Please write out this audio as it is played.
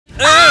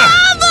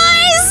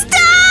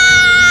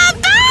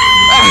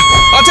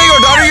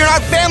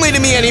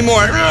hit me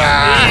anymore!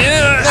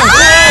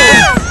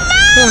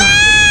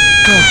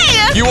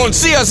 You won't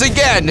see us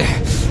again! No!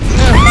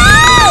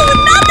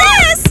 Not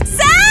this!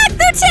 Zach!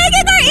 They're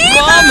taking our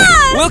Eva! Mom!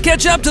 We'll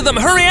catch up to them!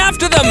 Hurry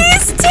after them!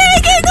 He's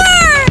taking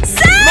her!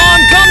 Zach!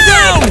 Mom, calm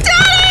down!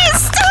 Daddy!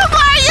 Stop!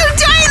 Why are you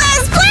doing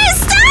this? Please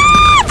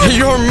stop!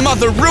 Your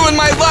mother ruined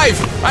my life!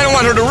 I don't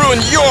want her to ruin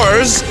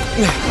yours!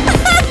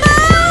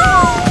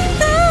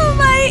 Oh,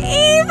 my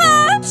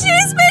Eva!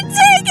 She's been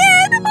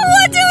taken!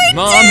 What do we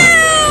Mom, do?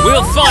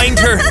 we'll find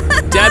her!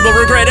 Dad will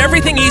regret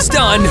everything he's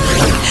done!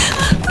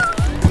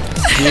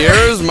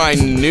 Here's my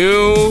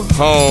new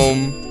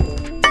home.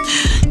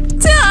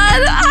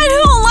 Dad, I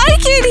don't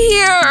like it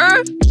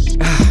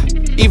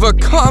here! Eva,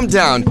 calm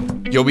down.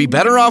 You'll be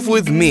better off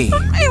with me.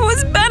 It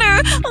was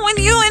better when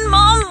you and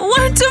Mom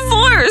weren't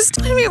divorced,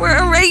 when we were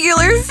a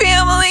regular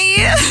family.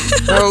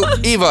 Oh,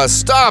 Eva,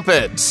 stop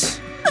it.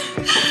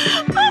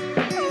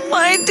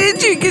 Why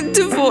did you get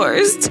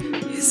divorced?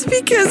 Is it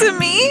because of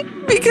me?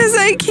 Because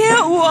I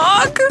can't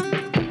walk?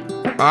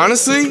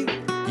 Honestly,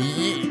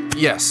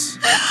 yes.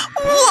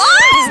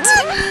 What?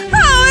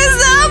 How is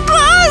that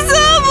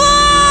possible?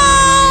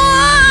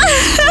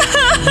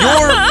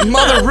 Your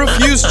mother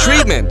refused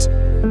treatment.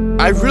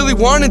 I really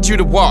wanted you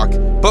to walk,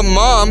 but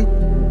Mom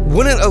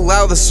wouldn't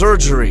allow the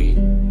surgery.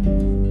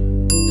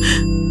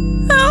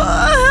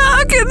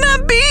 How can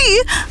that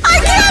be? I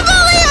can't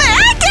believe it!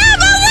 I can't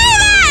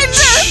believe it!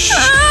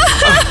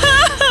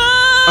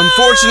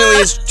 Unfortunately,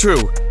 it's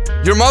true.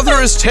 Your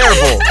mother is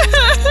terrible,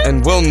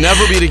 and we'll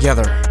never be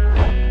together.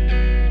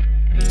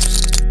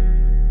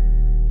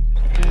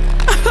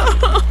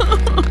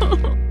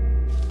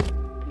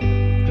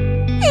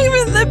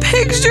 Even the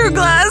picture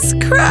glass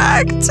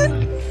cracked.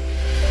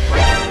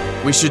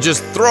 We should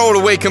just throw it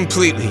away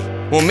completely.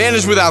 We'll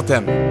manage without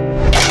them.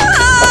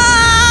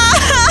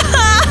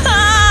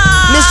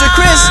 Mr.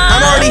 Chris,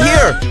 I'm already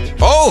here.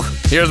 Oh,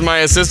 here's my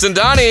assistant,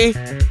 Donnie.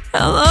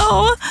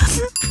 Hello?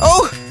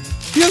 Oh,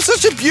 you have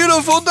such a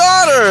beautiful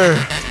daughter.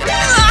 No,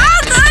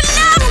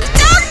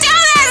 don't do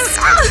this!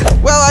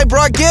 Well, I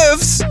brought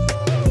gifts.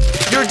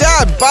 Your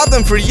dad bought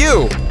them for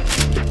you.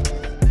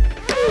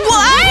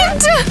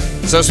 What?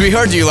 So,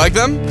 sweetheart, do you like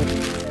them?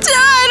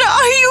 Dad,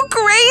 are you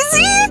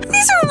crazy?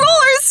 These are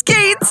roller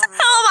skates.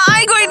 How am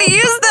I going to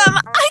use them?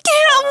 I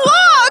can't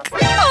walk.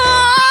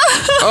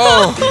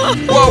 Oh,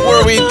 what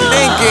were we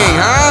thinking,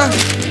 huh?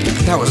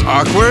 That was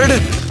awkward.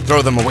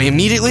 Throw them away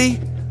immediately.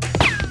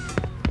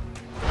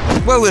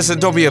 Well, listen,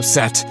 don't be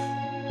upset.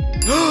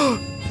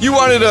 You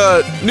wanted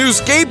a new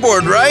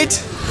skateboard, right?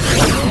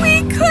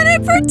 We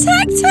couldn't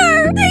protect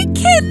her. They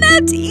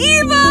kidnapped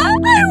Eva.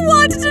 I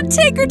wanted to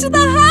take her to the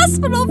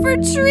hospital for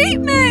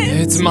treatment.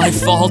 It's my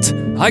fault.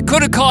 I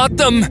could have caught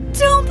them.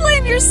 Don't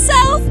blame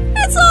yourself.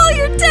 It's all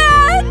your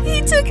dad.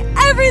 He took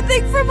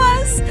everything from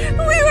us. We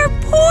were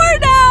poor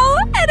now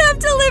and have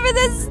to live in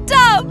this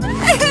dump.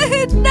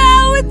 And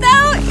now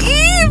without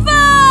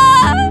Eva.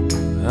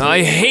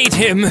 I hate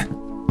him.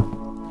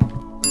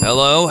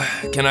 Hello?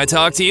 Can I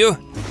talk to you?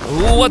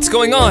 What's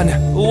going on?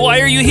 Why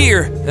are you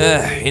here?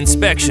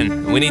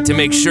 Inspection. We need to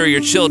make sure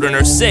your children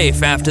are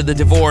safe after the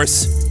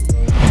divorce.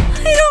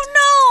 I don't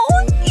know.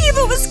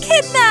 Eva was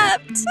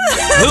kidnapped.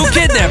 Who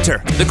kidnapped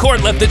her? The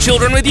court left the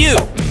children with you.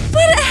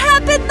 But it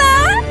happened that.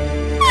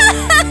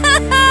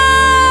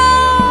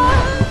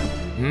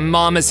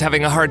 Mom is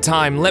having a hard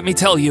time, let me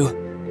tell you.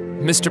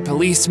 Mr.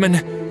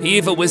 Policeman,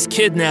 Eva was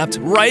kidnapped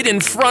right in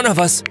front of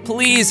us.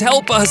 Please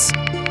help us.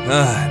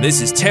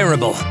 This is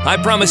terrible. I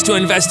promise to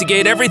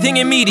investigate everything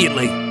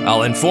immediately.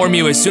 I'll inform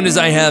you as soon as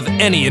I have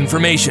any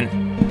information.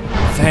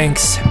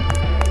 Thanks.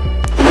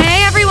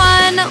 Hey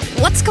everyone!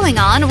 What's going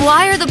on?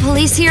 Why are the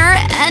police here?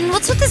 And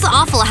what's with this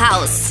awful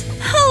house?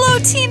 Hello,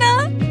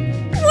 Tina.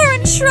 We're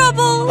in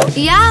trouble.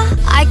 Yeah,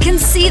 I can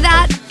see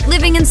that.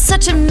 Living in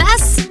such a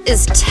mess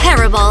is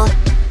terrible.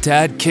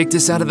 Dad kicked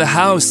us out of the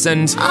house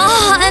and…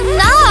 Oh,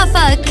 enough!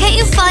 Can't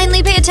you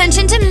finally pay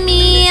attention to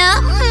me?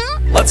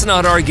 Let's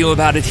not argue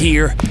about it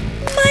here.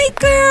 My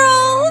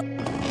girl.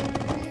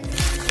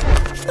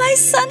 My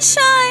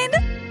sunshine.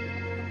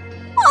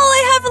 All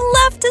I have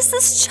left is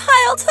this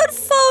childhood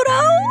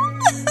photo.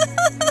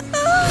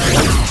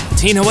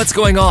 Tina, what's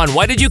going on?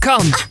 Why did you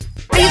come?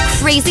 Are you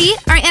crazy?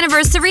 Our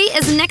anniversary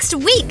is next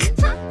week.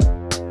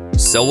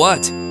 So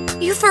what?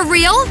 You for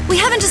real? We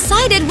haven't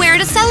decided where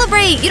to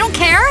celebrate. You don't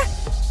care?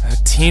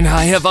 Tina,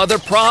 I have other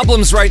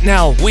problems right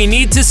now. We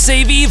need to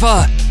save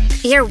Eva.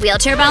 Your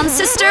wheelchair-bound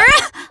sister?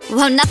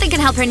 Well, nothing can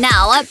help her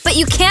now, but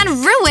you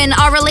can ruin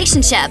our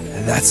relationship.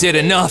 That's it,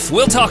 enough.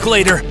 We'll talk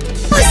later.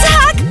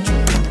 Zach!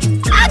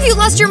 Have you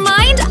lost your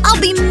mind? I'll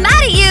be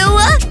mad at you!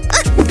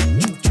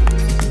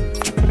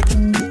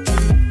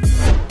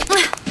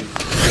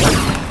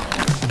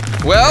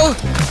 Well,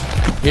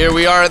 here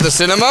we are at the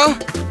cinema.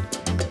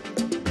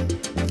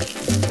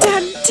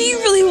 Dad, do you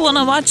really want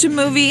to watch a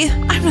movie?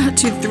 I'm not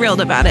too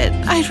thrilled about it.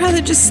 I'd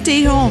rather just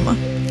stay home.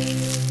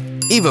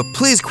 Eva,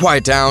 please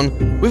quiet down.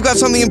 We've got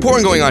something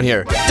important going on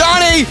here.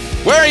 Donnie!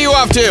 Where are you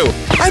off to?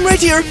 I'm right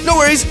here. No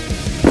worries.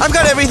 I've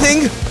got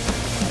everything.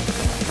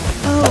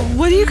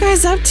 What are you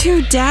guys up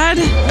to, Dad?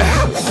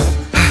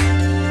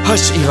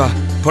 Hush, Eva.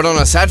 Put on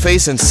a sad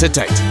face and sit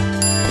tight.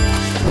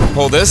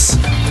 Hold this.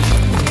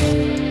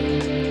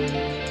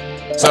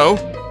 So,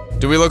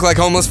 do we look like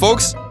homeless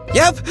folks?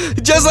 Yep,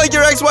 just like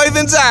your ex-wife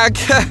and Zach.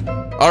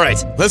 All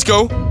right, let's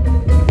go.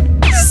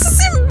 This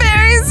is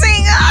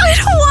embarrassing. I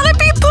don't want to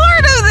be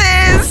part of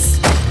this.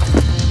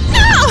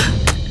 No!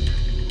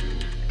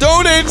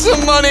 Donate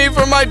some money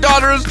for my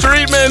daughter's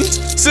treatment.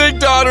 Sick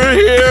daughter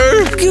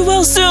here. Get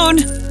well soon.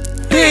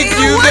 Thank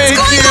you, What's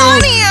going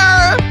on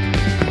here?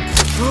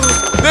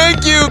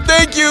 Thank you,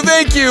 thank you,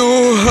 thank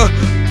you.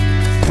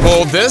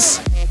 Hold this.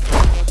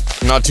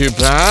 Not too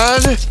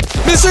bad.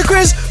 Mr.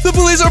 Chris, the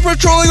police are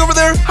patrolling over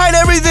there. Hide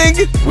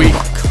everything. We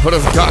could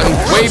have gotten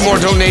way more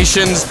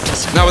donations.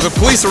 Now with the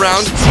police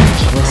around,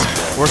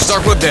 we're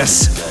stuck with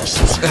this.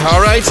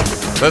 All right,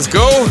 let's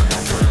go.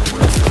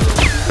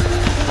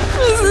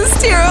 This is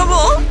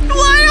terrible.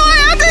 Why do I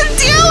have to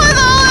deal with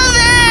all of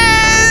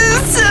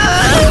this?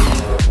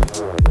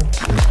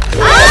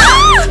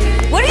 Ah!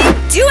 What are you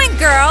doing,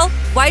 girl?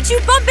 Why'd you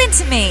bump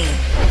into me?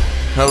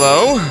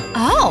 Hello?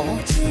 Oh,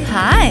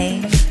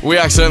 hi. We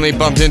accidentally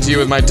bumped into you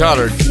with my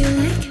daughter.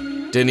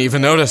 Didn't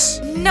even notice.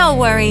 No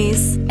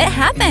worries. It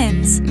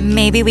happens.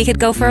 Maybe we could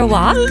go for a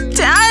walk?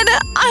 Dad,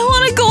 I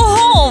want to go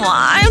home.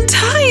 I'm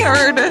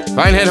tired.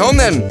 Fine, head home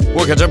then.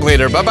 We'll catch up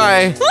later.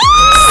 Bye-bye. So,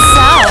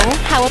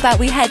 how about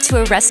we head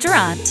to a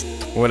restaurant?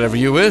 Whatever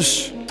you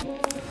wish.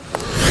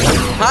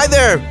 Hi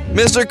there,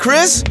 Mr.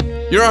 Chris.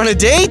 You're on a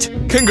date?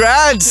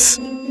 Congrats.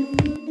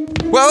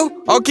 Well,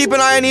 I'll keep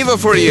an eye on Eva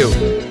for you.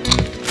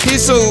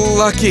 He's so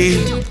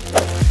lucky.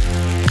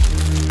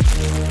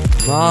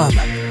 Mom,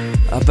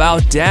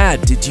 about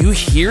Dad, did you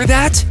hear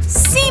that?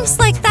 Seems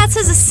like that's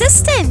his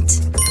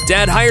assistant.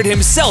 Dad hired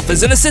himself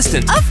as an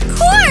assistant. Of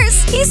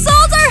course! He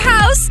sold our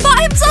house, bought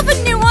himself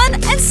a new one,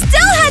 and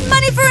still had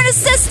money for an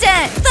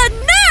assistant! The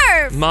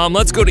nerve! Mom,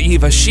 let's go to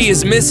Eva. She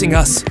is missing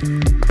us.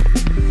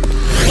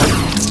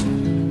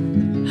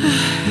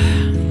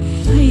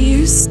 I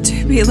used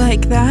to be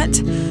like that.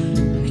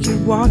 I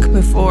could walk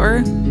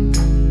before.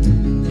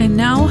 And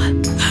now?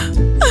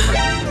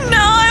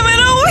 Now I'm in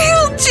a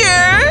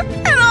wheelchair!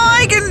 And all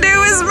I can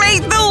do is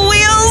make the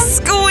wheels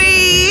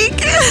squeak!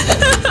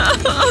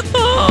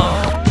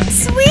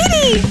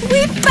 Sweetie,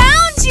 we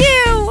found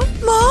you!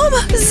 Mom?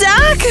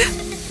 Zach?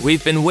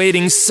 We've been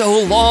waiting so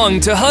long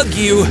to hug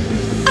you.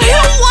 I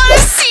don't want to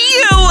see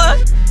you!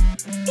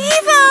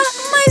 Eva,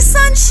 my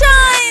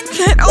sunshine!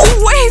 Get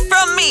away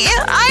from me!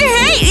 I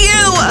hate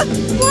you!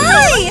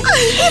 Why?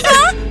 Eva,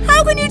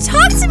 how can you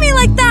talk to me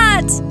like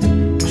that?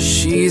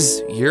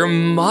 She's your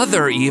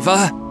mother,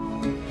 Eva.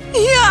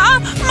 Yeah,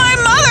 my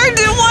mother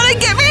didn't want to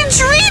get me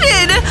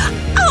treated!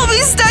 I'll be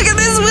stuck in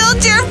this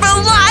wheelchair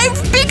for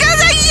life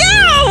because of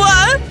you!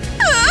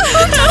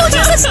 Who told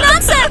you such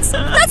nonsense?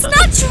 That's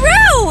not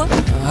true!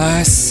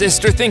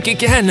 Sister, think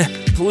again.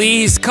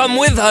 Please come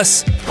with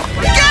us. Get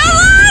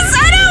lost!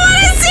 I don't want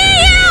to see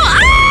you!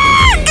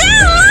 Get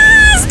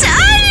lost!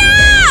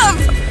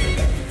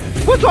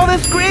 Enough! What's all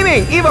this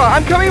screaming? Eva,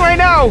 I'm coming right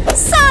now.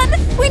 Son,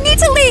 we need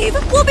to leave.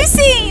 We'll be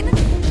seen.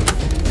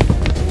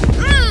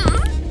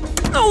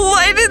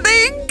 Why did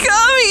they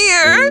come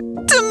here?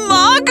 To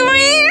mock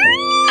me?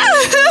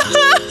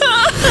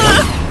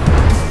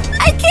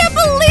 I can't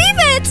believe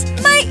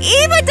it! My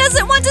Eva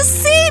doesn't want to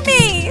see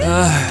me!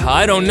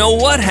 I don't know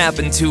what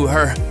happened to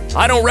her.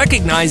 I don't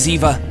recognize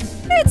Eva.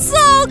 It's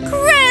all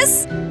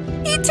Chris!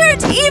 He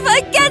turned Eva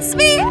against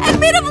me and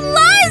made up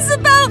lies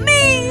about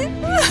me!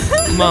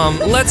 Mom,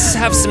 let's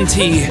have some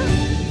tea.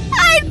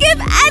 I'd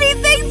give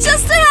anything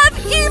just to have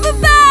Eva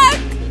back!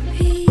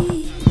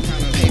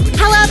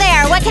 Hello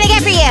there, what can I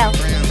get for you?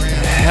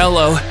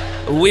 Hello.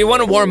 We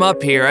want to warm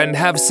up here and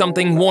have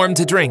something warm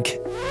to drink.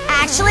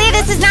 Actually,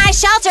 this is not a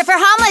shelter for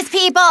homeless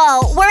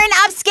people. We're an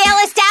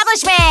upscale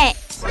establishment.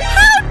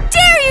 How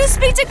dare you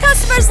speak to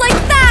customers like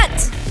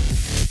that!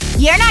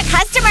 You're not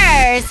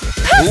customers.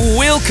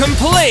 We'll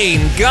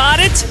complain, got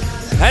it?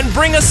 And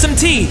bring us some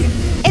tea.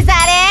 Is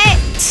that it?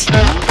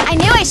 I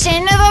knew I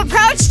shouldn't have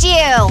approached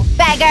you,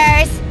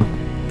 beggars.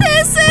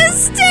 This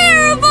is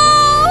terrible!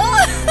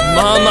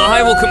 Mom,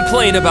 I will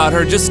complain about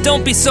her. Just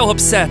don't be so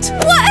upset.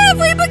 What have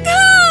we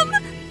become?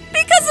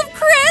 Because of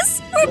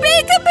Chris, we're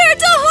being compared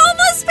to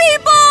homeless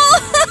people!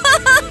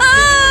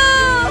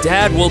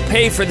 Dad will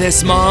pay for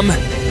this, Mom.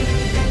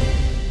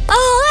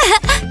 Oh,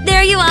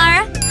 there you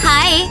are.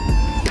 Hi.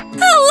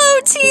 Hello,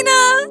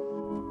 Tina!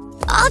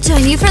 I'll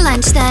join you for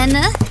lunch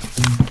then.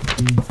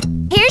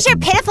 Here's your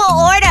pitiful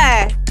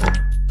order.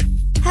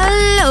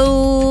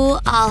 Hello.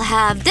 I'll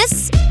have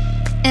this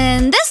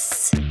and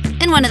this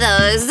and one of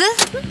those.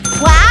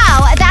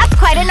 Wow, that's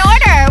quite an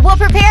order. We'll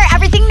prepare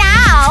everything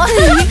now.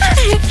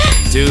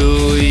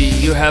 Do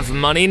you have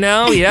money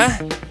now, yeah?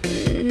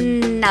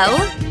 No,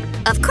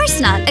 of course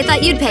not. I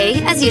thought you'd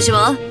pay, as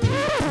usual.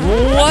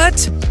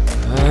 What?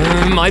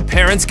 My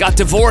parents got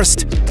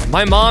divorced.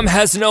 My mom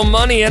has no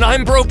money and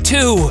I'm broke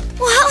too.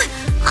 Well,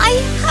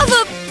 I have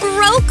a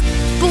broke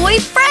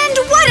boyfriend?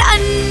 What a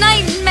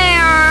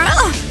nightmare!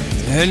 Ugh.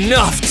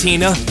 Enough,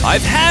 Tina.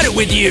 I've had it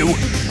with you.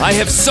 I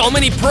have so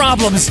many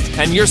problems,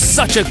 and you're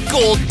such a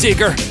gold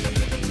digger.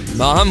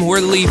 Mom, we're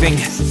leaving.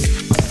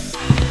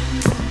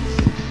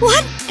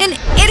 What an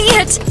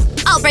idiot!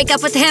 I'll break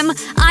up with him.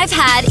 I've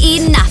had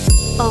enough.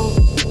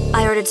 Oh,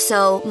 I ordered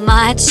so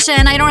much,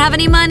 and I don't have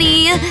any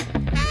money.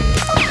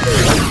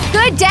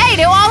 Good day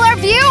to all our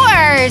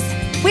viewers!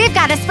 We've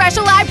got a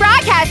special live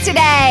broadcast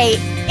today.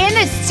 In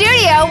the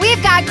studio,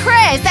 we've got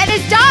Chris and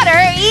his daughter,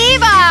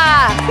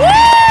 Eva! Woo!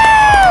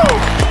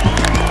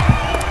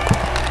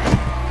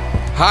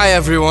 Hi,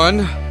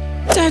 everyone.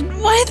 Dad,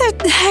 why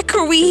the heck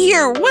are we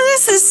here? What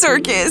is this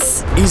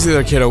circus? Easy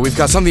there, kiddo. We've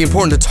got something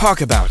important to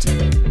talk about.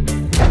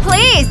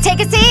 Please, take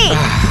a seat.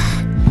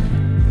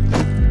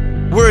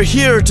 We're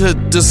here to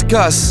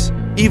discuss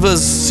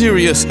Eva's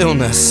serious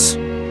illness.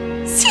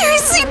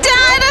 Seriously,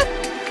 Dad?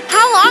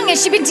 How long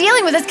has she been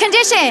dealing with this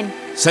condition?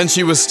 Since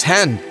she was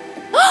 10,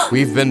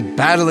 we've been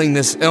battling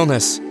this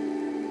illness.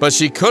 But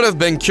she could have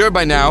been cured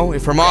by now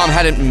if her mom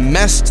hadn't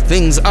messed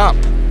things up.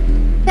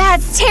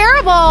 That's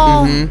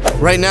terrible.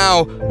 Right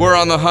now, we're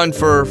on the hunt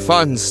for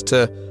funds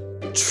to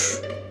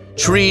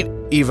treat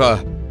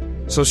Eva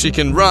so she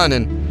can run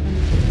and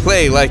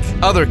play like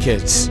other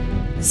kids.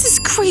 This is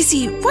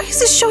crazy. Why is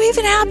this show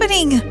even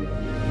happening?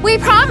 We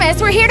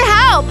promise we're here to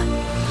help. No!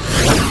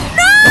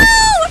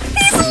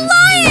 He's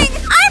lying!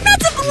 I'm not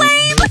to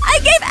blame! I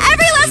gave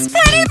every last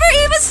penny for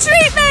Eva's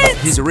treatment!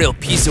 He's a real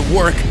piece of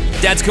work.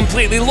 Dad's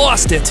completely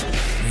lost it.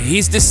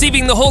 He's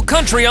deceiving the whole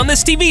country on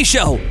this TV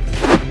show.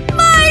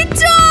 My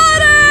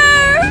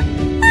daughter!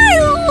 I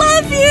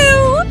love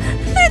you!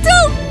 And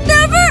I'll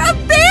never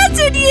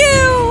abandon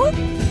you!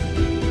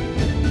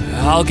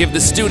 I'll give the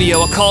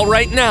studio a call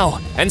right now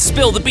and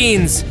spill the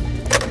beans.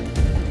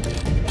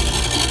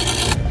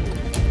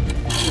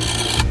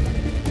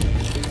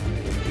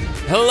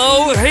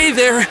 Hello, hey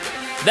there.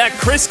 That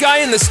Chris guy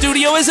in the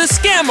studio is a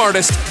scam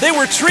artist. They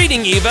were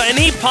treating Eva and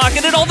he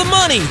pocketed all the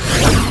money.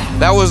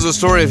 That was the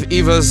story of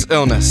Eva's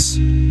illness.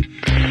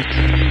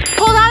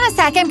 Hold on a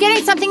sec, I'm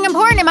getting something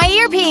important in my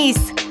earpiece.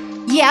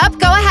 Yep,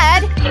 go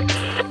ahead.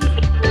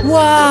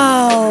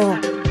 Whoa.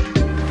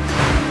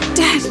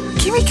 Dad,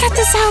 can we cut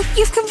this out?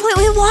 You've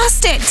completely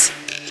lost it.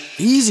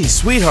 Easy,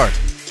 sweetheart.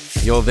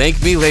 You'll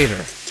thank me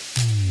later.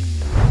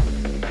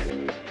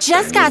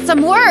 Just got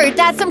some word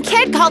that some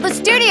kid called the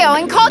studio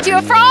and called you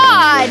a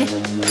fraud.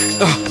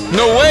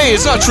 No way,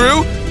 it's not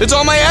true. It's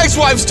all my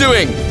ex-wife's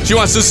doing. She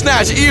wants to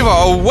snatch Eva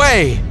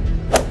away.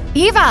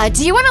 Eva,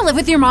 do you want to live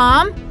with your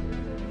mom?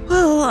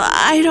 Well,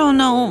 I don't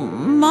know.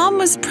 Mom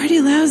was pretty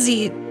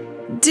lousy.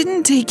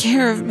 Didn't take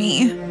care of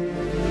me.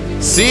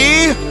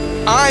 See?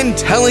 I'm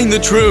telling the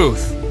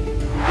truth.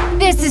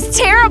 This is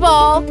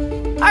terrible.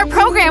 Our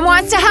program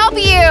wants to help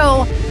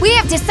you. We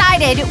have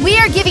decided we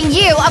are giving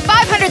you a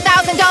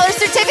 $500,000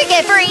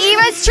 certificate for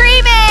Eva's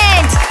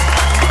treatment.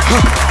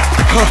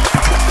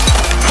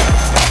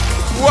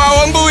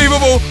 Wow,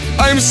 unbelievable.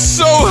 I'm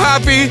so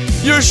happy.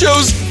 Your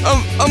show's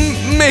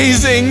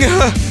amazing.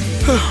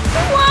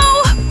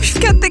 Wow, we've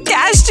got the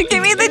cash to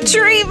give me the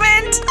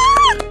treatment.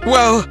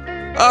 Well,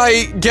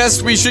 I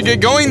guess we should get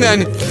going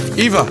then.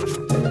 Eva,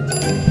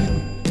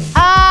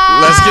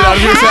 let's get out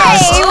of here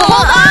fast. Hey,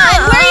 hold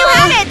on. Where are you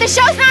headed? The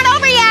show's not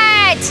over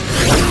yet.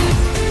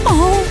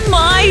 Oh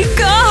my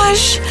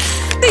gosh!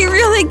 They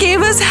really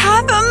gave us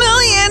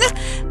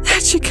 $500,000!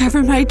 That should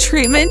cover my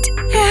treatment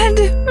and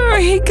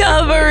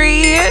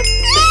recovery.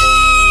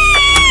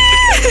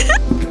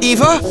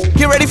 Eva,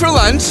 get ready for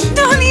lunch.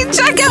 Donnie,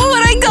 check out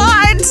what I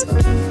got!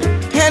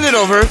 Hand it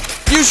over.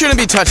 You shouldn't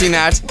be touching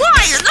that.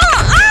 Why?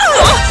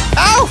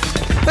 Ow!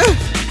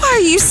 Why are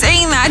you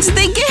saying that?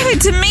 They gave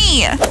it to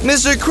me!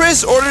 Mr.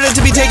 Chris ordered it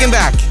to be taken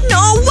back.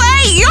 No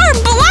way! You're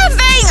bluffing!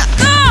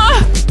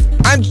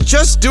 I'm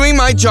just doing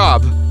my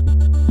job.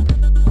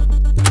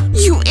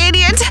 You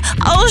idiot!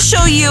 I'll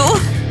show you!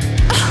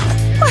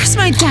 Where's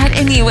my dad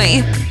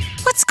anyway?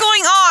 What's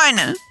going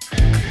on?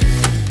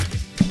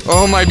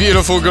 Oh, my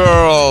beautiful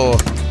girl.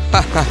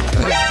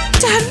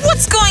 Dad,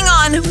 what's going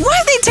on?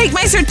 Why'd they take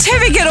my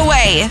certificate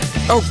away?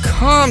 Oh,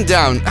 calm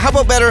down. How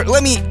about better,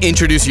 let me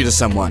introduce you to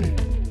someone.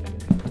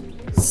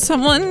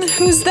 Someone?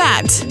 Who's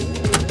that?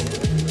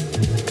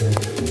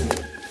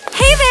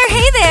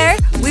 Hey there!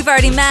 We've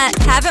already met,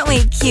 haven't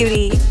we,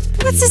 cutie?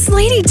 What's this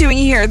lady doing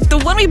here? The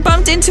one we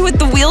bumped into with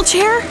the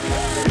wheelchair?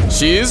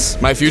 She's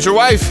my future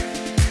wife.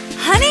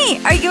 Honey,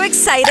 are you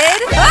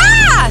excited?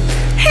 Ah!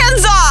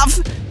 Hands off!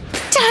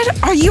 Dad,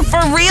 are you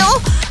for real?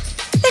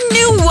 The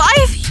new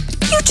wife?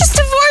 You just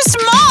divorced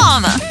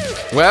Mom!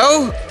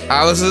 Well,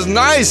 Alice is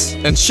nice,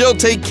 and she'll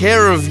take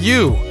care of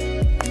you.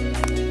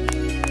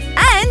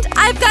 And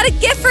I've got a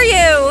gift for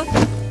you!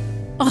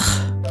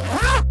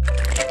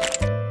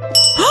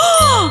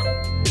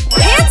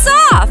 Hands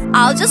off!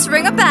 I'll just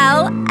ring a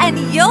bell, and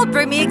you'll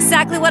bring me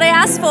exactly what I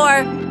asked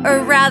for. Or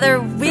rather,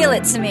 wheel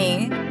it to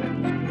me.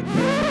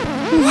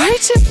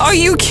 What? Are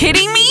you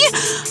kidding me?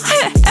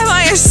 Am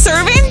I a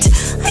servant?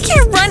 I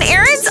can't run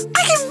errands.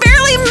 I can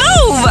barely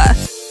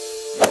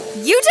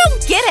move. You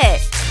don't get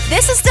it.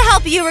 This is to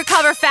help you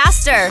recover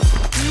faster.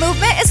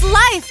 Movement is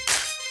life.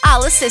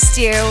 I'll assist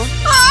you.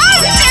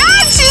 Oh,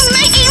 Dad, she's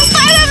making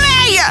fun of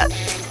me!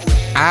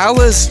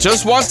 Alice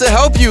just wants to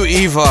help you,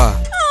 Eva.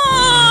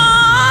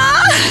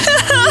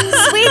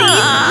 Sweetie,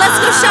 let's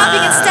go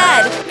shopping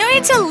instead. No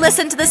need to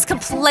listen to this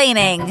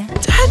complaining.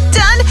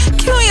 Dad,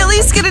 can we at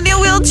least get a new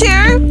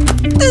wheelchair?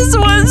 This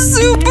one's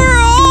super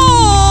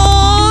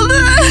old!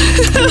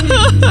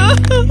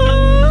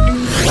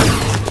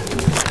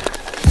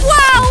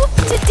 Wow!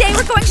 Today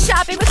we're going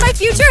shopping with my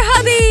future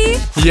hubby!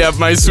 Yep,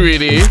 my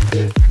sweetie.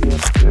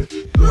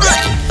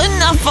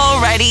 Enough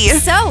already.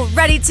 So,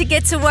 ready to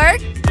get to work?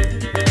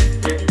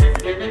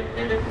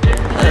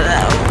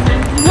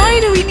 Why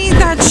do we need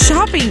that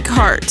shopping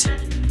cart?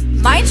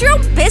 Mind your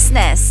own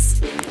business.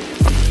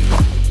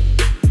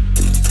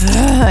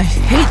 I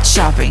hate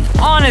shopping,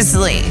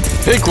 honestly.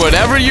 Pick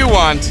whatever you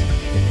want.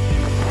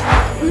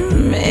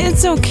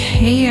 It's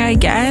okay, I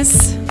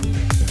guess.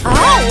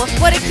 Oh,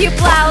 what a cute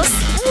blouse.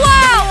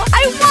 Wow!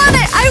 I want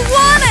it! I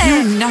want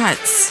You're it!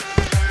 nuts.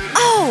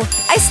 Oh,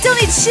 I still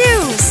need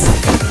shoes.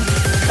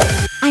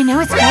 I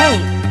know it's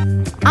great.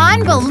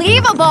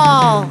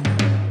 Unbelievable!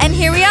 And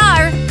here we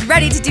are,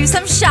 ready to do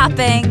some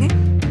shopping.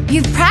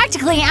 You've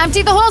practically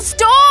emptied the whole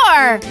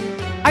store!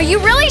 Are you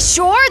really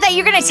sure that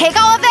you're gonna take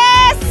all of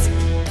this?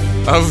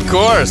 Of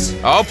course.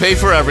 I'll pay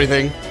for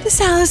everything. This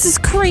Alice is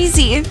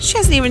crazy. She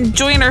hasn't even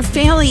joined our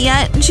family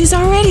yet, and she's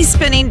already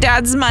spending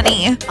Dad's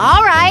money.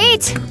 All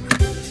right.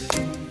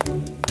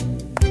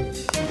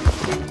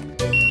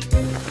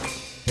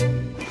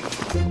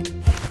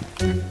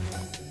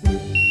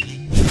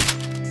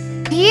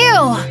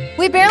 Phew!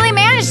 We barely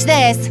managed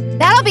this.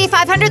 That'll be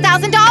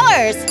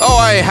 $500,000. Oh,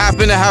 I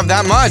happen to have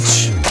that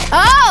much.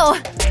 Oh!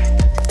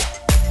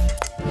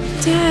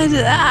 Dad,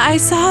 I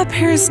saw a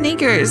pair of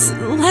sneakers.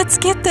 Let's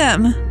get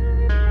them.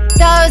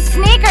 Those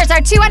sneakers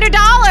are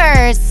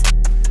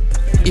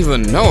 $200. Eva,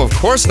 no, of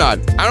course not.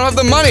 I don't have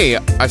the money.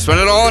 I've spent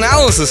it all on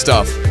Alice's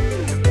stuff.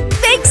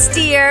 Thanks,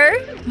 dear.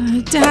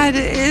 Dad,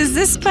 is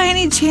this by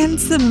any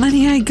chance the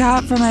money I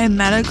got for my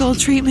medical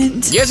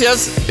treatment? Yes,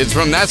 it's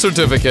from that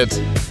certificate.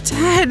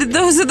 Dad,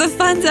 those are the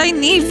funds I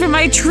need for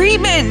my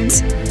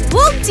treatment.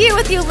 We'll deal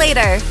with you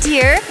later.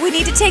 Dear, we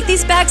need to take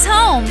these bags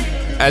home.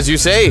 As you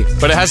say,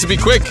 but it has to be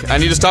quick. I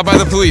need to stop by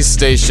the police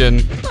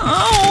station.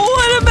 Oh,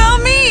 what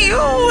about me?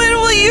 When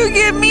will you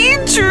get me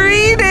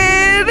treated?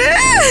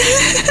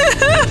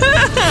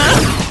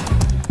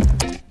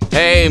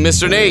 Hey,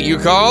 Mr. Nate, you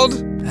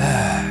called?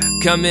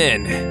 Come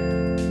in.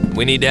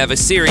 We need to have a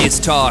serious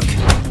talk.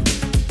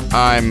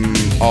 I'm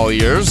all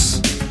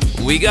ears.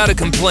 We got a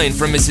complaint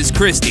from Mrs.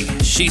 Christie.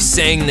 She's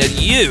saying that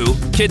you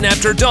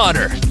kidnapped her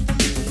daughter.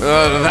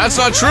 That's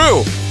not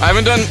true. I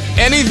haven't done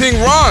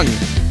anything wrong.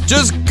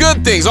 Just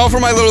good things, all for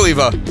my little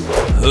Eva.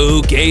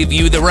 Who gave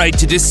you the right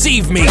to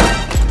deceive me?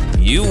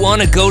 You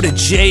want to go to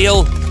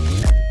jail?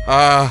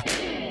 How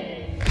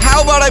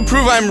about I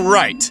prove I'm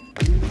right?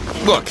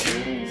 Look.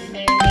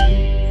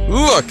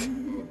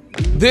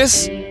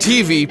 This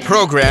TV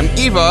program,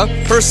 Eva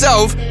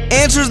herself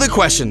answers the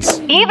questions.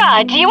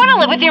 Eva, do you want to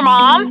live with your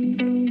mom?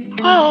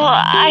 Well,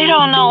 I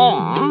don't know.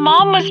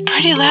 Mom was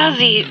pretty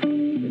lousy.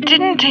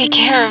 Didn't take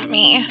care of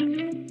me.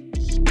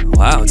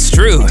 Wow, it's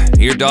true.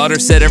 Your daughter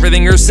said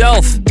everything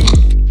herself.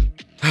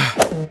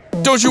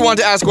 Don't you want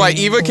to ask why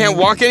Eva can't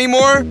walk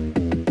anymore?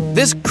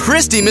 This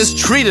Christie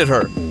mistreated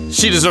her.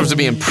 She deserves to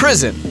be in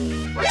prison.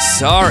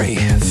 Sorry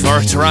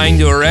for trying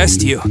to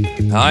arrest you.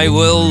 I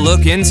will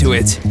look into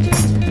it.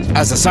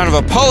 As a sign of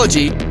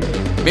apology,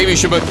 maybe you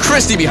should put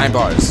Christie behind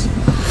bars.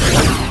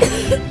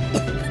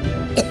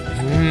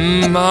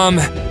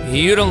 Mom,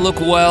 you don't look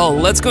well.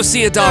 Let's go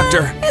see a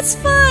doctor. It's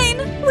fine.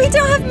 We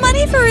don't have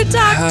money for a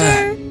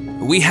doctor.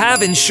 We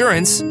have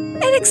insurance.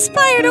 It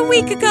expired a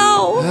week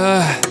ago.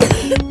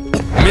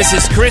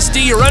 Mrs.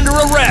 Christie, you're under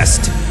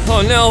arrest.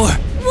 Oh no.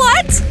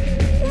 What?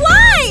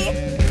 Why?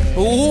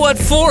 What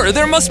for?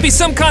 There must be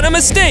some kind of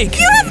mistake.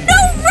 You have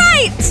no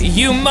right!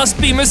 You must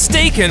be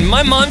mistaken.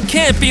 My mom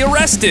can't be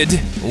arrested.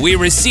 We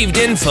received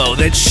info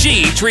that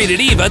she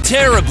treated Eva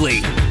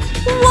terribly.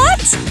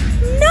 What?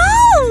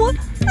 No!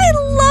 I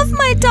love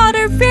my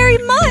daughter very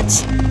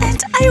much,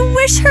 and I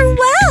wish her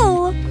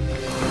well.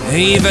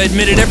 Eva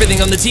admitted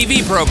everything on the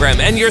TV program,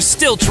 and you're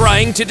still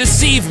trying to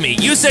deceive me.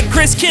 You said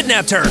Chris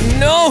kidnapped her.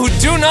 No,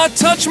 do not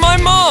touch my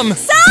mom.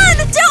 Son,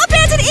 don't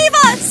abandon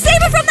Eva!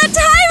 Save her from the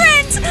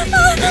tyrant!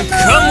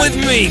 Come with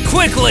me,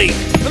 quickly.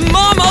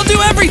 Mom, I'll do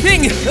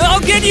everything.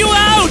 I'll get you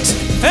out,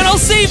 and I'll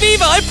save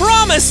Eva, I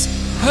promise.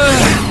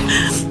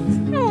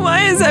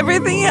 Why is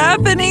everything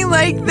happening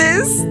like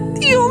this?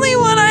 The only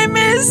one I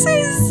miss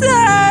is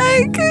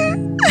Zach.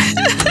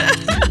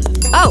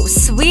 Oh,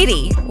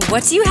 sweetie,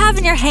 what do you have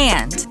in your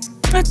hand?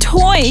 A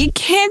toy,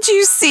 can't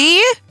you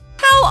see?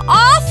 How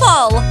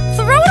awful!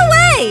 Throw it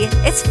away!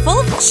 It's full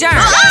of germs.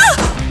 Ah!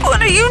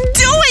 What are you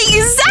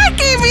doing? Zach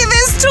gave me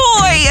this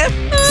toy!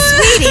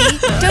 Sweetie,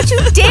 don't you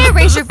dare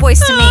raise your voice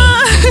to me!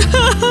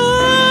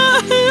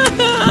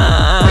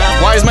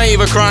 Why is my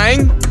Eva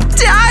crying?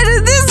 Dad,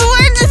 this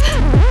witch!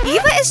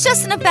 Eva is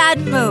just in a bad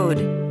mood.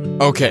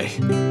 Okay.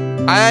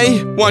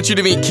 I want you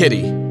to meet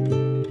Kitty.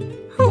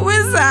 Who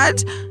is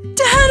that?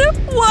 Dad,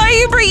 why are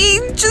you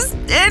bringing just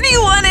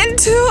anyone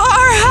into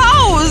our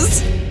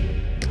house?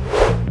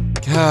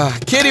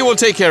 Kitty will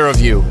take care of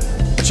you.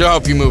 She'll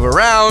help you move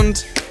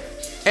around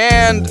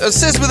and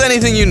assist with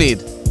anything you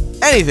need.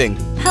 Anything.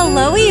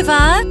 Hello,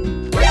 Eva.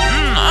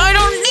 I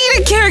don't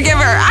need a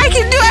caregiver. I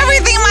can do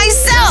everything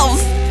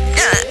myself.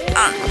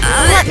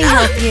 Let me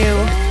help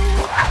you.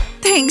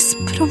 Thanks,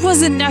 but it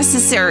wasn't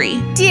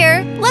necessary.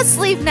 Dear, let's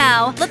leave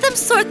now. Let them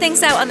sort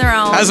things out on their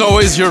own. As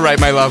always, you're right,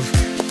 my love.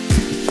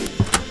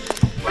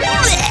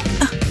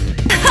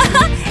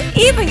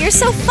 Eva, you're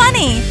so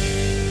funny.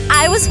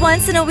 I was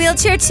once in a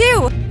wheelchair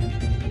too.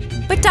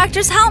 But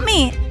doctors helped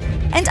me,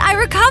 and I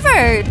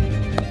recovered.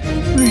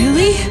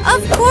 Really?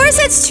 Of course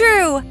it's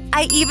true.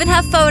 I even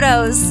have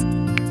photos.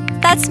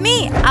 That's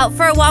me, out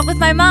for a walk with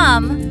my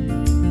mom.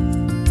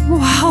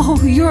 Wow,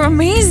 you're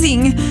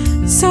amazing.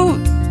 So,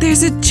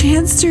 there's a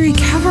chance to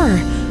recover.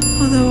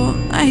 Although,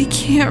 I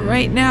can't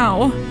right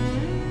now.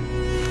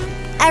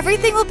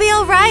 Everything will be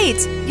all right.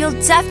 You'll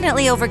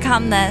definitely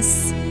overcome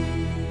this.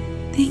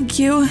 Thank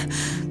you.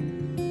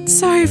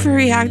 Sorry for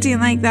reacting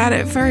like that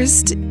at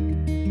first.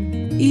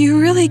 You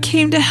really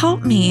came to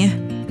help me.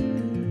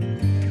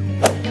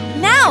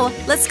 Now,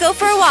 let's go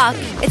for a walk.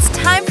 It's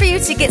time for you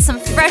to get some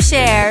fresh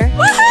air.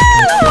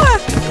 Woohoo!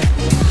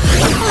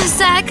 Oh,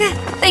 Zach,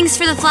 thanks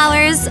for the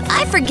flowers.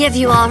 I forgive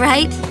you, all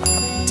right?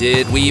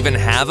 Did we even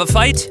have a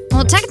fight?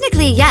 Well,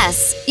 technically,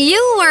 yes.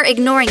 You were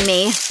ignoring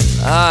me.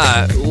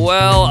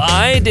 Well,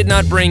 I did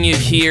not bring you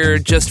here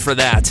just for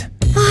that.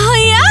 Oh,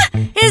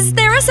 yeah? Is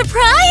there a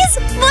surprise?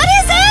 What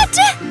is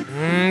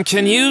it?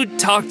 Can you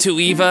talk to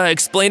Eva,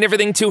 explain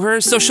everything to her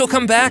so she'll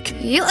come back?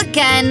 You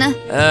again.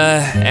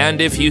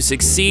 And if you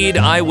succeed,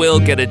 I will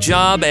get a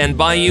job and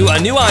buy you a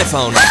new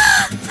iPhone.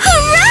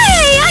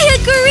 Hooray! I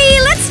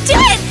agree! Let's do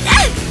it!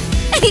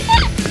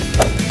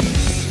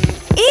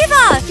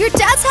 Eva, your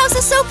dad's house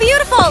is so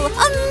beautiful!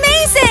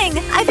 Amazing!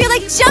 I feel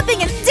like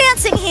jumping and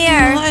dancing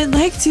here! Well, I'd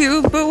like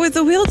to, but with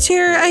a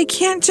wheelchair, I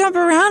can't jump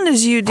around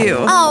as you do.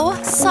 Oh,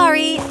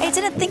 sorry. I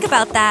didn't think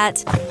about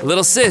that.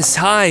 Little sis,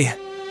 hi.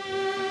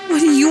 What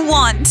do you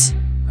want?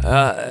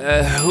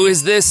 Who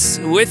is this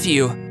with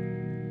you?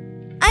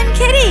 I'm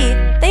Kitty.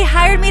 They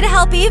hired me to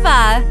help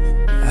Eva.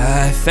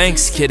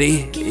 Thanks,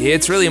 Kitty.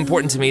 It's really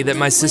important to me that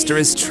my sister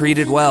is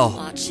treated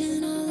well.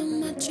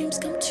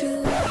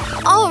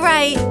 All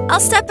right, I'll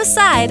step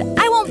aside.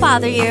 I won't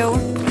bother you.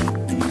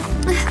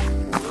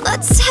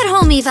 Let's head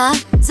home, Eva.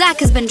 Zach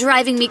has been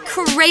driving me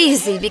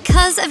crazy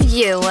because of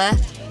you.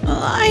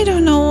 I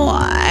don't know.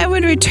 I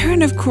would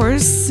return, of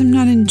course. I'm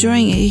not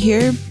enjoying it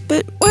here.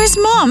 But where's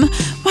Mom?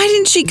 Why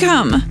didn't she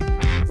come?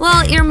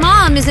 Well, your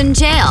mom is in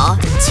jail.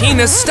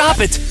 Tina, stop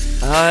it!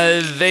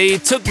 They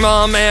took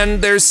Mom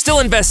and they're still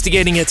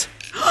investigating it.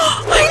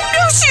 I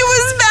knew she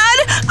was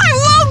bad! I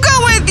won't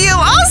go with you!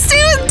 I'll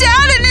stay with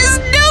Dad and his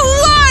new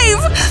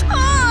wife!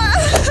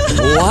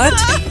 What?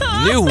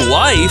 New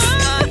wife?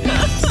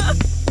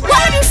 What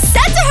have you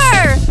said to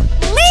her?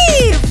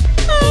 Leave!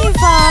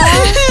 Eva!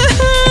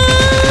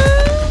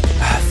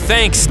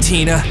 Thanks,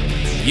 Tina.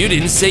 You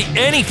didn't say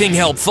anything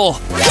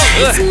helpful.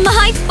 It's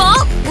my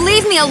fault.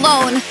 Leave me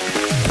alone.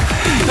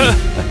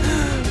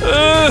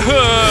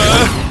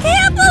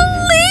 Can't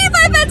believe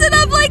I've ended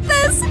up like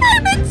this!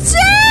 I'm in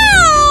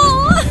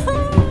jail!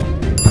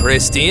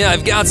 Christy,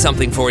 I've got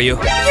something for you.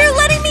 You're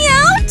letting me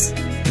out?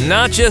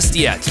 Not just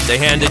yet. They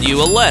handed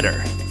you a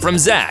letter from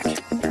Zach. I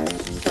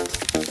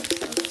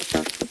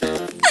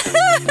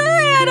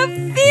had a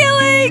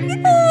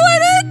feeling.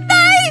 What a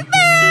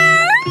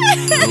nightmare!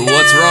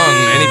 What's wrong?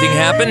 Anything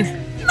happen?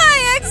 My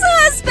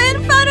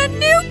ex-husband found a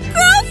new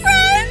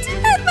girlfriend,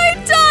 and my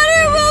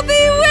daughter will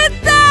be with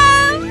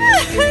them.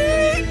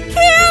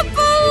 Can't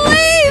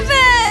believe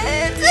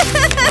it!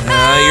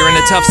 You're in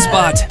a tough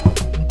spot.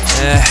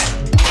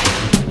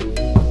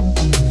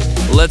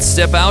 Let's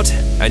step out,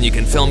 and you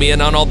can fill me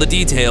in on all the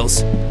details.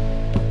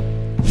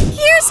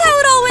 Here's how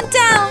it all went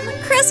down.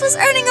 Chris was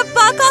earning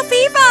 $1 off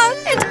Eva,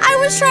 and I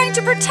was trying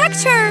to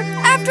protect her.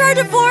 After our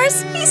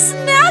divorce, he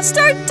snatched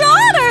our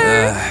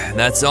daughter.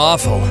 That's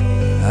awful.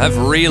 I've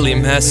really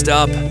messed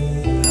up.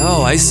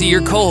 Oh, I see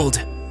you're cold.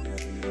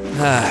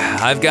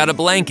 I've got a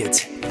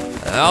blanket.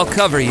 I'll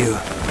cover you.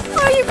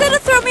 Are you gonna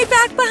throw me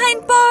back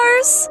behind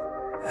bars?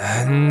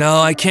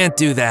 No, I can't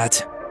do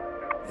that.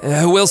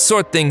 We'll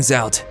sort things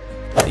out.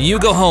 You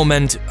go home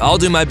and I'll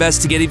do my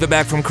best to get Eva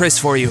back from Chris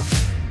for you.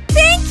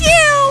 Thank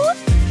you!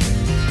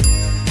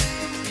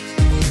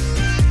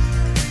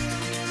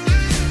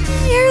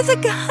 You're the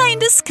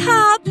kindest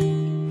cop.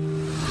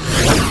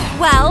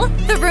 Well,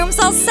 the room's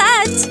all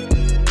set.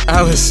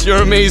 Alice,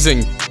 you're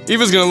amazing.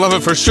 Eva's gonna love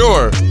it for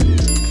sure.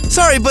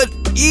 Sorry, but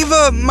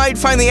Eva might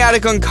find the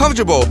attic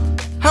uncomfortable.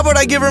 How about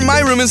I give her my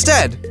room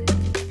instead?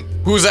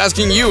 Who's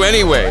asking you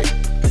anyway?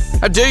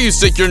 How dare you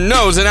stick your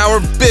nose in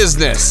our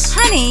business?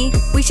 Honey,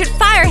 we should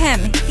fire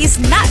him. He's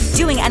not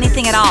doing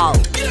anything at all.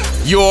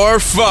 You're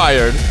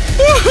fired.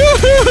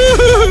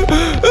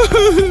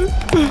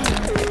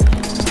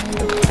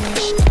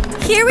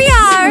 here we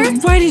are.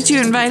 Why did you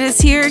invite us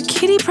here?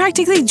 Kitty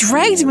practically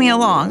dragged me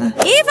along.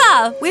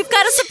 Eva, we've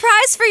got a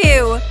surprise for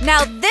you.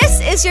 Now this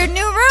is your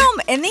new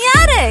room in the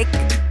attic.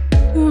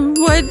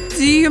 What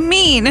do you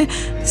mean?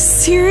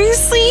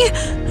 Seriously?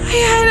 I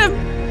had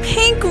a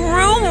pink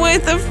room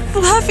with a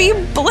fluffy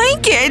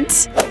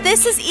blanket.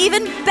 This is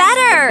even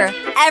better.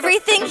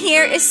 Everything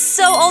here is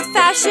so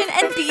old-fashioned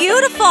and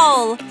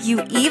beautiful.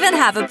 You even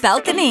have a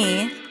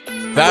balcony.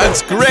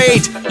 That's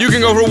great! You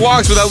can go for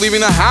walks without leaving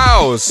the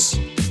house.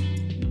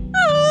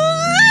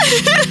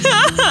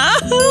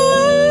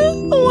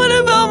 What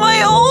about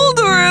my old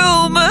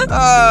room?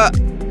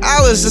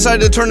 Alice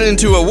decided to turn it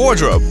into a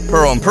wardrobe,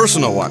 her own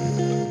personal one.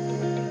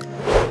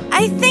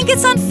 I think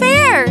it's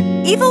unfair.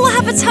 Eva will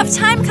have a tough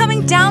time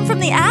coming down from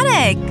the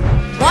attic.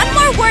 One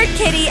more word,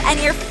 Kitty, and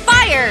you're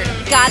fired.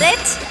 Got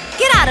it?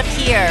 Get out of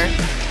here.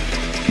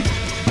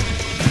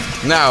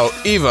 Now,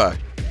 Eva,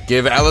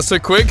 give Alice a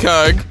quick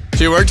hug.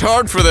 She worked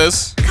hard for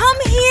this. Come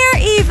here,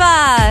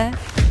 Eva.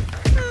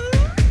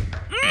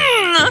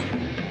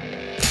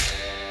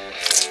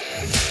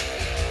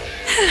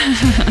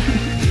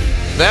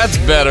 That's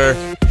better.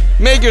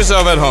 Make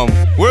yourself at home.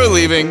 We're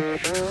leaving.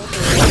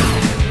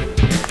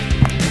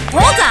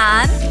 Hold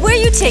on. Where are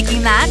you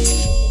taking that?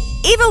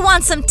 Eva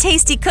wants some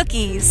tasty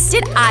cookies.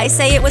 Did I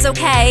say it was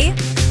okay?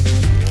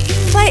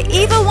 But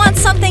Eva wants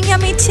something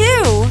yummy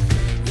too.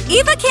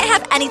 Eva can't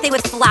have anything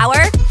with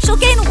flour. She'll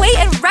gain weight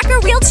and wreck her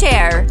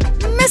wheelchair.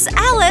 Miss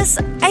Alice,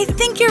 I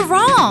think you're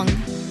wrong.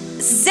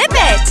 Zip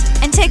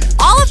it and take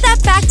all of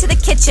that back to the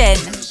kitchen.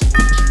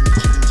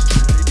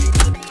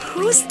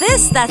 Who's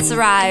this that's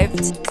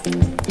arrived?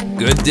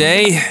 Good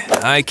day.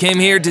 I came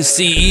here to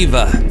see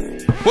Eva.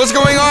 What's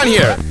going on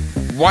here?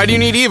 Why do you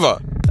need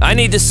Eva? I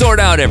need to sort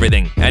out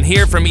everything and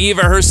hear from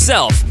Eva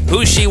herself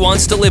who she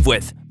wants to live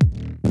with.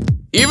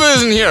 Eva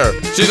isn't here.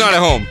 She's not at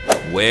home.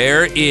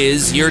 Where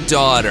is your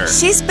daughter?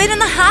 She's been in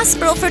the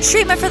hospital for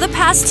treatment for the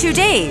past 2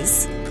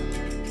 days.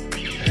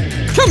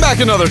 Come back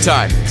another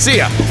time. See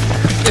ya.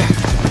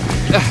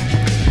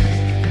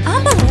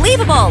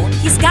 Unbelievable!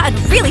 He's gotten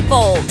really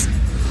bold.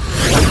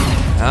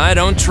 I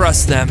don't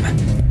trust them.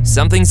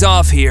 Something's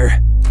off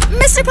here.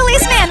 Mr.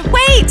 Policeman,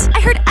 wait!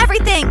 I heard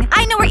everything.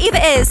 I know where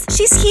Eva is.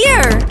 She's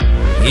here.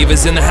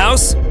 Eva's in the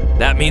house?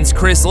 That means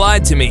Chris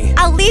lied to me.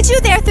 I'll lead you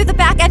there through the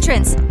back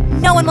entrance.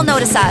 No one will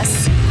notice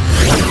us.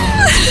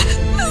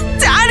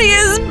 Daddy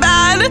is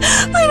bad.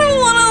 I don't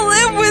want to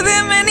live with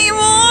him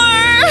anymore.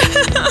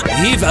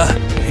 Eva,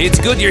 it's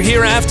good you're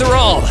here after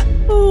all.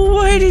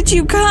 Why did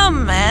you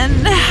come,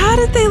 and how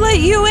did they let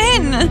you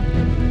in?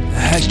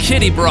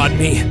 Kitty brought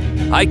me.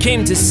 I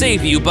came to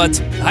save you, but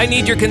I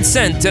need your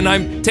consent, and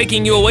I'm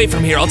taking you away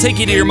from here. I'll take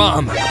you to your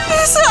mom.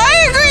 Yes,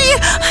 I agree.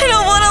 I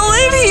don't want to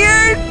live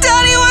here.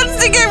 Daddy wants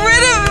to get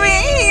rid of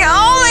me. He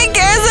only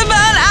cares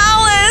about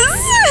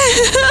Alice.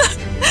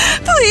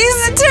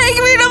 Please take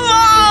me to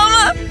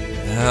Mom.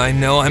 I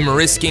know I'm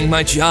risking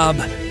my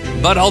job,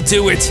 but I'll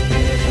do it.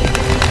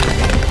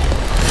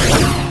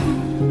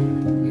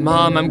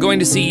 Mom, I'm going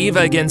to see Eva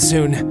again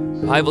soon.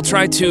 I will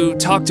try to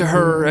talk to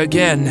her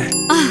again.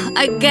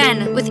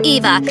 Again with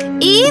Eva.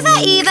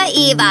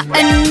 Eva.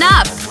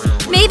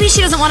 Enough! Maybe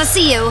she doesn't want to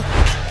see you.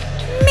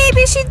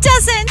 Maybe she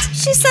doesn't.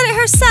 She said it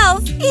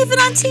herself, even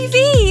on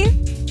TV.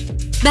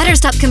 Better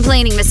stop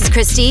complaining, Mrs.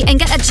 Christie, and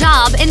get a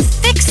job and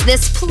fix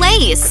this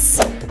place.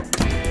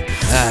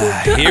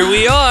 Here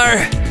we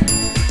are.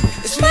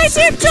 My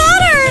dear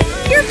daughter!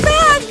 You're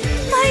back!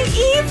 My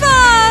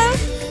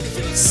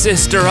Eva!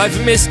 Sister, I've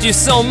missed you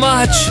so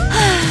much.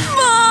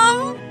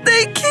 Mom,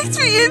 they kicked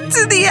me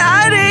into the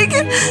attic.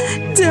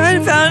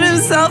 Dad found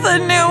himself a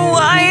new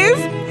wife.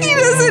 He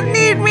doesn't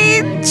need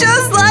me,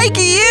 just like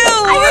you.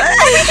 I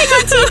heard everything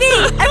on TV.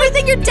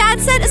 Everything your dad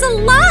said is a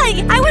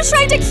lie. I was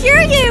trying to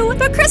cure you,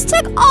 but Chris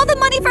took all the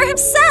money for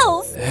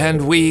himself.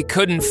 And we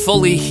couldn't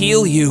fully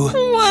heal you.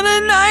 What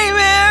a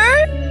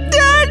nightmare.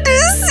 Dad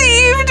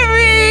deceived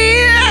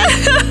me.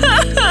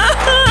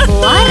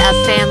 What a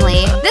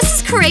family. This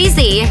is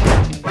crazy.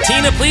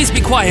 Tina, please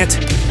be quiet.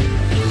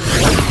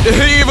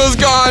 Eva's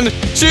gone.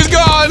 She's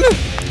gone.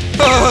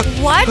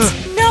 What?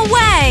 No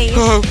way.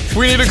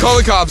 We need to call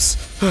the cops.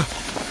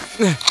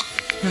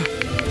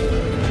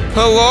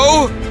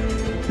 Hello?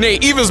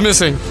 Nate, Eva's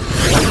missing.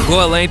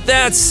 Well, ain't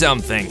that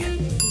something?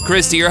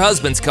 Christy, your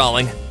husband's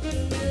calling.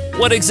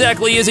 What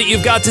exactly is it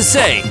you've got to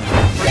say?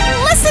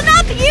 Listen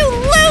up, you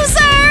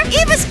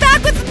loser! Eva's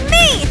back with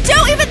me!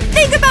 Don't even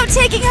think about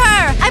taking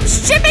her! I'm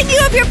stripping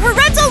you of your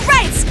parental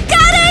rights!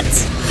 Got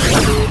it?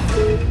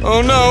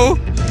 Oh no.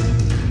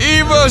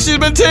 Eva, she's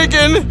been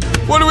taken.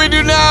 What do we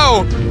do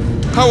now?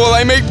 How will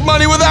I make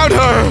money without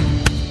her?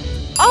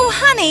 Oh,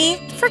 honey,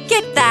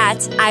 forget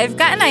that. I've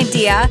got an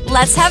idea.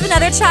 Let's have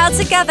another child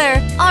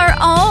together. Our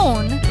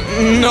own.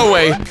 No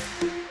way.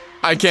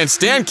 I can't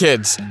stand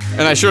kids.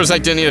 And I sure as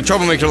heck didn't need a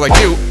troublemaker like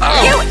you.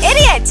 Oh. You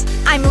idiot!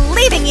 I'm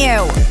leaving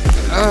you!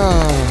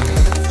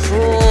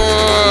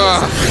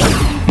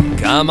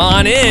 Come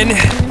on in.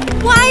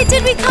 Why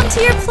did we come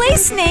to your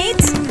place,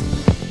 Nate?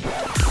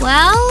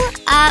 Well,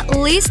 at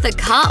least the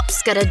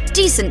cops got a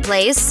decent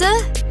place.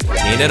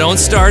 Tina, don't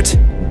start.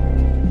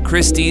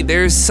 Christy,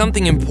 there's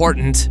something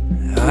important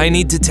I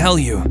need to tell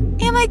you.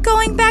 Am I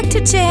going back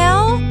to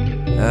jail?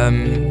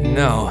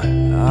 No.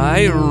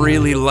 I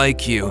really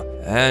like you,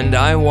 and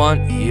I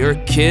want your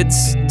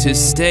kids to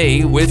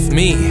stay with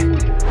me.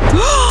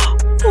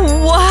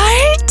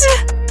 What?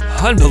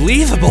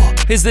 Unbelievable!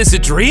 Is this a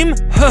dream?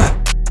 Huh.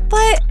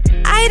 But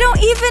I don't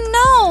even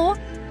know.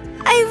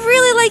 I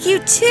really like you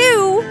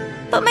too,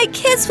 but my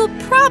kids will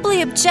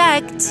probably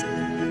object.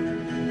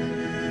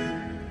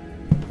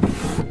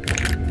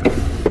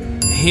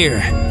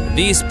 Here,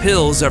 these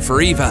pills are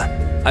for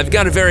Eva. I've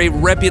got a very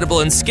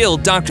reputable and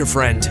skilled doctor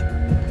friend.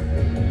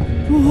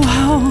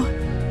 Wow.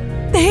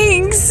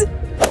 Thanks.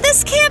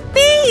 This can't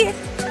be!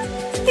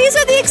 These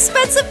are the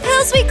expensive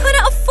pills we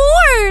couldn't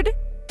afford!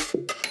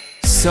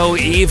 So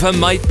Eva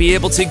might be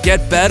able to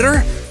get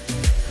better?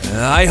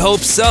 I hope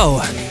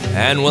so.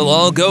 And we'll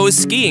all go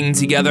skiing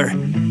together.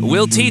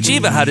 We'll teach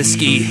Eva how to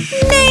ski.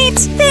 Nate,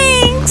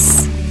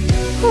 thanks!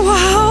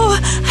 Wow,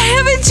 I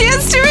have a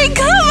chance to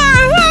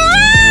recover!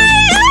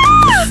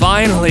 Hooray!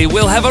 Finally,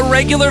 we'll have a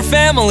regular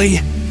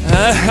family.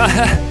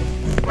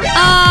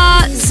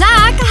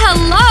 Zach,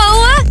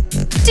 hello?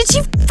 Did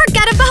you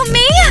forget about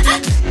me?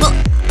 Well,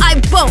 I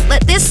won't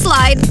let this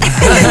slide.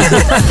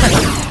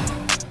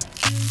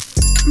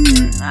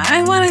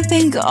 I want to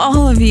thank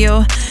all of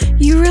you.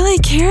 You really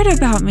cared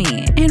about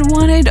me and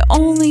wanted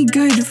only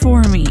good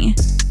for me.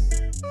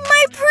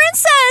 My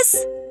princess!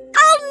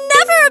 I'll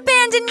never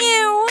abandon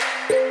you!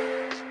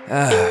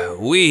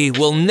 We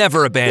will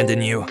never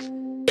abandon you.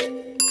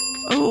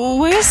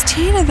 Where's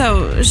Tina,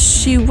 though?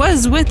 She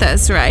was with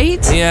us, right?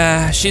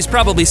 Yeah, she's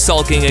probably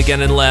sulking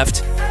again and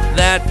left.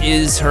 That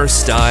is her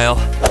style.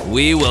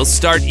 We will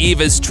start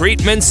Eva's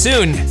treatment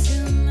soon.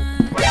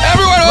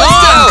 Everyone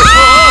hold still!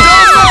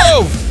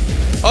 Don't move!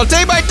 I'll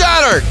take my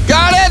daughter!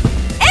 Got it?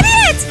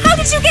 Idiot! How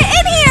did you get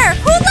in here?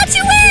 Who let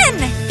you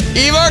in?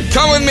 Eva,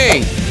 come with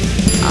me!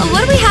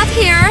 What do we have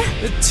here?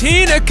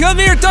 Tina, come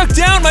here, duck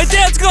down! My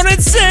dad's gone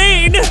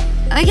insane!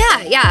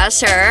 Yeah,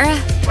 sure.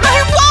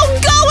 I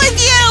won't go with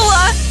you!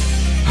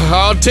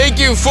 I'll take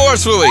you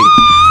forcefully!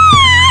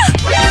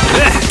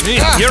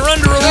 You're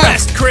under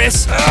arrest,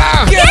 Chris!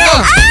 Get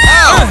out!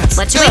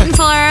 What you waiting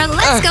for?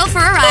 Let's go for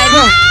a ride.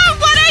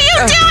 What are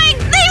you doing?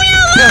 Leave me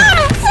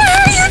alone! Where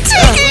are you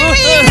taking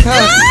me?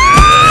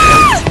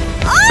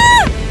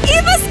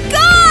 Eva's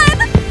gone!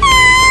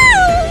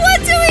 What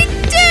do we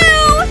do?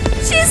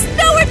 She's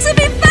nowhere to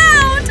be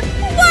found!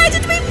 Why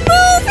did we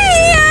move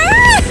here?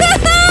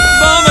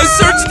 Mom, I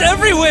searched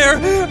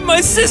everywhere!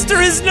 My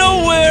sister is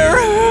nowhere!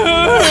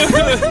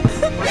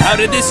 How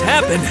did this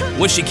happen?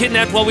 Was she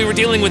kidnapped while we were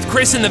dealing with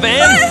Chris in the van?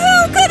 But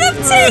who could have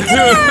taken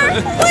her?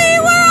 We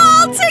were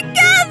all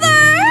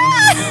together!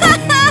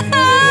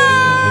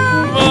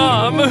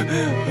 Mom,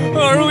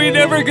 are we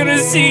never gonna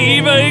see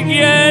Eva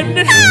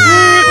again?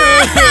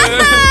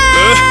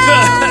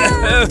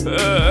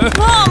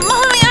 Mom,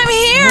 Mommy, I'm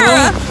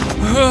here!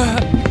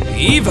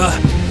 Eva,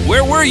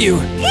 where were you?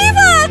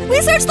 Eva!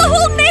 We searched the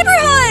whole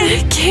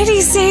neighborhood!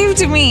 Kitty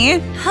saved me.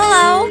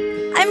 Hello,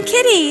 I'm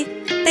Kitty.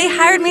 They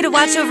hired me to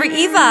watch over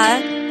Eva.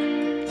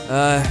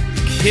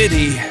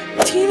 Kitty.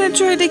 Tina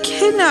tried to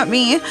kidnap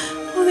me.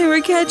 While they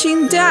were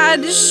catching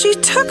Dad, she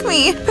took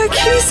me. But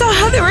Kitty saw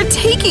how they were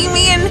taking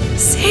me and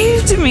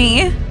saved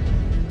me.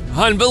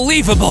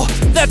 Unbelievable!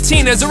 That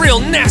Tina's a real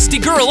nasty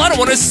girl. I don't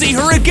want to see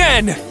her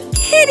again.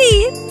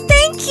 Kitty,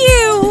 thank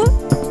you!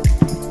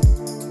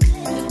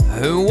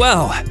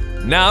 Well,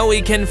 now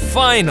we can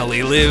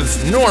finally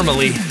live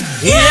normally.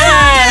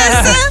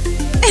 Yes!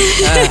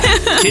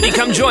 Kitty,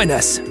 come join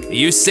us.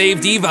 You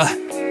saved Eva.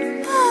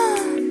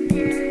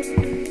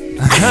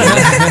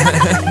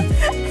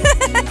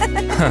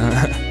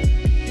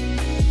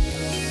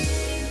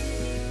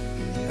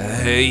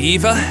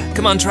 Eva,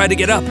 come on, try to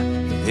get up.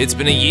 It's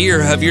been a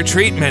year of your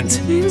treatment.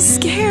 I'm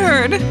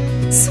scared.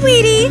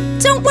 Sweetie,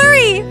 don't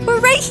worry. We're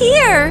right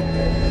here.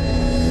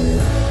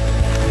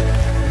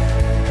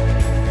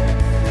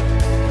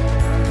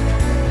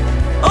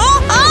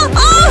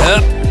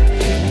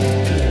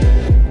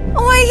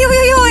 Oi.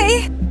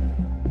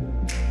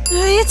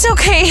 It's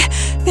okay.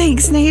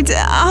 Thanks, Nate.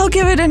 I'll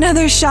give it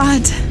another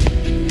shot.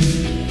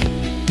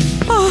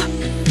 Oh.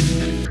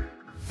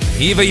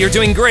 Eva, you're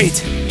doing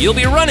great. You'll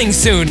be running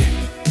soon.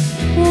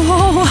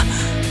 Whoa.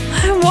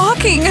 I'm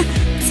walking.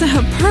 It's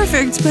not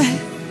perfect, but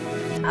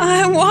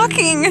I'm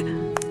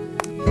walking.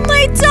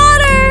 My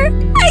daughter!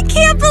 I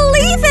can't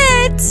believe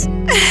it!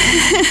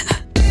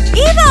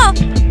 Eva!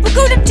 We'll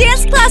go to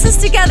dance classes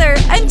together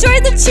and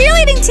join the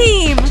cheerleading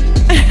team!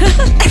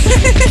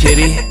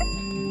 Kitty,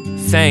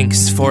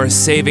 thanks for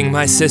saving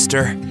my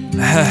sister.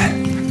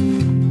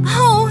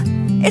 Oh,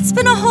 it's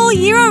been a whole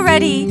year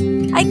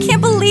already. I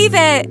can't believe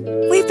it.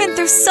 We've been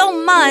through so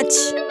much.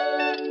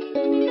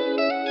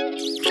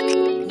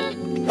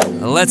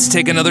 Let's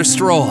take another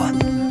stroll.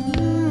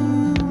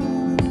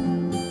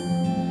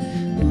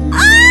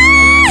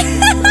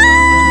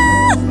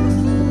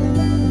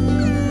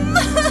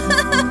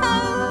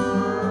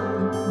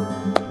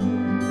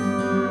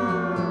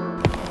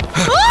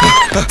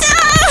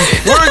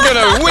 We're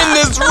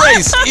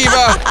Nice,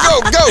 Eva!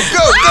 Go, go,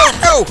 go, go,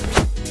 go!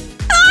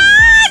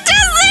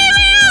 Just leave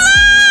me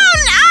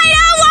alone! I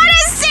don't want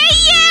to see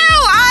you!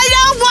 I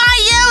don't want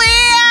you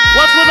here!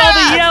 What's with all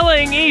the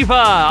yelling, Eva?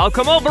 I'll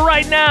come over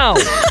right now.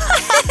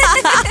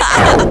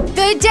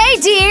 Good day,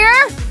 dear!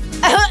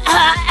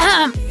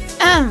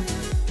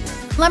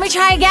 Let me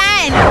try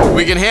again.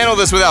 We can handle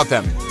this without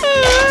them.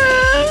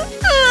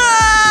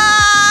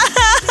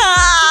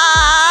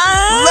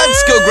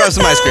 Let's go grab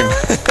some ice cream.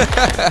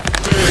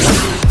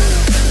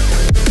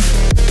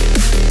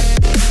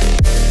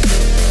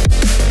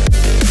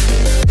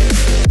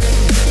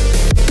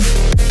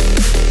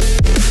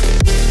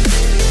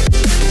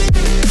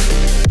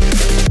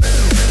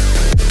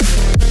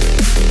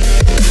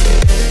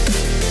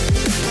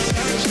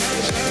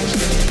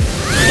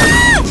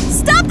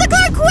 Stop the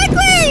car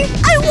quickly!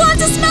 I want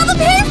to smell the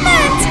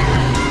pavement!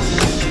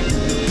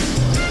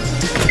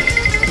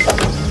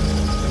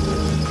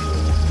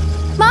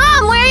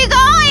 Mom, where are you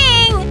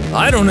going?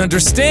 I don't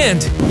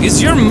understand.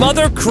 Is your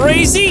mother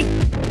crazy?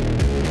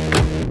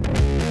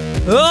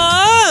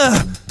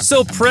 Ah!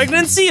 So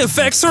pregnancy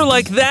affects her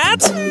like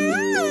that?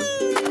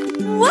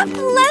 What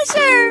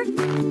pleasure!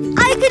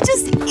 I could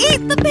just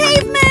eat the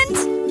pavement!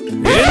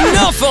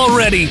 Enough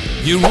already!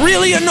 You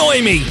really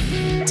annoy me!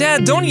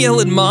 Dad, don't yell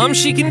at Mom,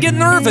 she can get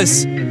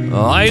nervous.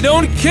 I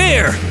don't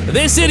care!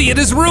 This idiot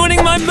is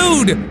ruining my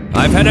mood!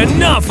 I've had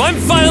enough! I'm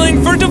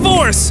filing for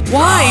divorce!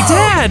 Why,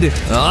 Dad?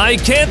 I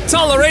can't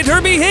tolerate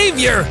her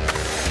behavior!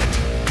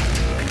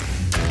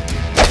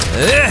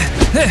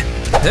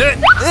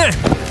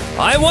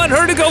 I want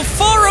her to go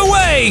far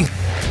away!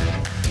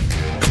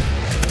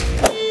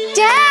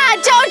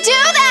 Dad, don't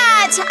do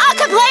that! I'll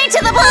complain to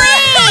the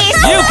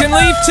police! You can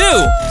leave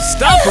too!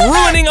 Stop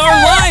ruining our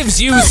lives,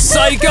 you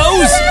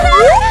psychos!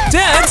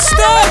 Dad,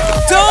 stop!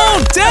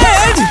 Don't!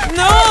 Dad!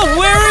 No!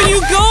 Where are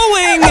you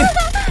going?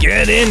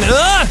 Get in!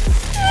 Stop!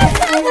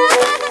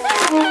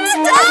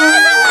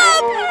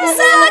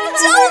 Zach,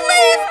 don't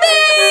leave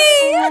me!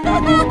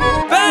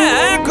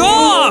 Back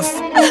off!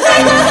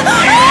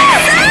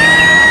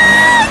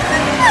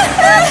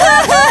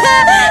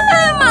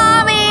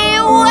 Mommy,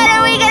 what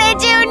are we gonna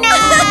do now?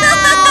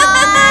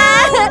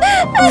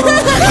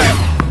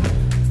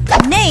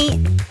 Nate,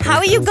 how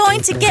are you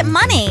going to get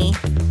money?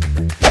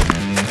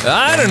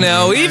 I don't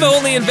know. Eva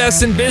only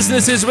invests in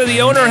businesses where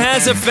the owner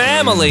has a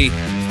family.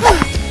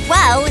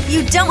 Well,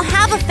 you don't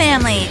have a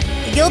family.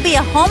 You'll be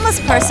a homeless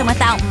person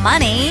without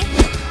money.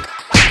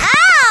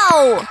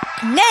 Ow!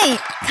 Nate,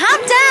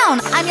 calm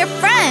down. I'm your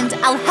friend.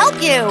 I'll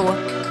help you.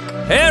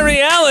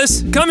 Harry,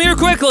 Alice, come here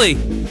quickly.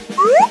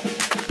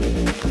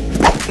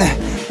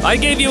 I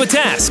gave you a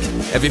task.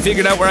 Have you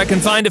figured out where I can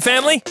find a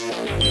family?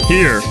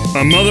 Here,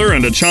 a mother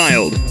and a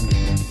child.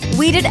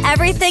 We did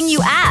everything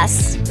you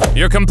asked.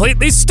 You're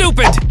completely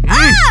stupid.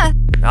 Ah!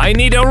 I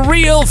need a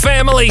real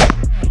family.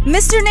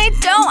 Mr. Nate,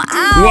 don't.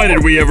 Ow! Why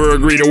did we ever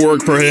agree to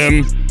work for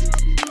him?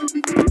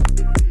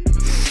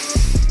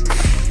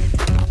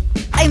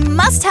 I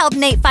must help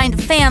Nate find a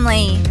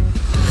family.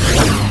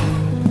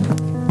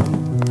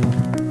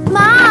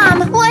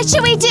 Mom, what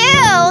should we do?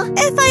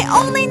 If I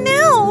only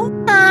knew.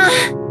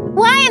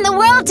 Why in the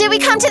world did we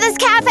come to this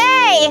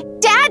cafe?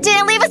 Dad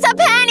didn't leave us a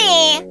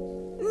penny.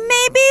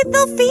 Maybe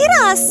they'll feed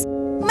us.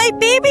 My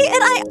baby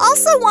and I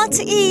also want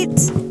to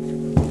eat.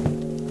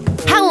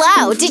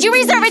 Hello, did you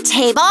reserve a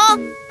table?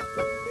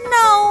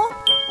 No.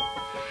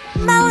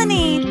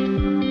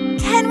 Melanie,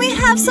 can we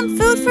have some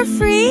food for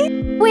free?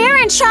 We're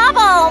in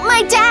trouble.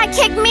 My dad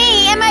kicked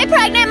me and my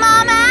pregnant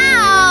mom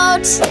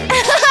out.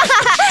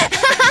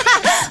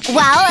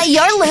 Well,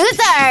 you're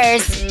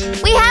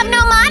losers. We have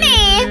no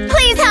money.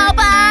 Please help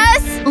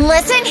us.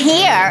 Listen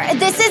here.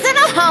 This isn't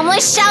a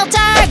homeless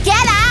shelter.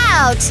 Get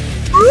out.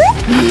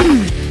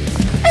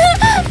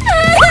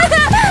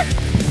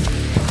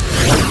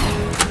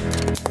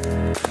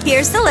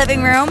 Here's the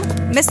living room.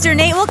 Mr.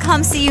 Nate will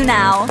come see you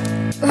now.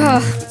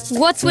 Ugh,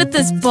 what's with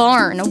this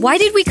barn? Why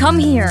did we come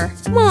here?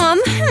 Mom,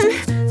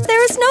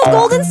 there is no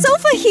golden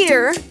sofa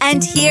here.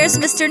 And here's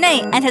Mr.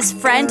 Nate and his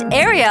friend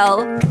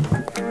Ariel.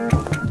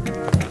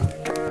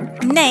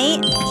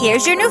 Nate,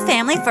 here's your new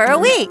family for a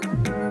week.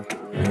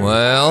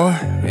 Well,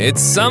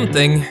 it's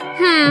something.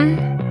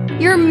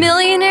 Your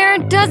millionaire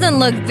doesn't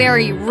look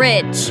very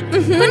rich,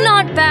 but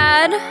not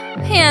bad.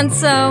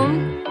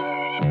 Handsome.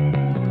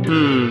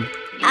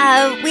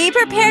 We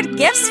prepared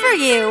gifts for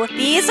you.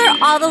 These are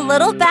all the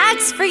little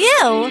bags for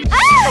you.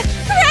 Ah!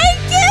 Great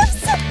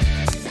gifts!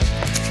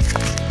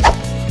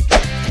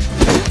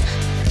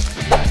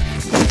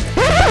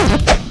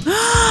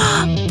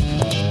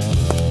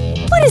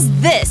 What is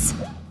this?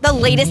 The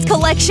latest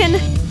collection?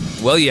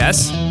 Well,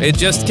 yes. It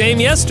just came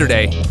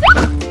yesterday.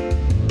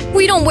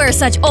 We don't wear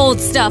such old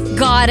stuff,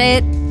 got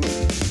it?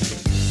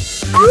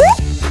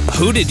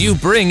 Who did you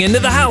bring into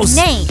the house?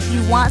 Nate,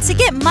 you want to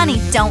get money,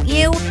 don't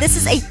you? This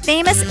is a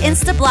famous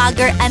Insta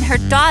blogger and her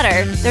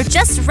daughter. They're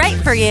just right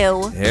for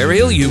you.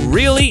 Ariel, you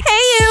really…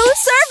 Hey you,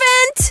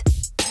 servant!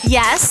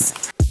 Yes?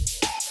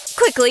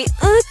 Quickly,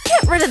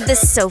 get rid of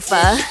this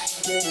sofa.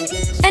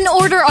 And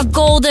order a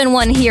golden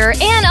one here,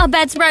 and a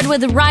bedspread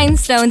with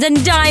rhinestones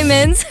and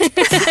diamonds.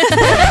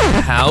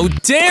 How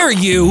dare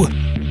you!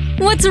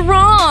 What's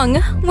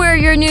wrong? We're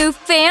your new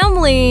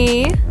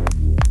family.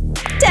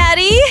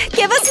 Daddy,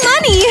 give us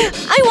money!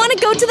 I want to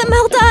go to the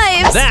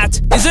Maldives! That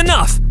is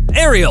enough!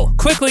 Ariel,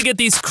 quickly get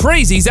these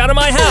crazies out of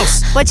my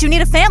house! But you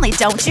need a family,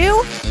 don't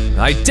you?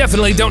 I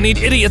definitely don't need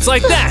idiots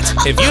like that!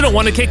 If you don't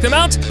want to kick them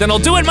out, then I'll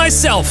do it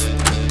myself!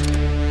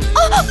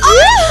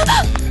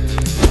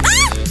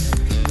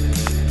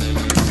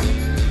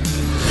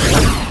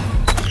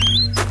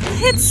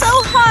 It's so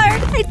hard.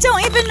 I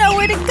don't even know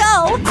where to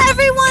go.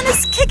 Everyone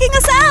is kicking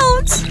us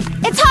out.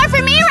 It's hard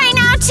for me right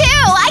now,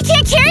 too. I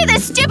can't carry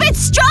this stupid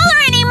stroller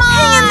anymore.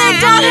 Hang in there,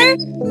 daughter.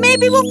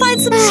 Maybe we'll find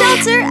some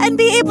shelter and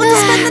be able to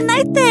spend the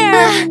night there.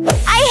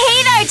 I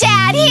hate our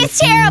dad. He's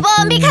terrible,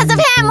 and because of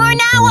him, we're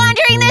now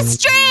wandering the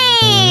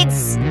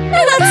streets.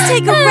 Let's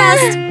take a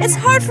rest. It's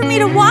hard for me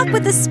to walk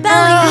with this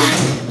belly.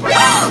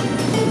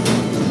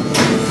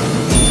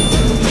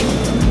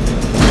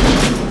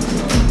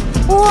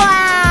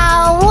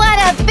 Wow, what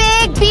a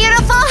big,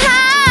 beautiful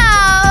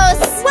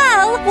house!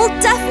 Well, we'll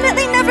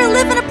definitely never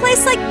live in a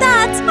place like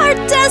that. Our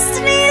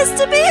destiny is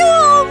to be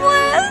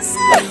homeless.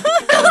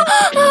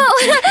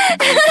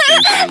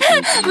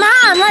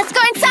 Mom, let's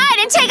go inside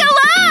and take a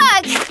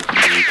look!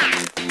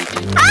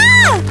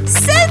 Ah!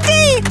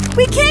 Cindy!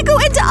 We can't go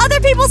into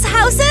other people's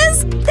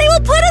houses. They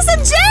will put us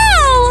in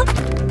jail.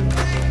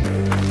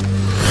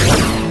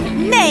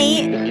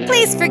 Nate,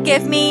 please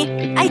forgive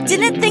me. I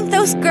didn't think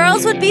those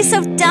girls would be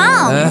so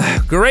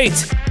dumb.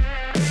 Great.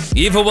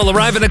 Eva will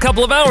arrive in a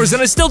couple of hours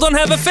and I still don't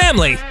have a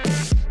family.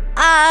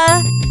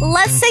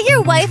 Let's say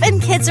your wife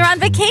and kids are on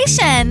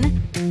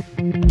vacation.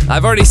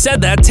 I've already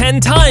said that 10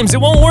 times.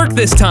 It won't work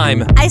this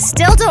time. I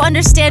still don't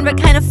understand what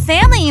kind of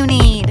family you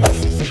need.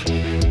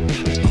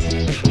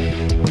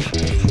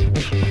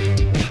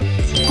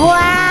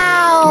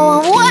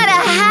 Wow, what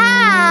a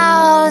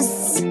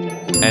house!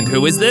 And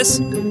who is this?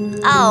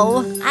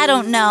 Oh, I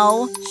don't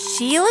know.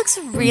 She looks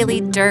really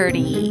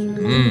dirty.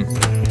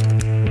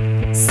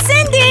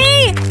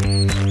 Cindy!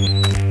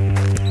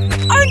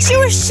 Aren't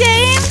you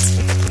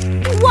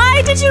ashamed?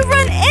 Why did you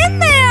run in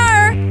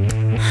there?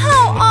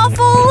 How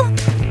awful.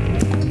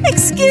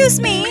 Excuse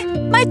me.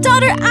 My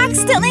daughter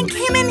accidentally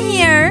came in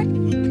here.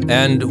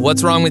 And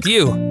what's wrong with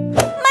you?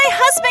 My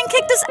husband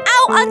kicked us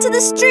out onto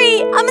the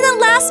street. I'm in the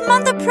last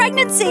month of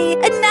pregnancy,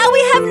 and now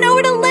we have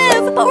nowhere to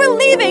live, but we're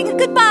leaving.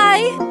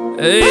 Goodbye.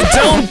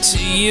 Don't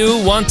you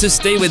want to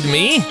stay with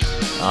me?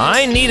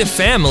 I need a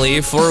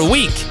family for a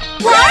week.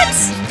 What?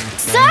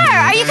 Sir,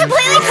 are you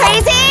completely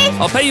crazy?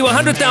 I'll pay you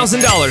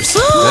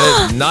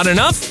 $100,000. Not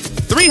enough?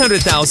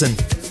 $300,000.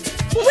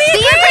 We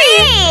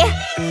agree!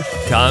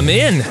 Come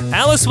in.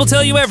 Alice will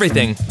tell you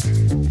everything.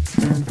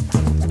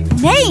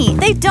 Nate,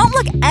 they don't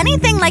look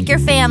anything like your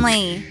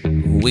family.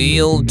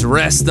 We'll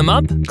dress them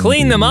up,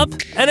 clean them up,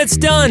 and it's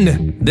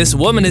done. This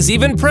woman is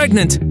even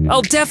pregnant.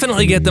 I'll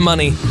definitely get the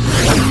money.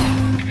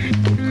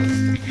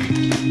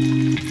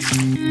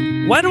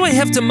 Why do I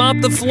have to mop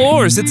the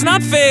floors? It's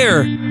not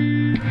fair.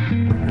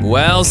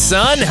 Well,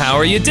 son, how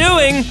are you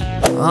doing?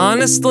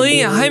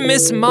 Honestly, I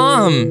miss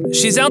Mom.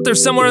 She's out there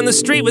somewhere on the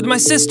street with my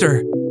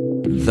sister.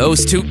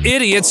 Those two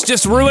idiots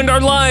just ruined our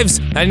lives,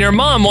 and your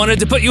mom wanted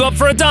to put you up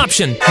for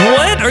adoption.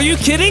 What? Are you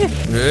kidding?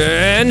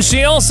 And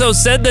she also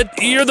said that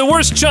you're the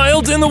worst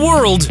child in the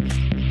world.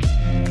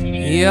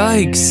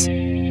 Yikes.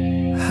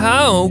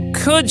 How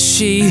could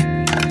she?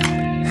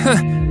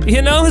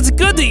 You know, it's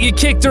good that you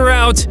kicked her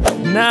out.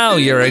 Now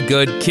you're a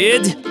good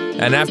kid.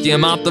 And after you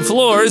mop the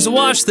floors,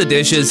 wash the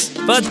dishes.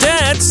 But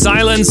Dad,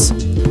 silence.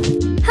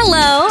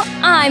 Hello,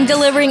 I'm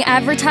delivering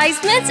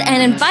advertisements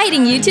and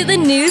inviting you to the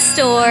new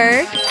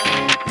store.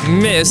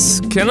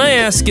 Miss, can I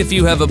ask if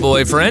you have a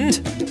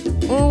boyfriend?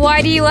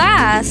 Why do you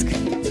ask?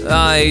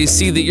 I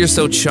see that you're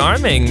so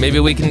charming. Maybe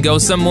we can go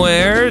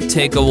somewhere,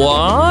 take a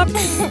walk?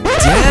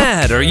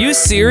 Dad, are you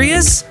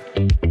serious?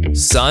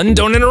 Son,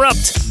 don't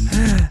interrupt.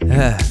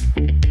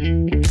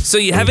 So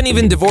you haven't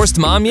even divorced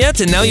Mom yet,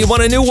 and now you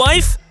want a new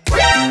wife?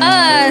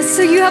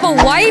 So you have a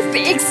wife?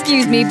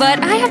 Excuse me, but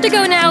I have to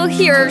go now.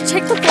 Here,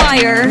 check the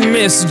flyer.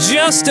 Miss,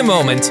 just a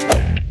moment.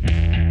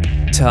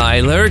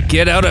 Tyler,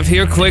 get out of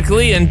here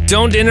quickly and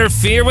don't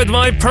interfere with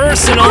my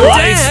personal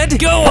life. Dad,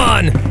 go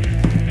on!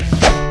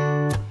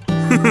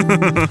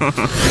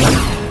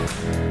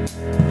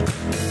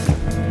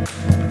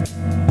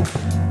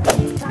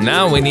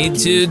 Now we need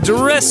to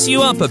dress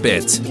you up a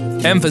bit.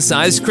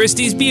 Emphasize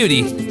Christy's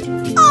beauty.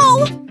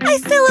 Oh, I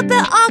feel a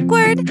bit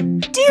awkward.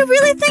 Do you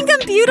really think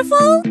I'm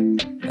beautiful?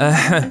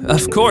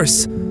 Of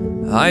course.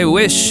 I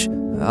wish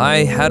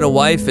I had a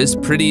wife as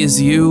pretty as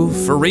you,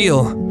 for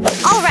real.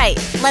 All right,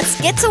 let's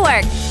get to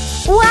work.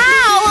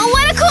 Wow,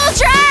 what a cool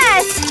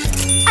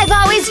dress! I've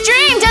always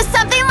dreamed of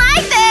something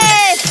like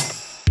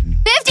this!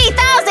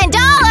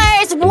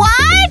 $50,000!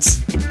 What?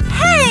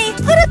 Hey,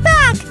 put it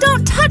back!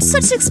 Don't touch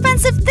such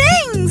expensive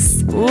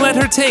things! Let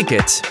her take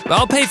it.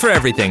 I'll pay for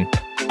everything.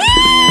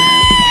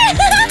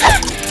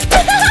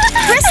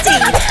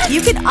 Christy,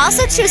 you can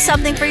also choose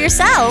something for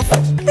yourself.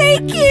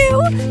 Thank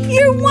you!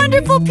 You're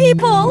wonderful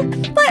people!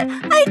 But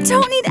I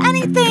don't need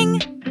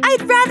anything.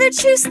 I'd rather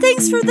choose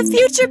things for the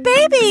future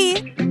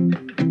baby.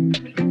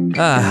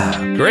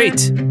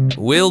 Great.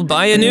 We'll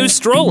buy a new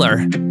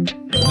stroller.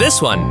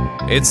 This one.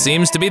 It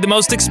seems to be the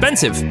most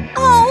expensive.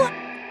 Oh,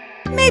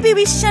 maybe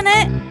we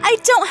shouldn't. I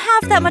don't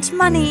have that much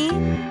money.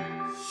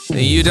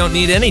 You don't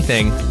need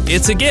anything.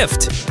 It's a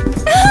gift.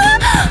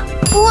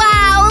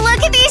 Wow,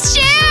 look at these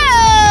shoes!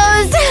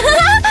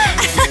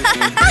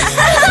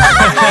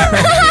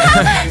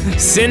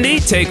 Cindy,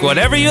 take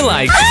whatever you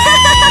like.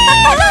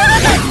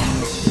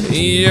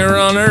 Your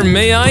Honor,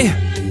 may I?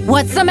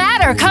 What's the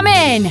matter? Come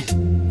in.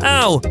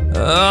 Ow!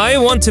 I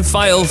want to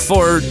file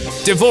for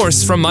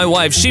divorce from my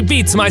wife. She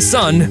beats my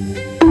son.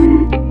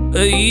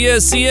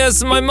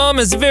 Yes, my mom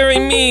is very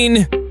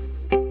mean.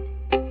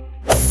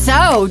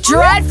 So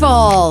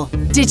dreadful.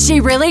 Did she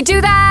really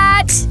do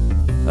that?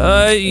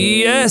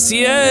 Yes.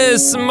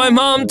 My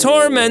mom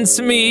torments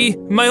me.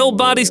 My whole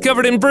body's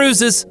covered in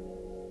bruises.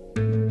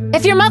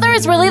 If your mother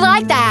is really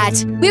like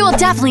that, we will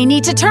definitely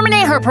need to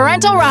terminate her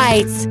parental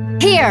rights.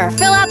 Here,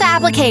 fill out the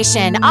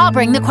application. I'll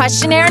bring the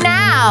questionnaire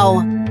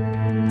now.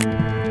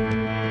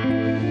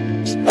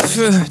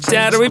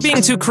 Dad, are we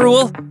being too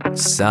cruel?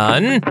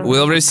 Son,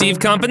 we'll receive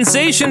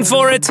compensation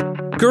for it.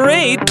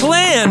 Great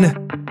plan.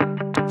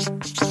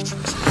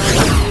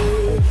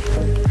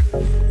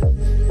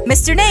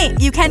 Mr. Nate,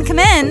 you can come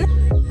in.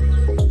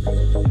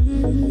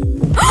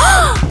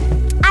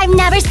 I've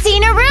never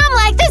seen a room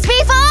like this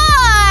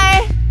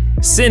before!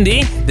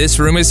 Cindy, this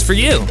room is for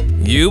you.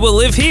 You will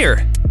live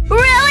here.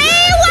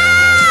 Really?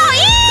 Wow!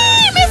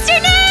 Yay,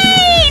 Mr.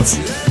 Nate!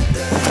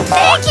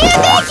 Thank you!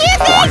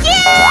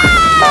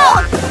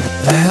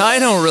 I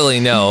don't really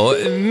know.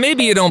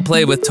 Maybe you don't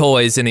play with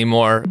toys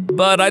anymore,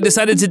 but I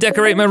decided to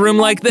decorate my room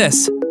like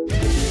this.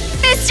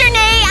 Mr.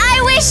 Nate,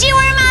 I wish you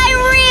were my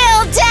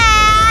real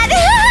dad!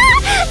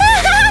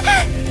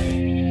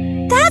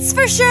 That's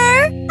for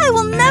sure. I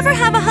will never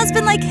have a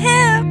husband like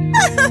him.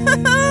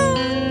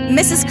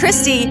 Mrs.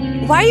 Christie,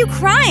 why are you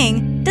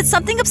crying? Did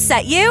something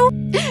upset you?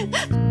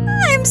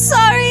 I'm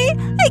sorry.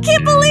 I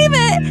can't believe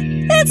it.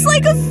 It's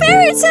like a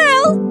fairy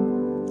tale.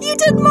 You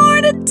did more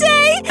in a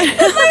day than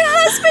my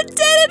husband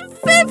did in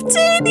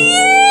 15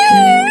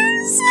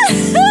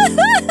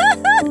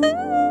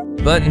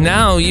 years. But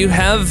now you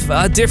have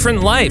a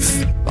different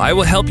life. I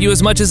will help you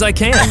as much as I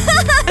can.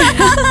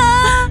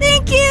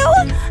 Thank you.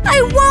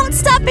 I won't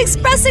stop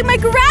expressing my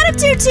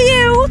gratitude to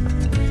you.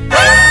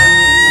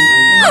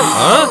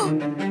 Huh?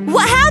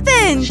 What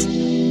happened?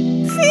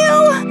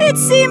 Phew, it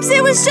seems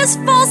it was just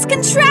false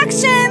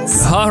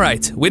contractions. All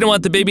right, we don't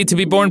want the baby to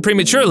be born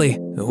prematurely.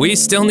 We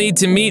still need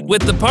to meet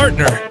with the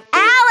partner.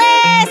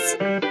 Alice!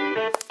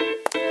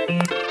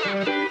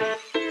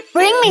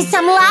 Bring me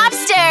some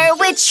lobster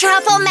with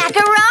truffle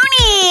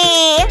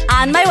macaroni!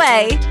 On my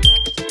way.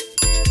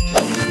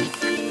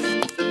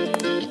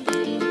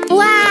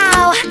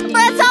 Wow!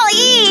 Let's all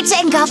eat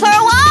and go for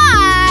a walk!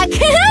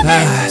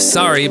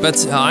 Sorry,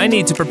 but I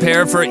need to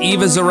prepare for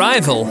Eva's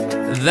arrival.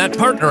 That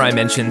partner I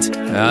mentioned.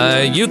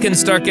 You can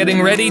start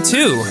getting ready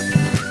too.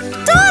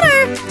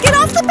 Daughter, get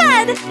off the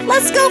bed.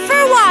 Let's go for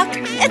a walk.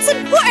 It's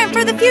important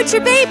for the future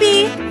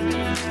baby.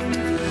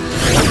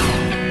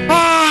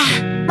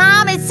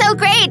 Mom, it's so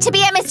great to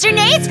be at Mr.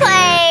 Nate's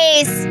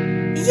place!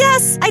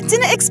 Yes, I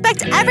didn't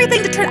expect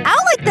everything to turn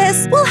out like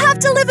this. We'll have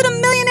to live in a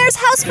millionaire's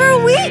house for a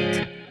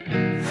week.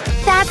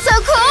 That's so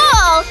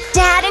cool!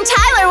 Dad and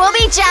Tyler will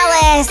be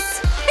jealous!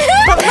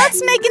 But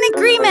let's make an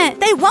agreement.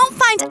 They won't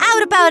find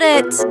out about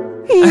it.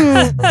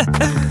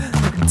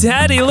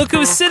 Daddy, look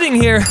who's sitting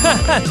here.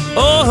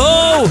 Oh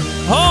ho!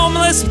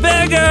 Homeless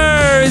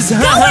beggars! Go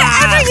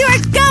wherever you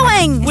are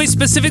going! We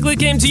specifically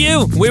came to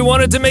you. We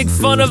wanted to make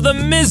fun of the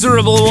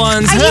miserable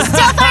ones. Are you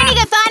still finding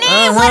it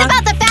funny? What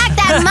about the fact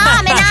that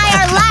Mom and I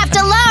are left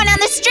alone on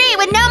the street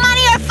with no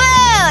money or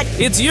food?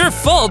 It's your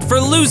fault for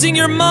losing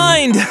your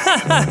mind.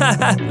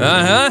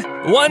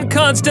 One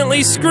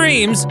constantly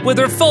screams with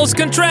her false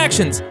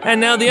contractions,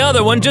 and now the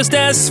other one just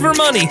asks for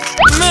money.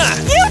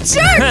 You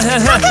jerk!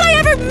 How could I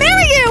ever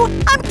marry you?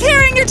 I'm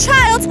carrying your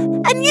child,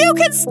 and you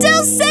can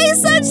still say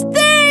such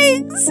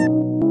things!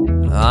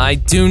 I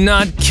do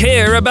not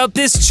care about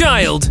this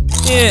child.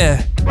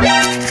 Yeah.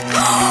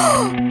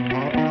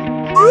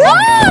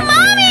 Whoa,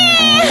 Mommy!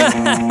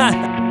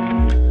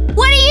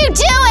 What are you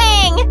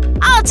doing?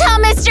 I'll tell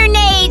Mr.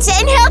 Nate,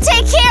 and he'll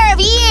take care of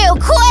you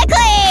quickly!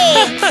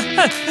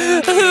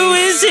 Who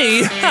is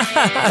he?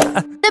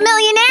 The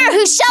millionaire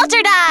who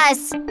sheltered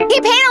us!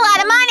 He paid a lot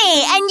of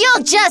money, and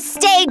you'll just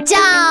stay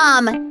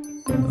dumb!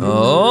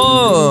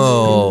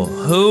 Oh,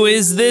 who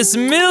is this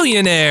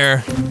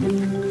millionaire?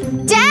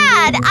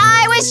 Dad,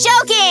 I was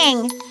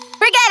joking!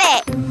 Forget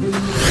it!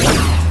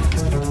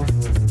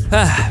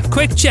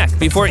 Quick check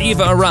before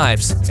Eva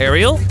arrives.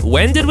 Ariel,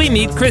 when did we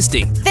meet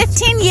Christy?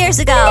 15 years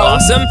ago.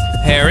 Awesome.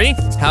 Harry,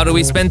 how do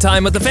we spend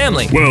time with the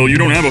family? Well, you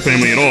don't have a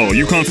family at all.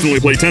 You constantly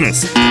play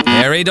tennis.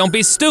 Harry, don't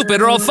be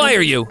stupid or I'll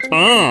fire you.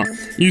 Ah,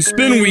 you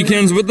spend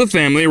weekends with the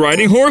family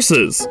riding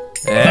horses.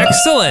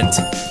 Excellent.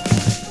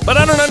 But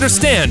I don't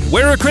understand.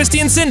 Where are Christy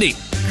and Cindy?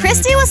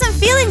 Christy wasn't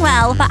feeling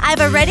well, but I've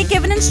already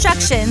given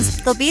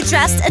instructions. They'll be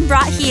dressed and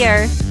brought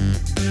here.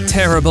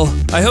 Terrible.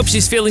 I hope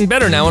she's feeling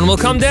better now and will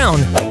calm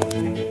down.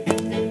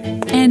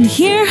 And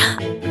here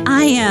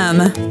I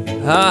am.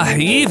 Ah,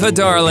 Eva,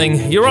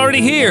 darling, you're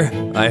already here.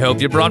 I hope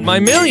you brought my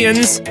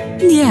millions.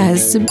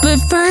 Yes, but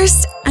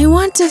first, I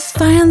want to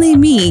finally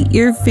meet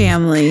your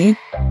family.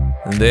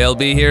 They'll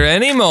be here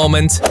any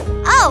moment.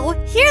 Oh,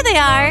 here they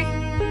are.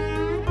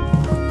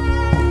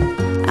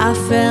 I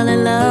fell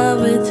in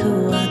love with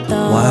who I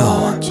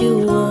thought you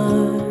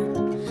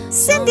were.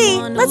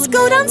 Cindy, let's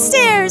go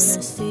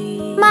downstairs.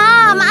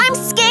 Mom, I'm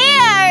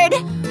scared!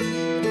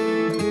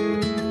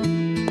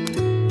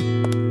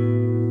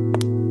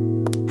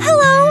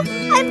 Hello,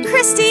 I'm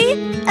Christy,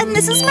 and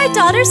this is my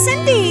daughter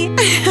Cindy.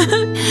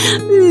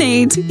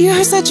 Nate,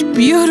 you're such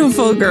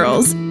beautiful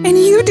girls, and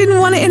you didn't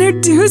want to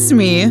introduce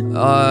me.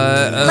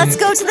 Let's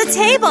go to the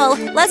table.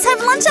 Let's have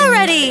lunch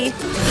already.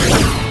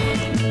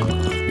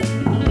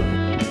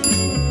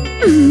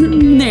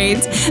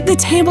 Nate, the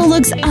table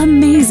looks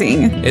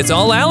amazing. It's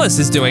all Alice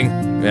is doing.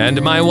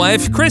 And my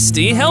wife,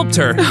 Christy, helped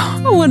her.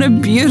 What a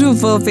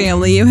beautiful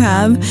family you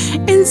have.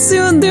 And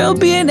soon there'll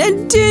be an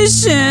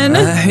addition.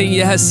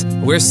 Yes,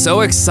 we're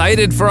so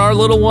excited for our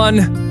little one.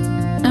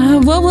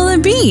 What will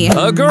it be?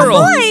 A girl.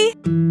 A boy.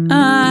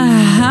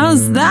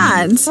 How's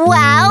that?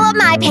 Well,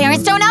 my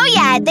parents don't know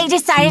yet. They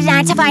decided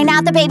not to find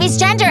out the baby's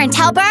gender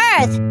until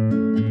birth.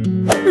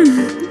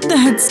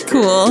 That's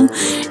cool.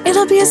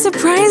 It'll be a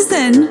surprise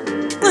then.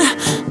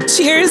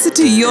 Cheers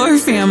to your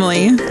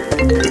family.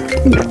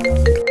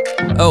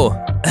 Oh,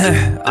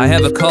 I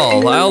have a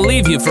call. I'll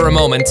leave you for a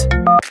moment.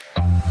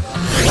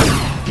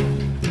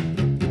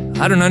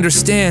 I don't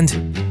understand.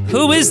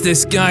 Who is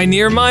this guy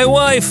near my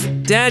wife?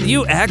 Dad,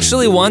 you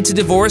actually want to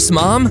divorce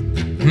Mom?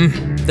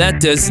 That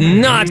does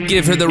not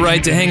give her the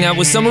right to hang out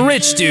with some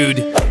rich dude.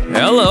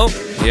 Hello.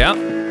 Yeah.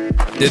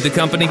 Did the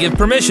company give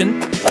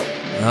permission?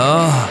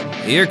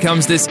 Oh, here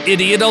comes this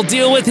idiot. I'll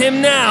deal with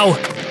him now.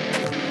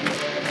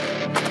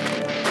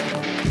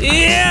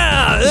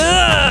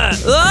 Yeah!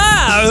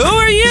 Who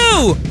are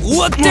you?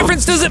 What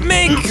difference does it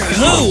make?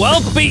 Oh,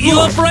 I'll beat you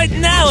up right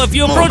now if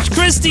you approach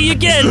Christy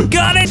again.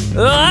 Got it?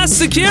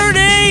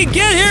 Security!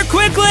 Get here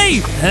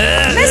quickly!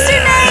 Mr.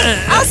 Nate,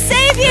 I'll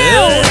save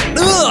you!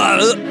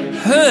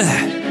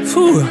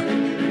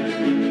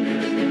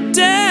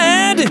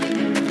 Dad!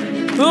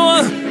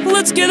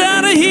 Let's get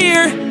out of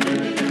here!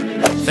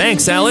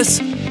 Thanks, Alice.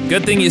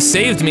 Good thing you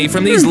saved me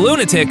from these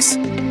lunatics.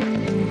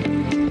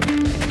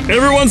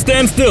 Everyone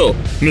stand still.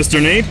 Mr.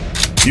 Nate,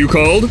 you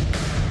called?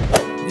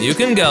 You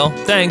can go,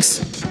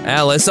 thanks.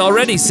 Alice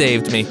already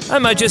saved me. I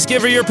might just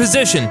give her your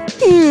position.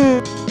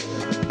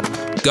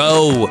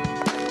 Go.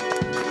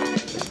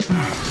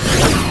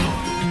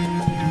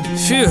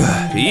 Phew,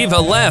 Eva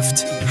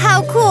left.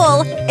 How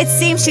cool! It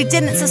seems she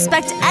didn't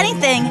suspect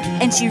anything,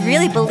 and she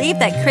really believed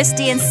that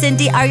Christy and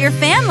Cindy are your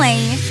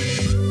family.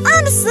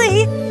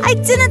 Honestly, I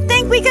didn't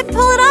think we could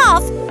pull it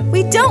off.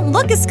 We don't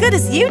look as good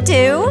as you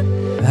do.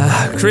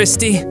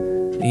 Christy,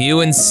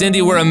 you and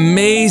Cindy were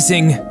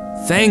amazing.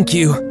 Thank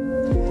you.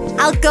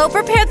 I'll go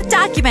prepare the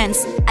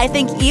documents. I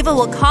think Eva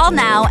will call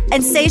now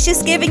and say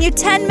she's giving you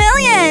 10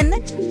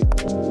 million.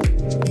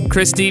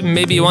 Christy,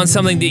 maybe you want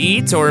something to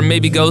eat or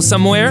maybe go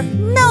somewhere?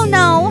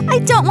 No, I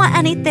don't want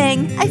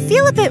anything. I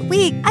feel a bit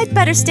weak. I'd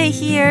better stay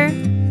here.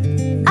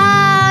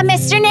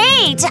 Mr.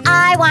 Nate,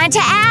 I wanted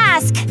to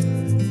ask.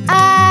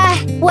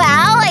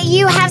 Well,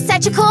 you have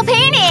such a cool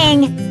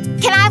painting.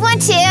 Can I have one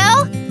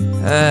too?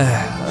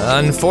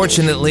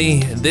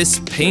 Unfortunately, this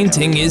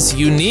painting is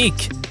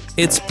unique.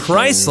 It's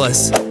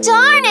priceless.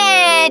 Darn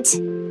it!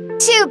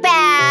 Too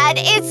bad.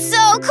 It's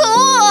so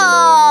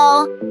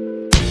cool.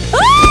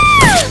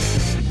 Ah!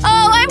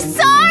 Oh, I'm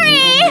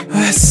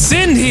sorry!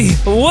 Cindy,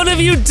 what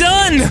have you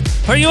done?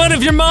 Are you out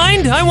of your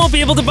mind? I won't be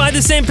able to buy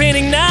the same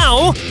painting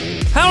now.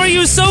 How are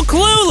you so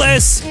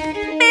clueless?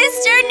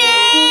 Mr.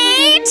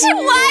 Nate,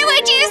 why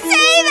would you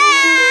say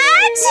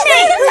that?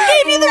 Nate, who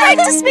gave you the right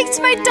to speak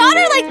to my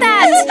daughter like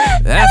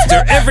that?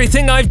 After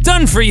everything I've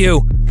done for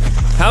you,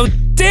 how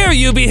dare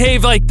you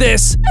behave like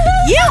this?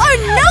 You are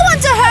no one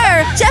to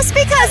her! Just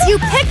because you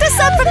picked us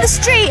up from the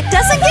street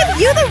doesn't give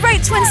you the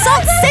right to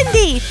insult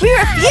Cindy! We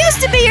refuse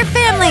to be your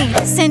family!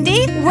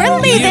 Cindy, we're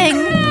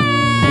leaving!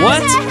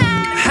 What?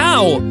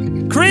 How?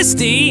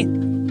 Christy?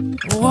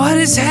 What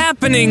is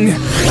happening?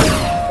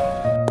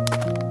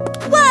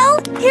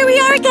 Well, here we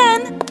are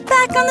again,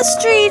 back on the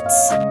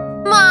streets.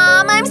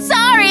 Mom, I'm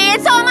sorry.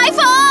 It's all my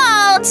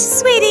fault.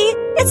 Sweetie,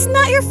 it's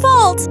not your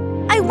fault.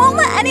 I won't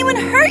let anyone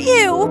hurt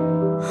you.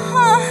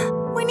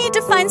 We need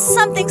to find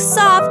something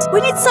soft.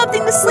 We need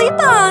something to sleep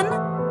on.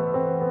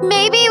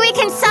 Maybe we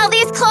can sell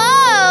these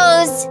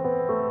clothes.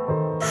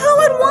 Who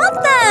would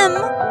want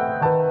them?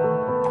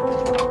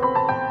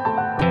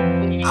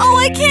 Oh,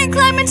 I can't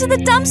climb into the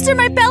dumpster.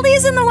 My belly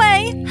is in the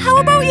way. How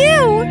about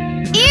you?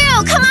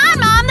 Ew, come on,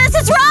 Mom. This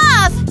is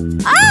rough.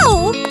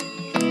 Oh!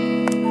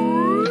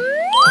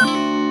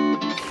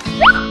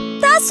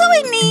 That's what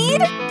we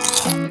need.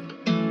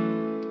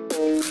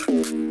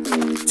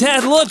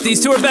 Dad, look,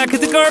 these two are back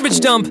at the garbage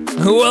dump.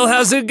 Well,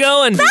 how's it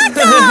going? Back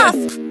off!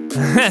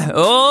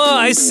 Oh,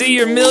 I see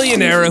your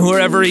millionaire,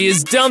 whoever he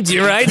is, dumped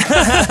you, right?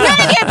 None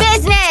of your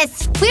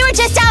business! We were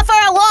just out for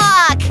a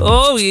walk!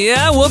 Oh,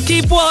 yeah? We'll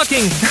keep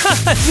walking.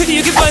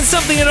 You can find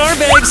something in our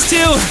bags,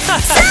 too.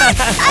 Zach,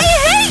 I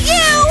hate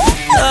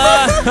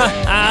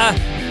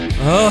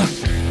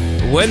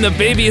you! When the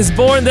baby is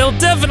born, they'll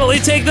definitely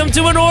take them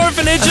to an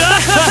orphanage.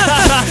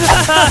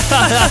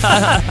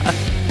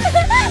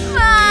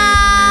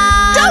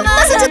 Don't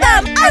listen to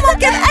them! I won't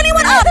give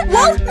anyone up!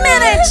 We'll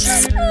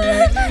manage!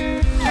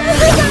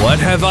 What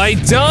have I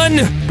done?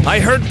 I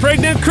hurt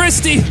pregnant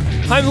Christy.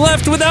 I'm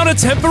left without a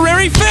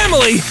temporary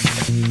family.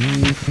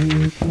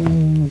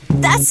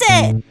 That's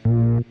it!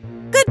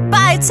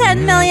 Goodbye,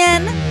 10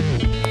 million!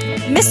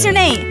 Mr.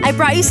 Nate, I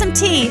brought you some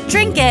tea.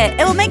 Drink it.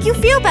 It will make you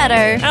feel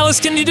better. Alice,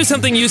 can you do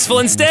something useful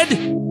instead?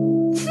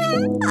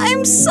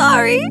 I'm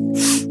sorry.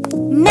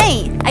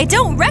 Nate, I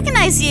don't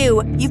recognize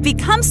you. You've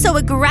become so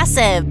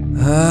aggressive.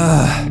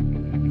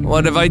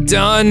 What have I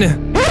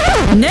done?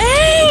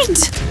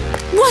 Nate!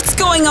 What's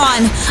going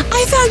on?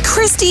 I found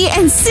Christy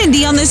and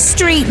Cindy on the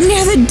street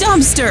near the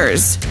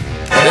dumpsters.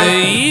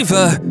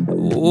 Eva,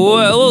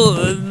 well,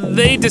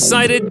 they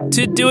decided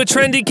to do a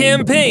trendy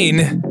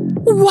campaign.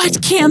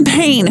 What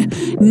campaign?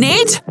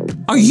 Nate,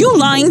 are you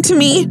lying to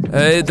me?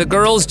 The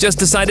girls just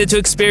decided to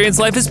experience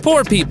life as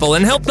poor people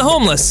and help the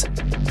homeless.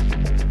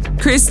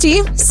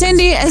 Christy,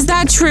 Cindy, is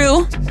that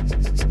true?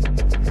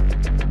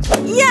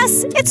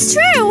 Yes, it's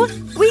true.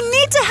 We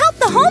need to help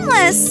the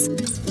homeless.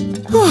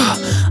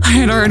 I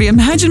had already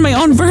imagined my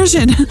own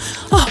version.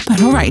 Oh,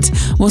 but all right.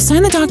 We'll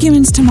sign the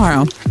documents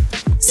tomorrow.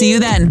 See you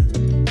then.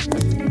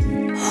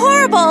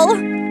 Horrible.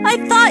 I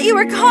thought you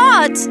were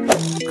caught.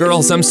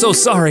 Girls, I'm so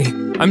sorry.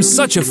 I'm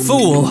such a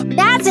fool.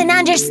 That's an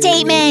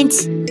understatement.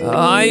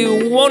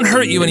 I won't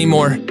hurt you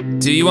anymore.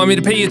 Do you want me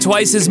to pay you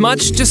twice as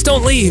much? Just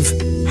don't leave.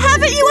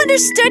 Haven't you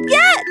understood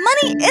yet?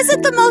 Money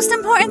isn't the most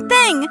important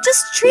thing.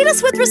 Just treat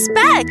us with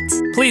respect.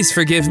 Please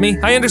forgive me.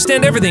 I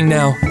understand everything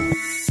now.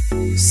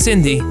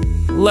 Cindy,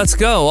 let's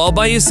go. I'll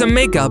buy you some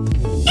makeup.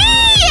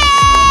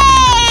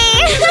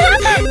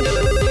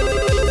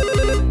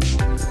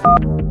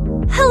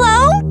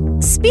 Hello?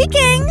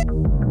 Speaking.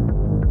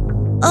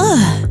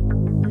 Ugh.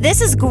 This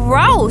is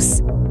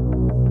gross.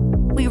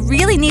 We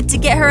really need to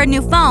get her a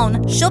new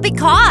phone. She'll be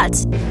caught.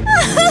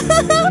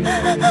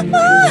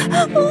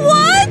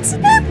 What?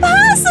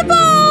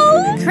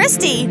 Impossible!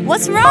 Christy,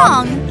 what's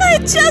wrong? I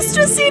just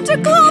received a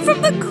call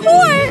from the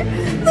court.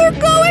 They're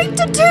going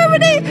to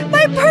terminate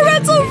my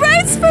parental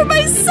rights for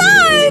my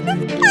son.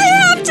 I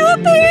have to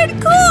appear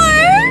in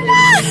court.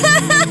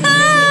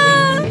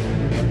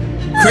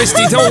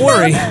 Christy, don't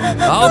worry.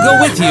 I'll go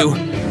with you.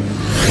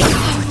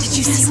 Did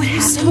you see what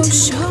happened?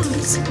 So shocked.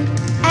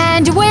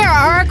 And where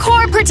are our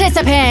court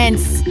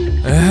participants?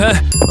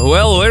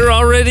 Well, we're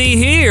already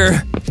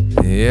here.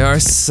 Your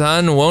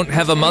son won't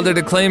have a mother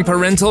to claim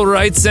parental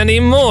rights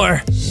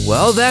anymore.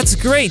 Well, that's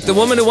great. The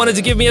woman who wanted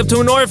to give me up to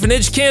an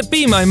orphanage can't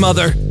be my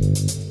mother.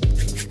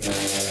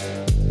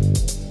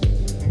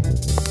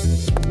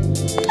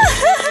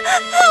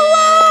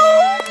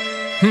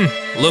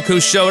 Hello? Look who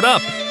showed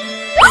up.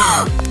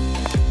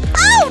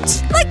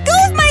 Ouch! Let go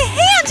of my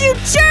hand, you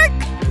jerk!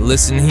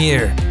 Listen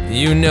here.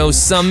 You know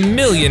some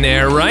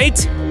millionaire,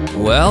 right?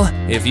 Well,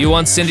 if you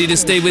want Cindy to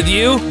stay with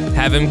you,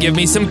 have him give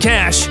me some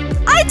cash.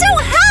 I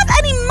don't have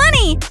any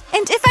money!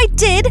 And if I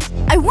did,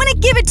 I wouldn't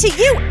give it to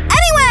you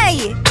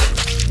anyway!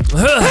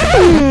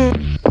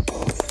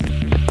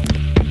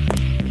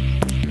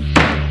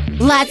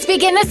 Let's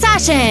begin the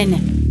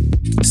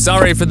session.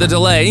 Sorry for the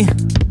delay.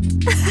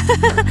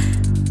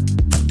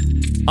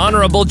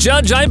 Honorable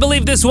Judge, I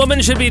believe this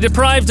woman should be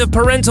deprived of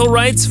parental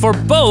rights for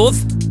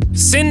both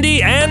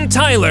Cindy and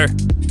Tyler.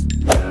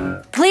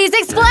 Please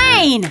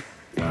explain.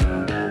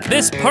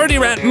 This party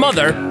rat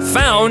mother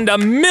found a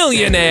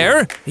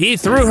millionaire. He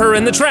threw her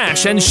in the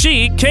trash and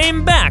she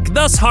came back,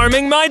 thus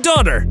harming my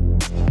daughter.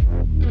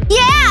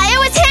 Yeah, it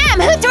was him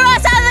who threw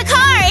us out of the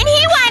car and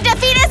he wanted to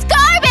feed us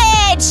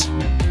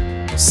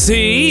garbage!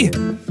 See?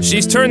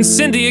 She's turned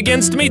Cindy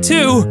against me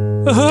too.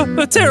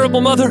 A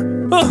terrible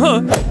mother.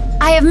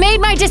 I have made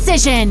my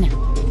decision.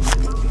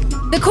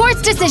 The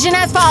court's decision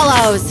as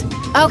follows.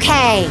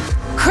 Okay,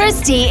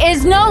 Christy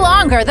is no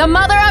longer the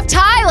mother of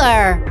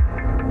Tyler.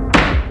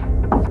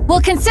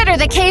 We'll consider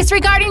the case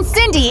regarding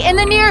Cindy in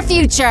the near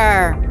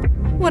future.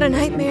 What a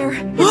nightmare.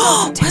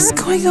 What's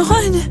going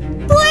on?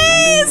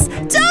 Please!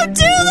 Don't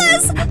do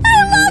this! I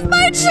love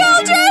my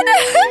children!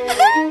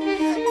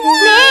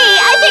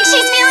 Nate, I think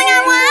she's feeling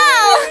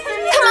unwell.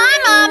 Come on,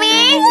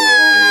 Mommy.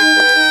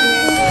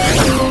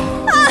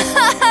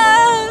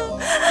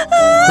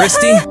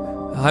 Christy,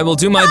 I will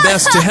do my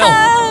best to help.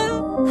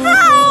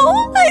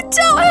 How? I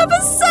don't have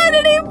a son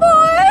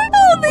anymore!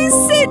 Only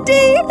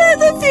Cindy and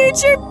the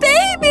future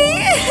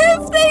baby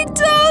if they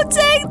don't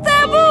take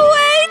them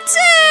away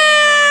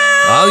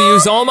too! I'll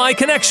use all my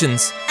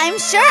connections. I'm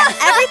sure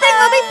everything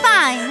will be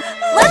fine.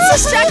 Let's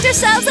distract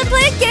ourselves and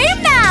play a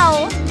game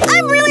now!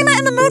 I'm really not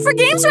in the mood for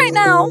games right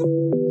now.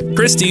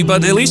 Christy,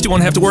 but at least you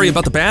won't have to worry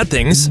about the bad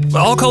things.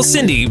 I'll call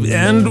Cindy,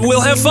 and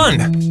we'll have fun.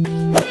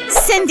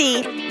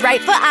 Cindy,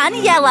 right foot on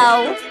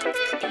yellow.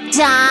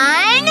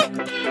 Done?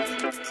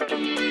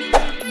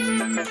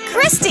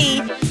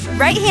 Christy,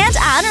 right hand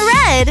on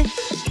red.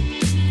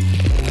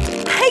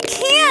 I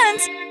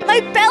can't. My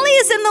belly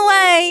is in the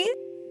way.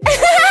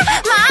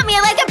 Mom,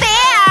 you're like a bear!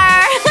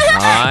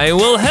 I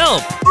will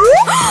help.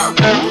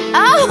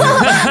 Oh!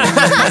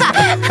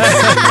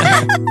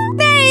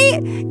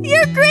 Nate,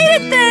 you're great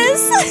at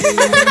this.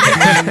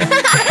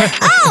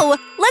 Oh,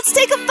 let's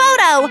take a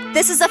photo.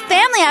 This is a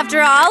family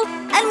after all,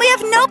 and we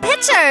have no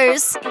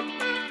pictures.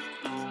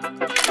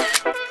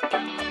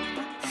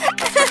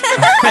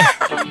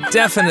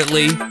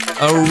 Definitely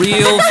a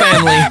real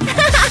family.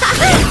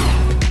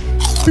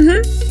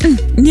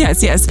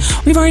 Yes.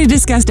 We've already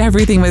discussed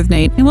everything with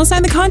Nate, and we'll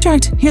sign the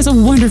contract. He has a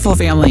wonderful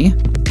family.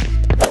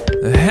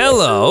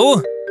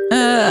 Hello?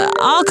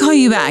 I'll call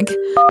you back.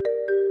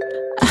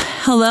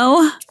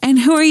 Hello? And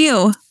who are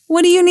you?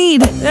 What do you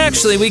need?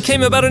 Actually, we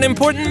came about an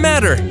important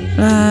matter.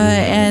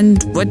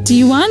 And what do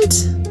you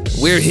want?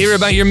 We're here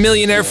about your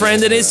millionaire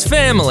friend and his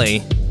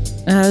family.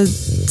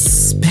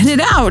 Spit it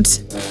out.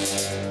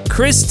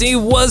 Christy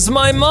was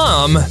my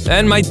mom,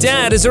 and my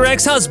dad is her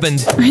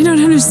ex-husband. I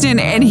don't understand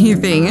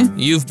anything.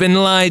 You've been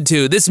lied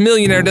to. This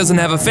millionaire doesn't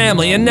have a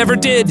family and never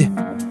did.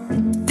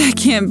 That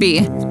can't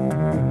be.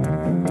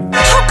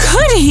 How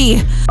could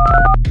he?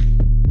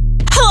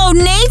 Hello,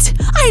 Nate?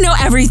 I know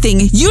everything.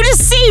 You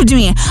deceived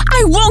me.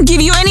 I won't give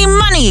you any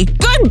money.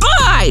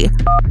 Goodbye!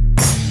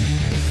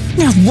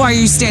 Now, why are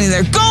you standing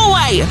there? Go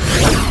away!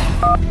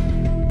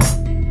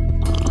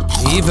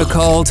 Eva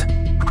called.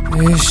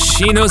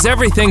 She knows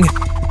everything,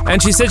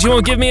 and she said she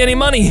won't give me any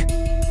money.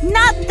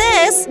 Not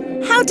this.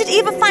 How did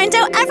Eva find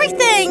out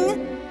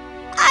everything?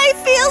 I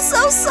feel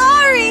so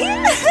sorry.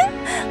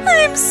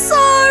 I'm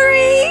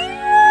sorry.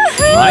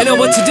 I know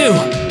what to do.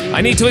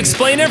 I need to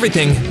explain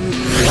everything.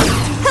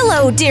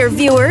 Hello, dear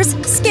viewers.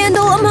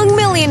 Scandal among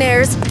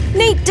millionaires.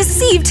 Nate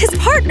deceived his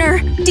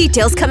partner.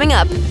 Details coming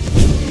up.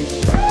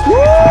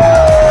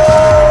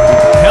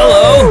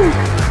 Hello?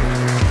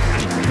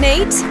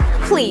 Nate,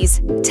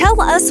 please,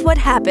 tell us what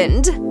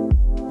happened.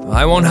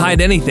 I won't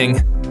hide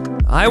anything.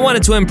 I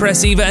wanted to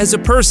impress Eva as a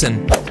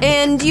person.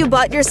 And you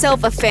bought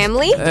yourself a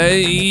family?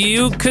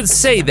 You could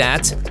say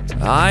that.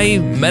 I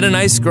met a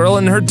nice girl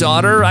and her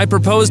daughter. I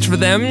proposed for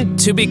them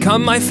to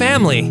become my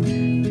family.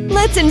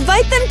 Let's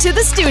invite them to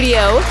the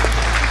studio.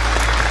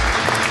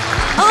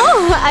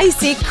 Oh, I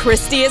see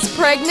Christy is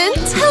pregnant.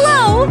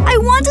 Hello, I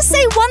want to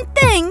say one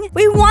thing.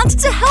 We wanted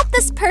to help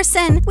this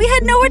person. We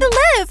had nowhere to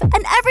live,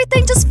 and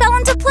everything just fell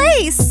into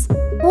place.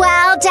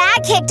 Well,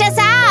 Dad kicked us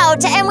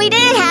out, and we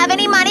didn't have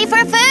any money for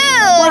food.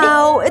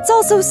 Wow, it's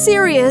all so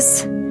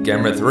serious.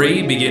 Camera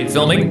 3, begin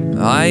filming.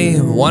 I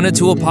wanted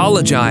to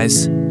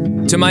apologize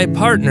to my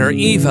partner,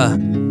 Eva,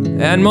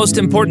 and most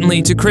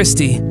importantly, to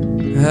Christy.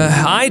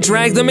 I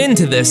dragged them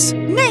into this.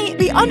 Nate,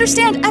 we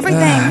understand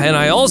everything. And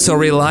I also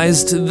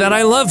realized that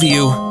I love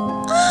you.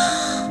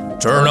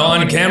 Turn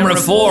on camera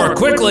 4,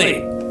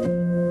 quickly.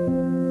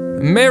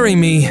 Marry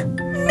me. Nate,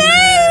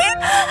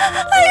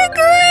 I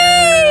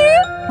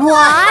agree.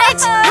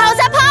 What? How's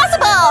that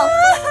possible?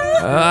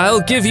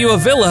 I'll give you a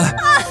villa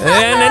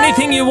and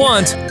anything you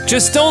want.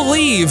 Just don't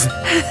leave.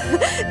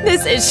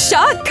 This is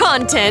shock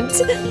content.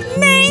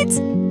 Nate,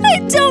 I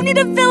don't need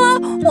a villa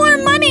or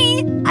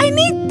money. I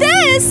need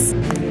this.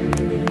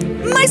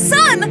 My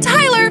son,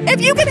 Tyler,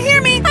 if you can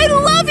hear me, I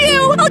love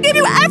you. I'll give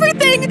you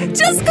everything.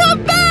 Just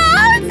come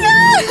back.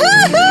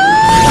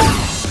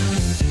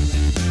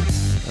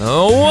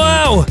 Oh,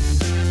 wow.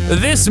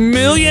 This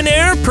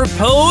millionaire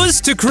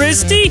proposed to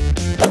Christy?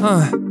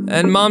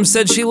 And Mom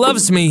said she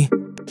loves me.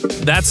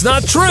 That's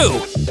not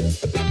true.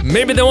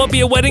 Maybe there won't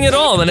be a wedding at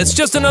all and it's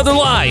just another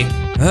lie.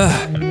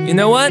 You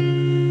know what?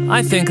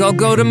 I think I'll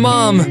go to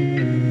Mom.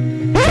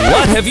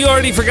 What, have you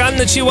already forgotten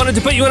that she wanted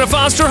to put you in a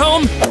foster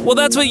home? Well,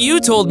 that's what you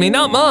told me,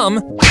 not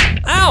Mom.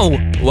 Ow!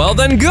 Well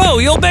then go,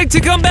 you'll beg to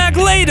come back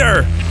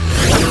later!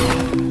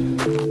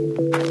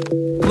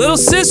 Little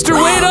sister,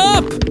 wait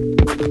up!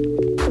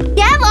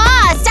 Get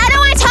lost! I don't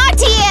want to talk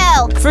to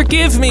you!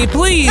 Forgive me,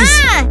 please!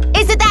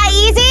 Is it that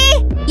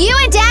easy? You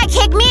and Dad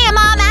kicked me and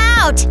Mom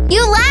out!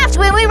 You left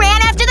when we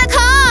ran after the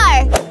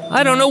car!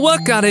 I don't know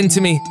what got into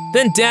me.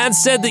 Then Dad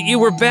said that you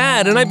were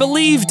bad, and I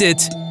believed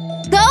it.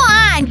 Go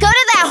on, go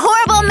to that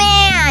horrible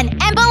man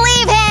and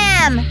believe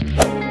him!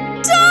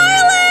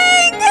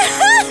 Darling!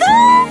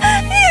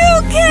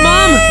 You can't!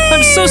 Mom,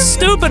 I'm so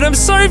stupid. I'm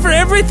sorry for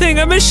everything.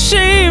 I'm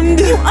ashamed.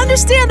 You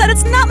understand that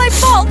it's not my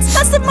fault.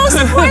 That's the most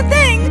important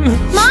thing.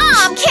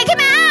 Mom, kick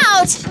him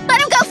out! Let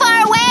him go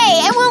far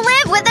away and we'll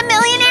live with the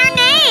millionaire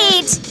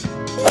Nate!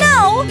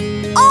 No!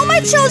 All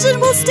my children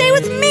will stay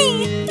with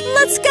me.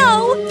 Let's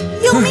go.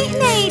 You'll meet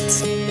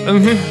Nate.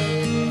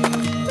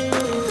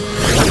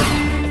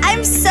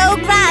 I'm so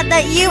glad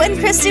that you and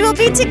Christy will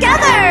be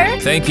together.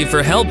 Thank you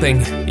for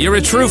helping. You're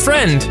a true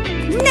friend.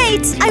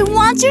 Nate, I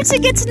want you to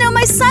get to know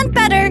my son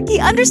better. He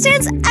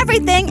understands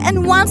everything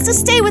and wants to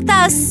stay with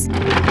us.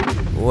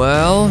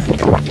 Well,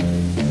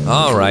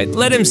 All right,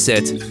 let him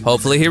sit.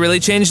 Hopefully he really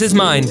changed his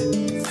mind.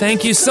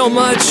 Thank you so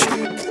much.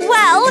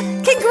 Well,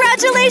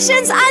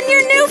 congratulations on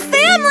your new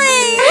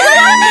family!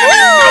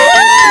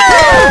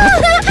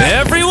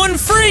 Everyone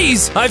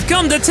freeze! I've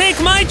come to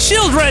take my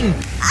children!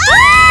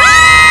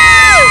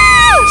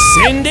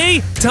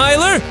 Cindy,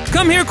 Tyler,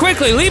 come here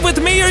quickly. Leave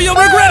with me or you'll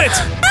regret it.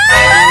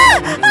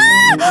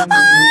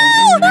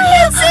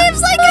 It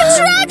seems like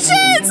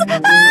attractions!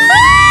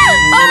 Oh,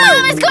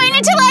 Mom is going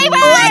into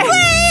labor!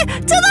 Quickly!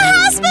 To the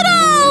hospital!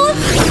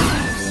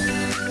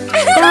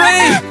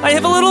 Hooray! I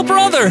have a little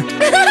brother.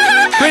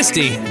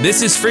 Christy,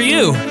 this is for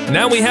you.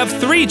 Now we have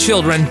 3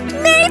 children.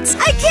 Nate,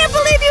 I can't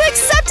believe you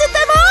accepted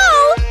them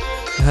all!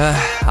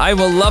 I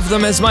will love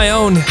them as my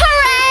own.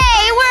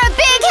 Hooray! We're a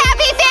big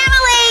happy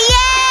family!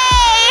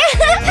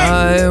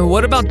 Yay!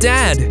 What about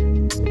Dad?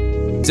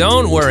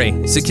 Don't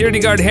worry. Security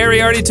guard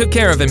Harry already took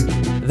care of him.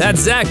 That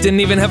Zach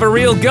didn't even have a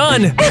real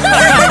gun.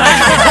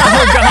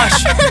 Oh,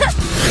 gosh.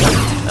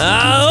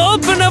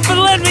 Open up and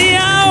let me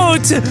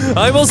out!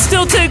 I will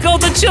still take all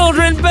the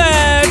children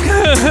back!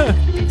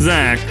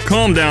 Zach,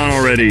 calm down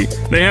already.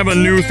 They have a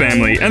new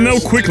family, and they'll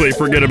quickly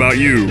forget about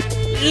you.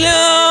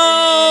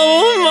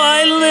 No!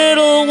 My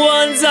little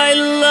ones, I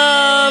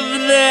love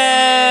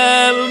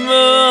them!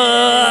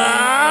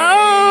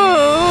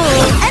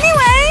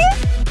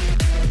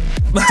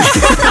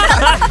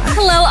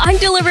 Hello, I'm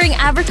delivering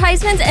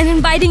advertisements and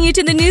inviting you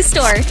to the news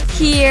store.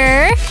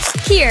 Here.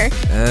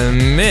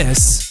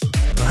 Miss.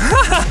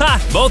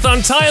 Both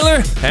on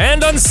Tyler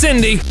and on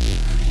Cindy.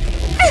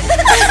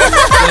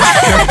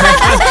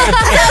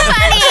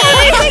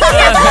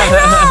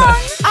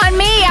 On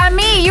me!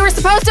 You were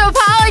supposed to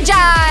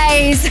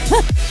apologize!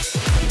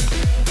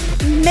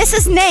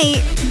 Mrs.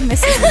 Nate.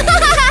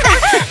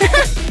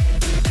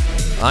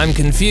 I'm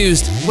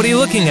confused. What are you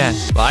looking at?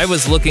 I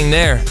was looking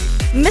there.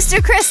 Mr.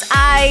 Chris,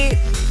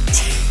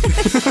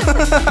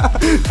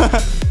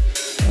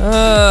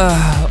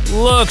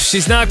 Look,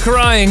 she's not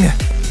crying.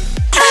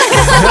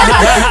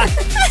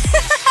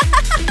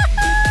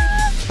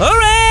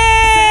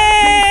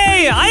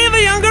 Hooray! I have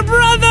a younger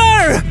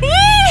brother!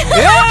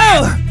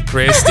 Yeah!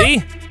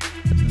 Christy,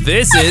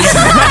 this is...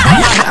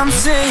 I'm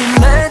saying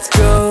let's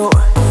go.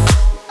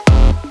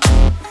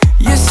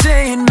 You're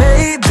saying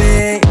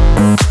maybe.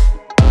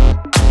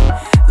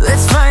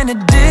 Let's find a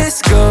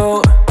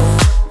disco.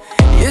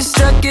 You're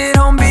stuck at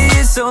home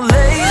being so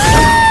lazy.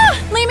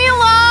 Leave me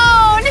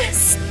alone!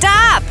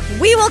 stop!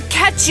 We will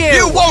catch you!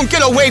 You won't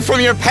get away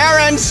from your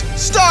parents!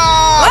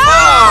 Stop!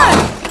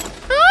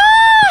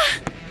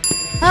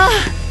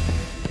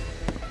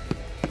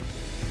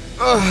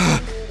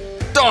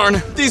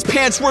 Darn, these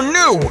pants were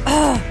new!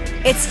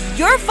 It's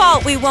your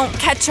fault we won't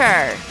catch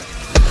her!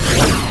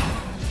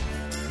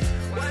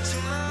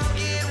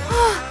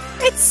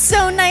 It's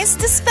so nice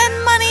to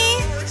spend money!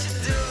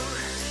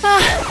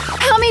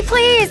 Help me,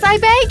 please! I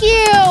beg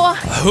you!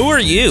 Who are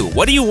you?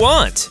 What do you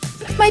want?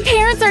 My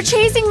parents are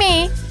chasing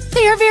me!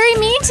 They are very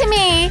mean to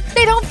me!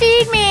 They don't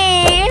feed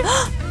me!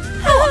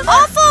 How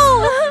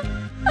awful!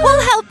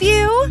 We'll help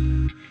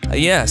you!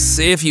 Yes,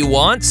 if you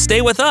want,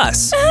 stay with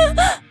us.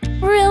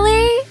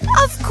 Really?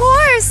 Of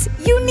course!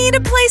 You need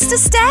a place to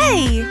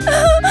stay!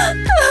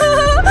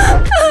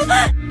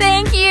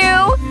 Thank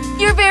you!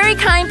 You're very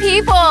kind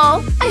people!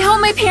 I hope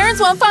my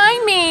parents won't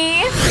find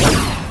me!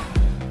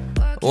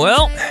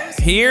 Well,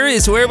 here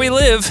is where we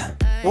live.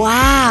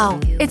 Wow!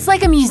 It's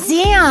like a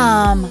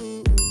museum!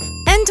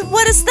 And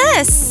what is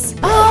this?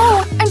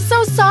 Oh, I'm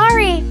so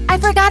sorry! I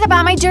forgot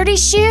about my dirty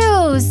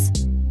shoes!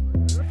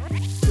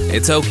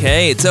 It's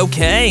okay, it's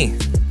okay.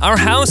 Our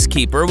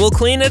housekeeper will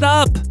clean it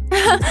up.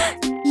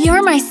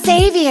 You're my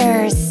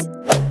saviors!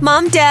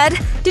 Mom, Dad,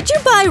 did you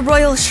buy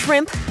royal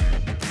shrimp?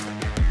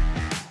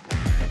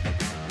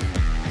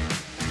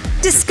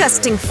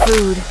 Disgusting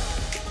food.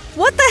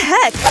 What the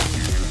heck?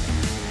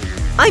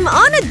 I'm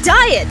on a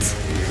diet!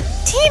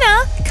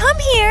 Tina, come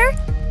here!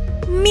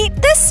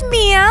 Meet this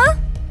Mia!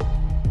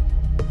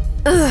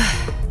 Ugh.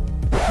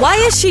 Why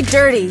is she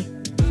dirty?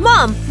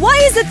 Mom, why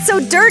is it so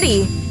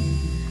dirty?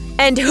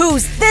 And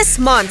who's this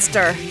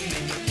monster?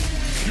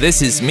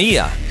 This is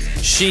Mia.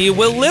 She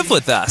will live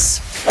with us.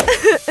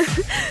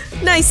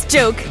 Nice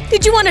joke.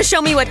 Did you want to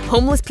show me what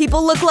homeless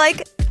people look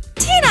like?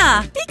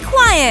 Tina, be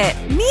quiet!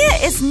 Mia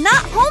is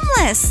not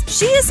homeless.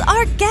 She is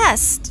our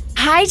guest.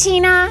 Hi,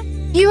 Tina.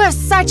 You have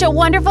such a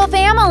wonderful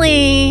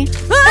family.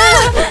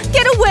 Ah!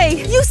 Get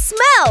away! You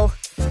smell!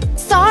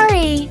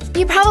 Sorry.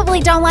 You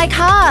probably don't like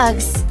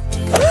hugs.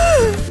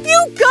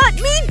 You got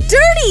me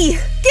dirty!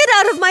 Get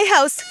out of my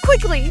house,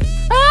 quickly!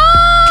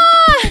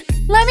 Ah!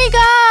 Let me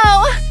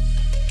go!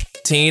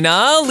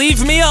 Tina,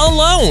 leave Mia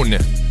alone.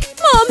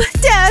 Mom,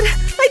 Dad,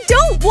 I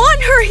don't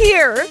want her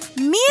here!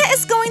 Mia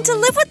is going to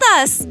live with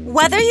us,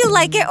 whether you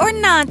like it or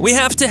not. We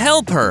have to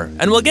help her,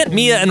 and we'll get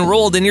Mia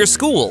enrolled in your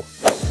school.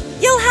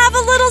 You'll have a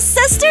little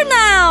sister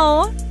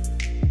now!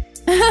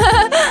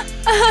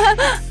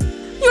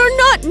 You're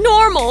not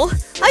normal!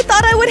 I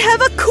thought I would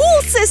have a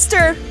cool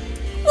sister!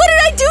 What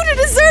did I do to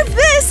deserve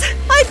this?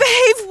 I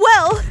behave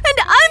well, and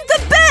I'm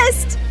the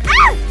best!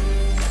 Ah!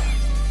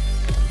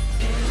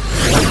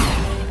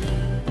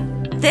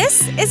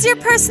 This is your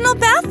personal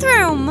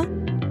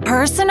bathroom.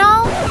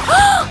 Personal?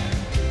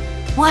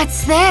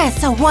 What's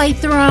this? A white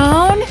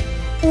throne?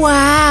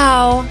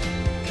 Wow.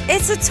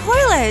 It's a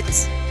toilet.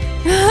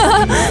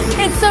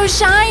 It's so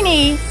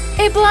shiny.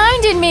 It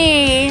blinded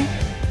me.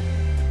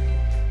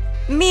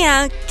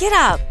 Mia, get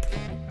up.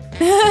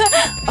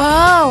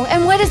 Oh,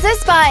 and what is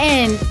this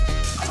button?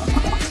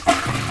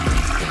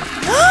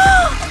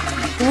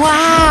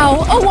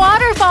 Wow, a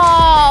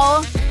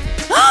waterfall.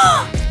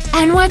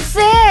 And what's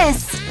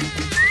this?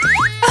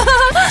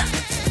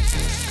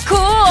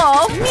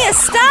 Cool. Mia,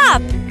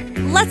 stop.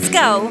 Let's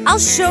go. I'll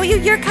show you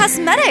your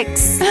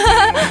cosmetics.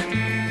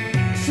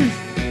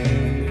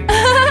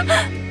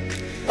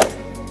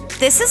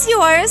 This is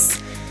yours.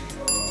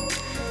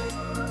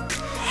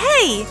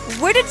 Hey,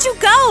 where did you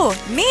go?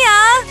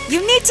 Mia,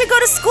 you need to go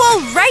to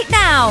school right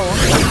now.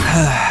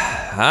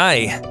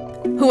 Hi.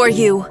 Who are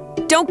you?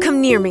 Don't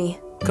come near me.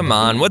 Come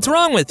on, what's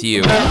wrong with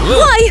you?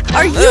 Why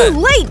are you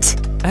late?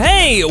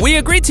 Hey, we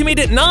agreed to meet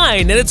at 9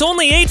 and it's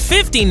only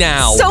 8:50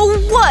 now. So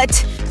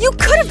what? You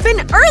could have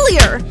been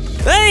earlier.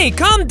 Hey,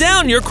 calm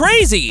down, you're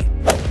crazy.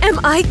 Am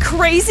I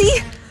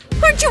crazy?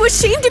 Aren't you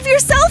ashamed of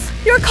yourself?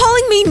 You're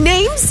calling me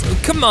names?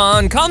 Come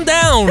on, calm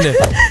down.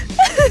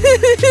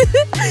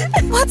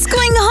 What's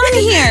going on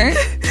here?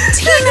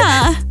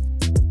 Tina!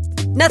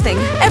 Nothing.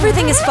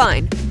 Everything is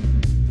fine.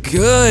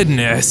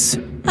 Goodness.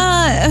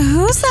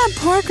 Who's that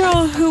poor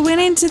girl who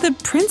went into the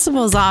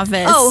principal's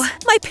office? Oh,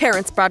 my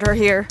parents brought her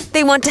here.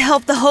 They want to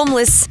help the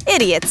homeless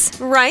idiots,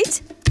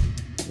 right?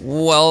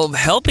 Well,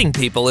 helping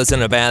people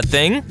isn't a bad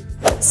thing.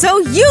 So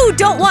you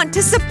don't want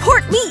to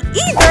support me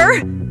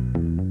either!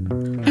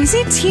 I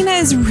see Tina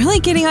is really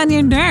getting on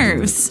your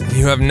nerves.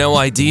 You have no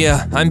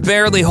idea. I'm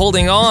barely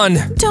holding on.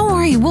 Don't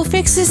worry, we'll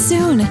fix this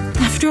soon.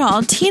 After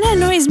all, Tina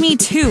annoys me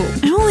too.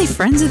 I'm only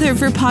friends with her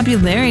for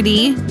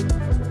popularity.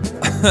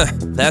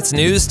 That's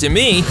news to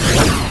me.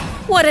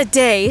 What a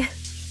day.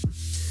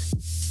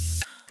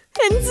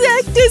 And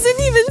Zach doesn't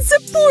even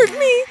support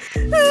me.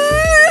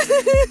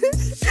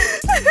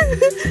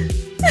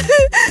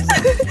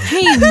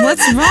 Hey,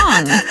 what's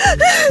wrong?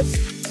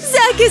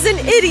 Zach is an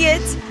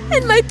idiot,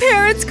 and my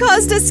parents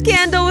caused a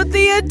scandal with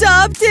the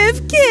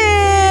adoptive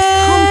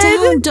kid. Calm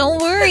down, don't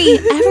worry.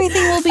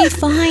 Everything will be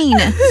fine.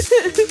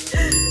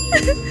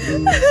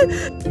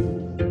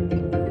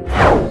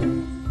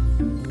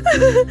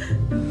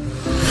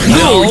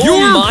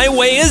 No, my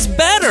way is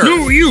better.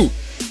 No, you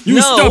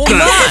stop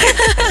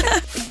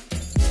that.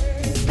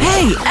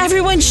 Hey,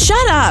 everyone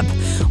shut up.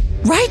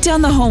 Write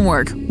down the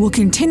homework. We'll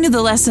continue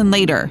the lesson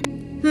later.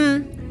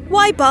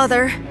 Why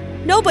bother?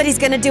 Nobody's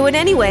gonna do it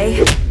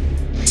anyway.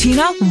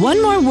 Tina,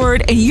 one more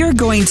word and you're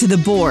going to the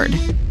board.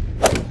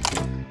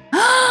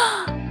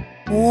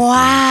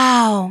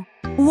 Wow.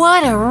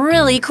 What a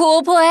really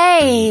cool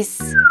place.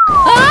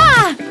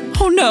 Ah!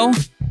 Oh no.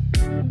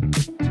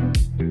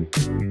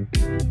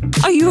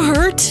 Are you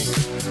hurt?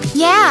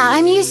 Yeah,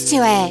 I'm used to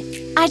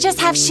it. I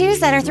just have shoes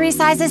that are 3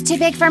 sizes too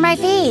big for my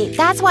feet.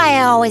 That's why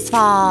I always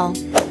fall.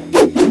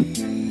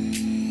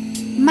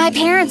 My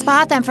parents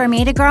bought them for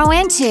me to grow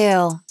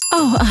into.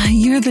 Oh,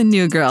 you're the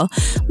new girl.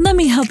 Let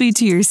me help you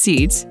to your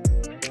seat.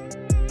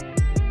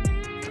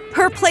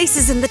 Her place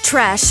is in the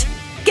trash.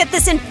 Get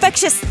this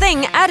infectious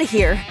thing out of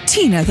here.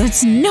 Tina,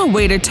 that's no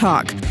way to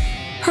talk.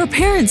 Her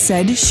parents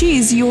said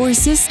she's your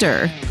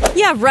sister.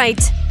 Yeah,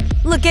 right.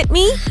 Look at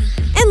me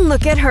and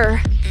look at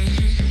her.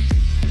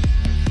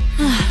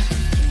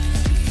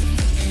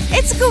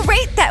 It's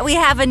great that we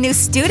have a new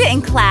student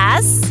in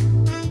class.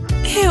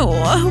 Ew,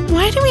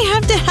 why do we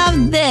have to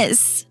have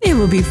this? It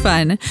will be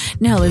fun.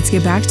 Now let's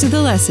get back to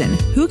the lesson.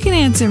 Who can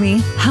answer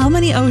me? How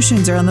many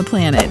oceans are on the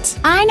planet?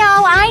 I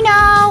know.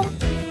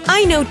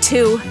 I know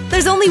too.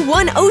 There's only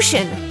one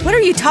ocean. What are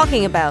you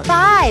talking about?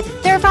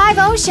 5. There are 5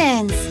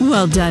 oceans.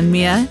 Well done,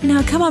 Mia.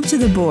 Now come up to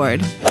the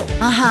board.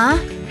 Uh-huh.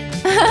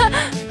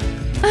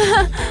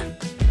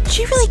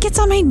 She really gets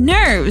on my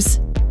nerves.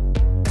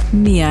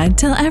 Mia,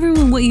 tell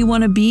everyone what you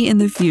want to be in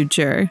the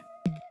future.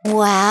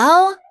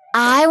 Well,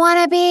 I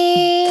want to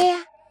be…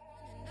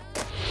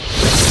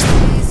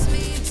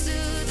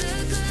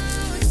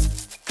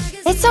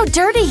 It's so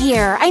dirty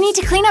here. I need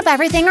to clean up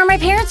everything or my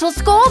parents will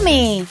scold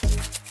me.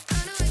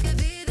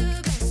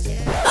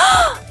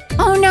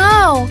 Oh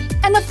no!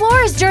 And the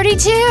floor is dirty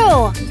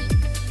too!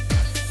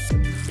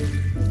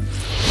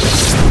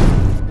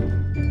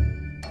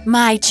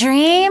 My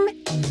dream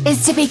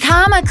is to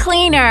become a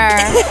cleaner.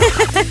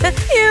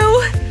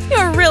 Ew,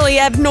 you're really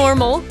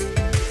abnormal.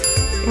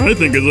 I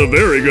think it's a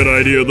very good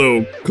idea,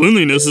 though.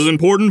 Cleanliness is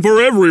important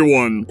for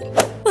everyone.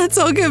 Let's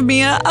all give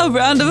Mia a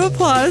round of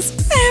applause.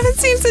 I haven't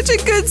seen such a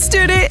good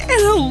student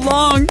in a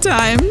long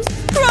time.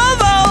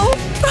 Bravo!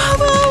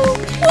 Bravo!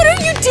 What are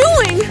you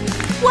doing?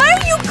 Why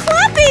are you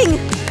clapping?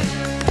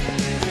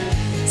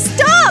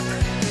 Stop!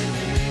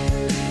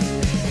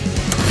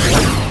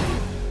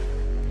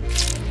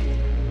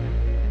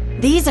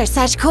 These are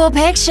such cool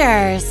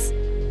pictures.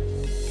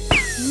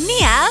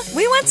 Mia,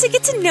 we want to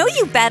get to know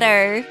you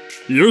better.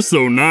 You're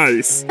so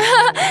nice.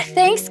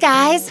 Thanks,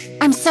 guys.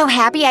 I'm so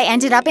happy I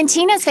ended up in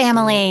Tina's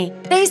family.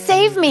 They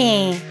saved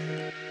me.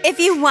 If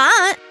you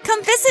want,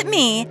 come visit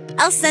me.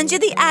 I'll send you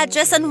the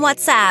address on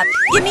WhatsApp.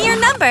 Give me your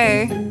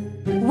number.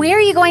 Where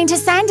are you going to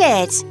send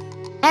it?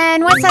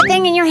 And what's that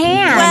thing in your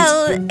hand?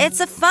 Well, it's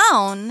a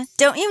phone.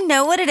 Don't you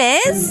know what it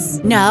is?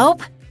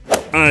 Nope.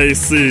 I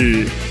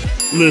see.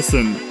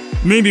 Listen,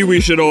 maybe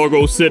we should all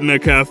go sit in a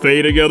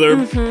cafe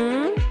together.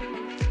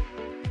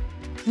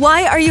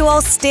 Why are you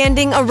all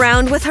standing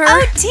around with her?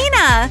 Oh,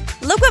 Tina!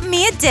 Look what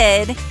Mia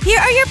did. Here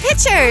are your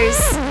pictures.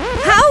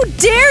 How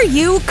dare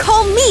you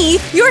call me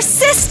your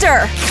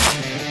sister?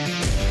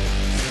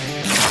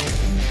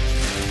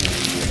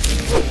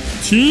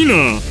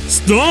 Tina,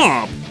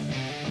 stop!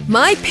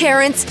 My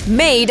parents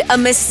made a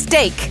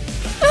mistake.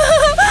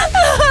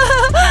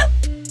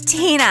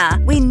 Tina,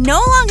 we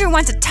no longer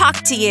want to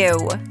talk to you.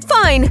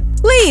 Fine,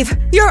 leave.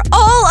 You're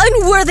all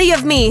unworthy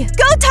of me.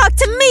 Go talk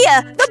to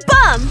Mia, the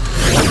bum.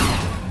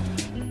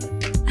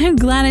 I'm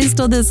glad I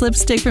stole this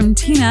lipstick from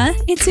Tina.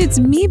 It suits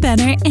me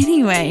better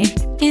anyway.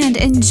 And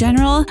in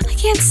general, I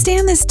can't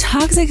stand this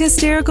toxic,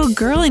 hysterical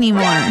girl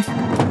anymore.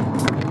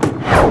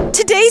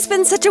 Today's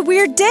been such a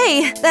weird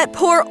day. That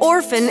poor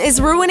orphan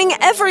is ruining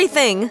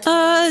everything.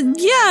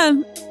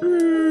 Yeah.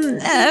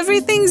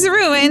 Everything's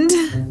ruined.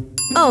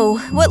 Oh,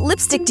 what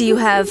lipstick do you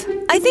have?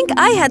 I think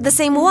I had the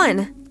same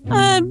one.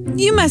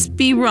 You must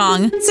be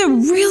wrong. It's a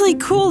really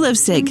cool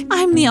lipstick.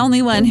 I'm the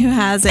only one who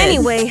has it.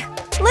 Anyway,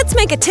 let's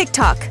make a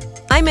TikTok.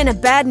 I'm in a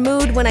bad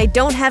mood when I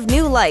don't have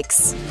new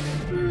likes.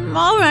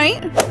 All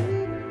right.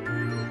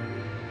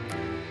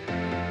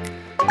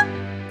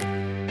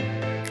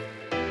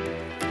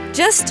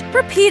 Just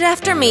repeat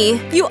after me.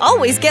 You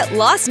always get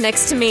lost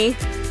next to me.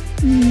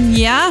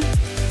 Yeah?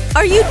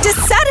 Are you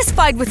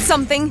dissatisfied with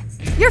something?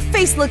 Your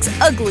face looks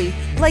ugly,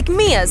 like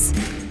Mia's.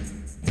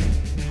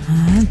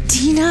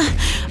 Tina,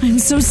 I'm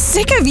so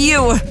sick of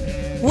you.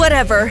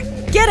 Whatever.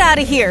 Get out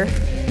of here.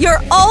 You're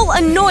all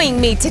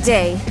annoying me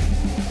today.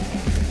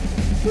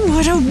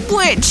 What a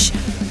witch!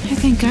 I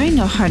think I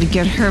know how to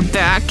get her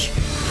back.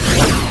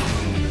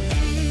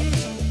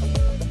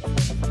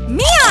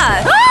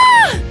 Mia!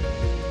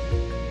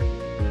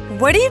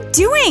 What are you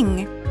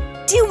doing?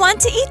 Do you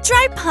want to eat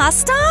dry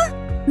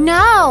pasta?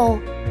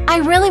 No. I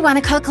really want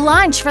to cook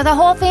lunch for the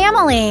whole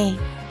family.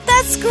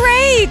 That's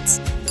great!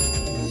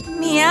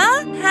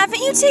 Mia, haven't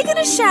you taken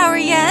a shower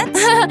yet?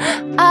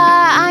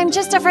 I'm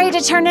just afraid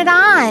to turn it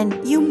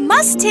on. You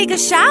must take a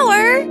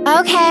shower.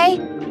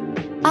 Okay.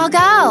 I'll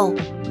go.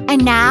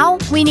 And now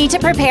we need to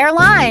prepare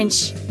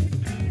lunch.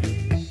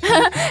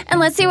 And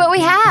let's see what we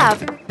have.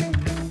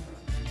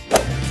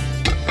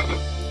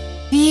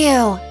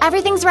 Phew,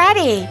 everything's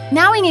ready.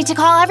 Now we need to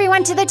call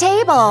everyone to the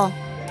table.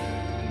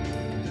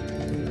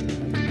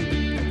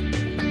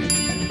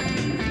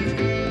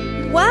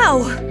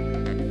 Wow!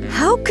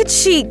 How could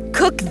she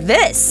cook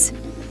this?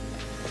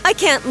 I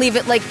can't leave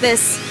it like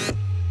this.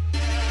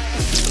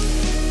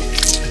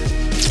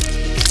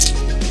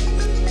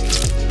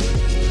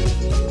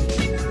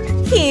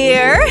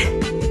 Here.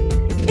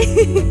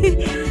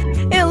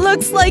 It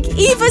looks like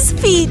Eva's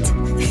feet.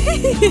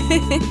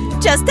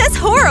 Just as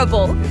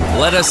horrible.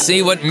 Let us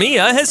see what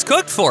Mia has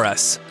cooked for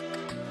us.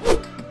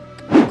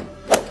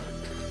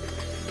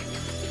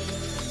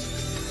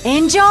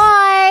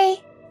 Enjoy!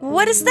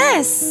 What is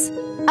this?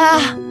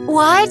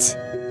 What?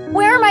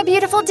 Where are my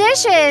beautiful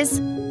dishes?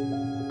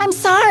 I'm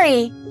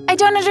sorry. I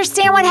don't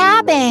understand what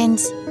happened.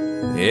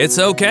 It's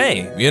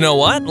okay. You know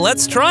what?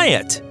 Let's try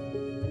it.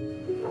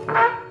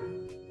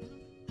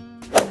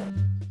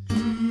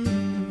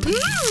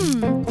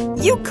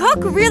 You cook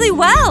really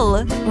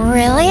well.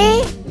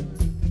 Really?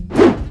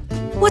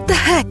 What the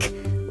heck?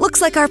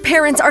 Looks like our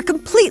parents are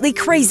completely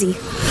crazy.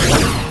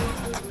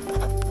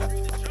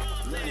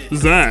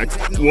 Zach,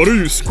 what are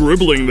you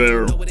scribbling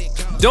there?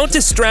 Don't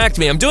distract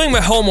me. I'm doing my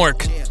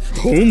homework.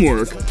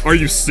 Homework? Are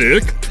you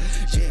sick?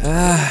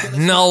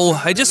 No,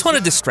 I just want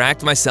to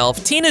distract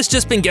myself. Tina's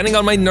just been getting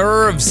on my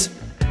nerves.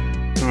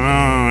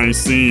 Ah, I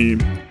see.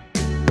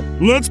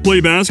 Let's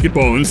play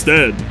basketball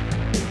instead.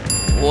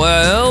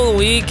 Well,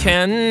 we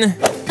can…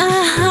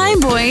 Hi,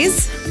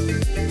 boys.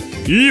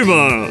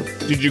 Eva,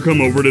 did you come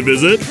over to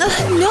visit?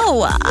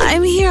 No,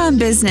 I'm here on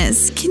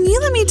business. Can you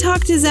let me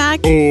talk to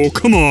Zach? Oh,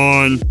 come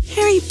on.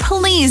 Harry,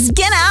 please,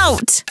 get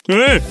out!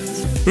 Hey!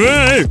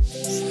 Hey!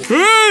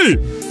 Hey!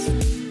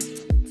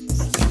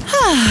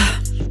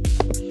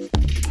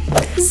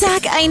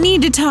 Zach, I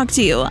need to talk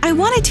to you. I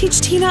want to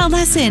teach Tina a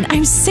lesson.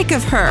 I'm sick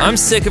of her. I'm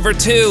sick of her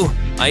too.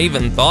 I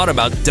even thought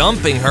about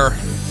dumping her.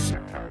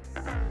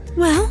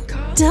 Well,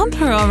 dump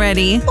her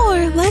already.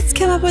 Or let's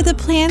come up with a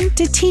plan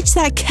to teach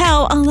that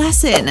cow a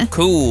lesson.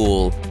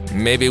 Cool.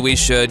 Maybe we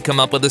should come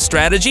up with a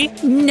strategy?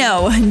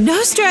 No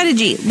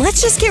strategy.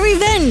 Let's just get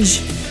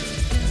revenge.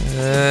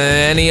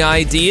 Any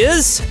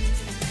ideas?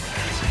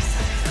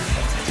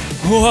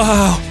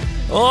 Wow,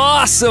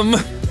 awesome!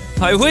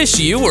 I wish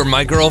you were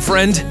my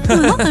girlfriend.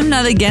 Well, I'm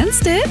not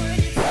against it.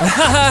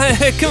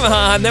 Come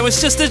on, that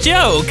was just a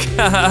joke.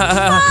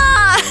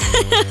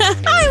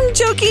 I'm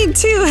joking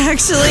too,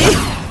 actually.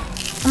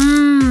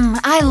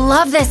 I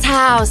love this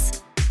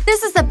house.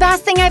 This is the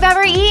best thing I've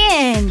ever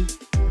eaten.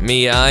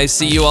 Mia, I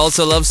see you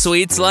also love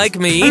sweets like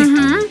me.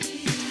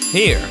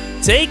 Here,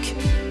 take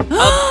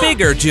a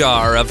bigger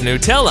jar of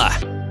Nutella.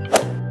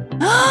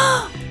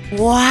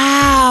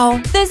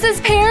 Wow, this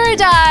is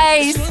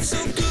paradise.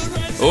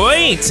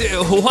 Wait,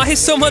 why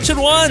so much at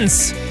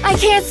once? I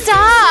can't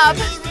stop.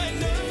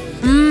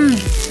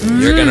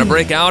 You're gonna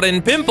break out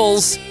in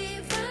pimples.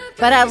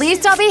 But at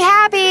least I'll be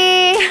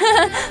happy.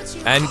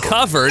 And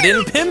covered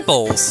in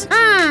pimples.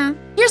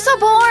 You're so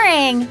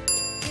boring.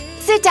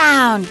 Sit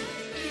down.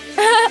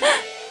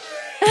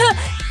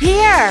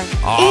 Here,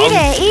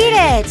 eat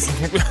it.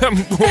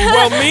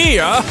 Well,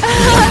 Mia.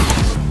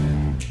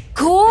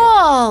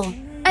 Cool.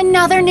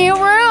 Another new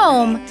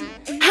room.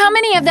 How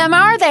many of them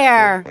are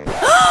there?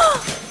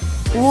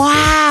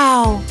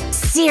 Wow.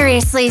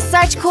 Seriously,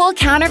 such cool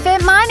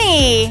counterfeit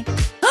money.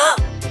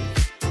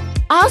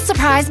 I'll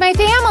surprise my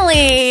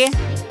family.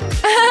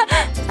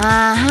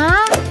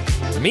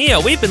 Mia,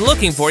 we've been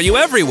looking for you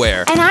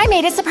everywhere. And I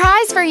made a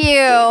surprise for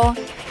you.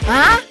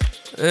 Huh?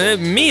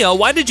 Mia,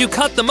 why did you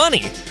cut the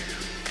money?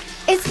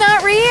 It's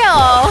not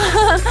real.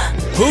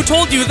 Who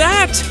told you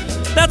that?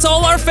 That's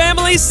all our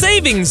family's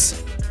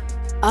savings.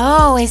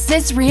 Oh, is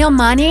this real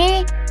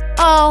money?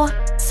 Oh,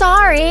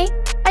 sorry.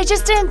 I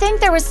just didn't think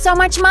there was so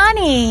much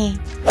money.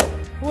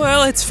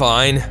 Well, it's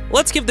fine.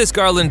 Let's give this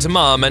garland to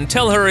Mom and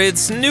tell her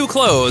it's new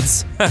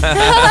clothes.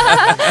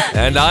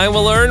 And I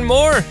will earn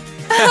more.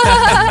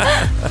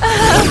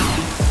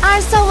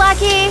 I'm so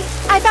lucky.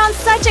 I found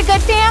such a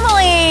good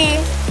family.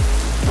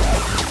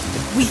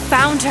 We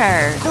found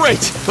her.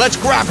 Great! Let's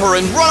grab her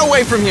and run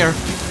away from here.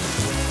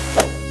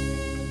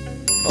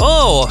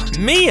 Oh,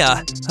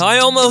 Mia, I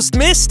almost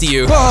missed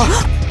you.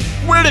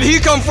 Where did he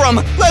come from?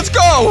 Let's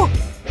go!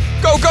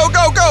 Go, go,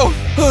 go, go!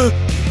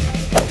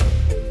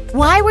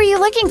 Why were you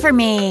looking for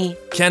me?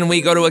 Can we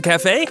go to a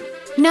cafe?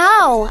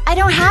 No, I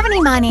don't have any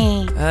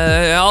money.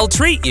 I'll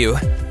treat you.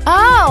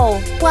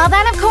 Oh, well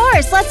then of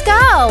course, let's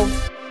go.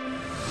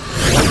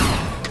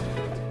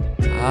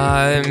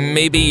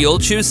 Maybe you'll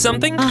choose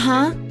something?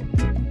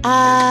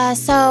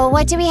 So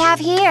what do we have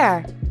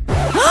here?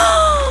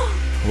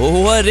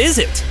 What is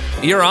it?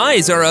 Your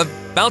eyes are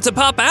about to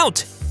pop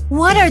out.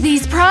 What are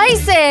these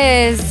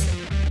prices?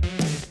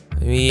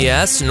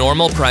 Yes,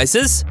 normal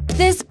prices.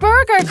 This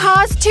burger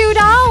costs $2.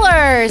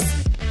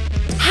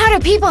 How do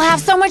people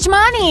have so much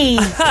money?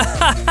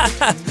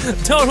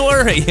 Don't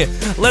worry,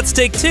 let's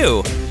take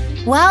two.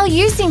 Well,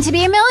 you seem to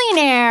be a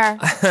millionaire.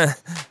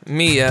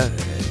 Mia,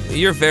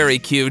 you're very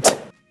cute.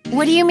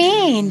 What do you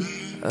mean?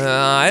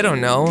 I don't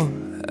know.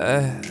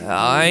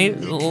 I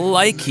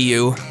like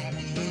you.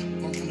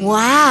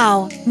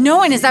 Wow, no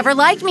one has ever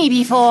liked me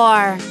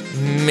before.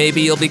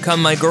 Maybe you'll become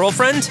my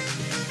girlfriend?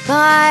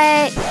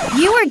 But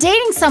you were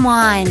dating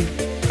someone.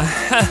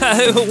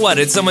 What,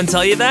 did someone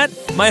tell you that?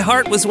 My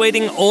heart was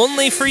waiting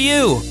only for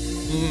you.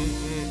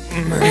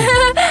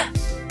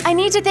 I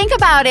need to think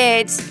about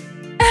it.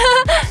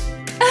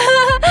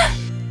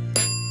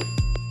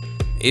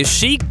 Is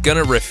she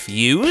gonna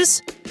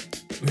refuse?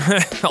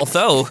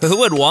 Although, who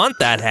would want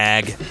that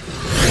hag?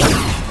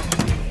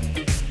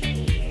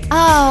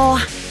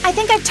 Oh, I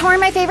think I've torn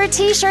my favorite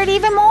t-shirt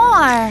even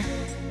more.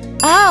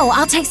 Oh,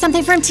 I'll take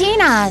something from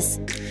Tina's.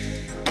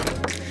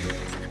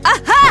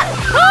 Aha!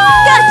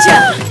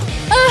 Gotcha!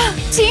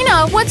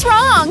 Tina, what's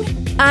wrong?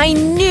 I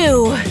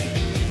knew.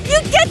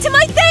 You get to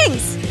my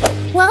things!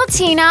 Well,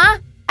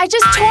 Tina, I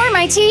just tore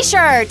my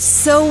t-shirt.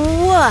 So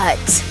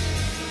what?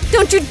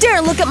 Don't you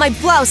dare look at my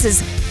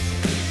blouses!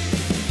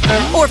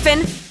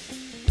 Orphan!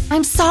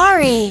 I'm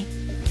sorry.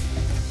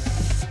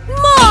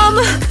 Mom!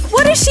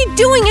 What is she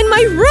doing in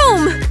my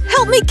room?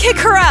 Help me kick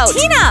her out!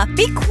 Tina,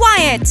 be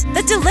quiet.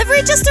 The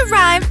delivery just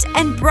arrived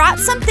and brought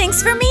some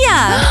things for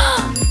Mia.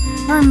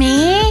 For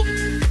me?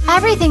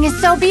 Everything is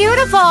so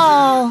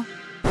beautiful.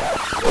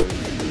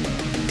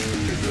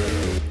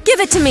 Give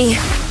it to me.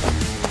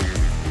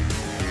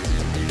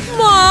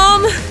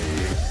 Mom!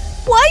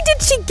 Why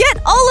did she get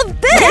all of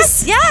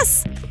this?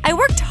 Yes! I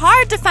worked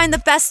hard to find the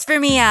best for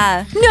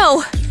Mia.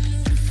 No!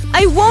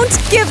 I won't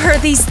give her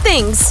these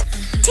things!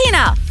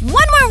 Tina,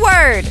 one more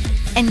word!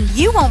 And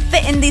you won't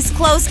fit in these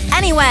clothes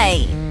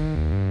anyway.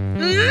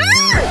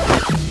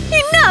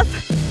 Enough!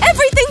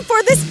 Everything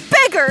for this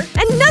beggar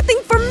and nothing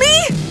for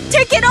me?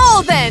 Take it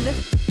all then!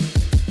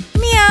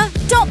 Mia,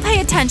 don't pay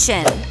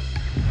attention.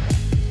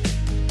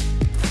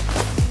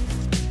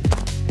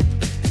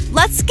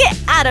 Let's get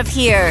out of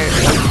here.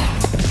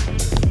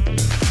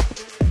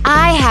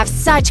 I have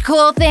such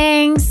cool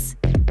things.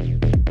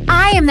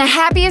 I am the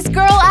happiest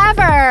girl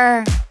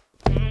ever.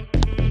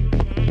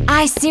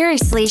 I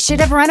seriously should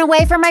have run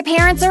away from my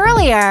parents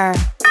earlier.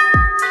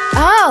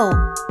 Oh,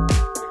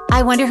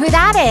 I wonder who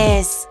that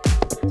is.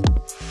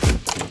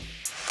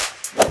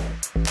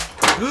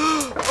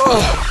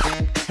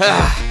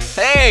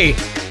 Hey!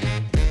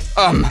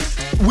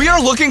 We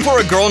are looking for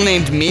a girl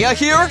named Mia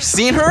here.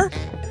 Seen her?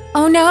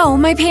 Oh no,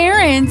 my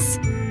parents.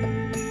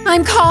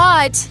 I'm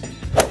caught.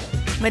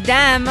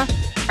 Madame,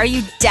 are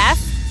you deaf?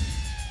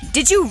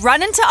 Did you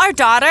run into our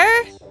daughter?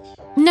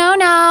 No,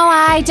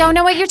 I don't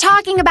know what you're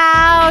talking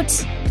about.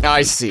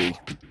 I see.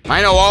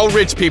 I know all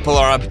rich people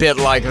are a bit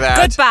like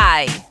that.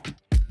 Goodbye.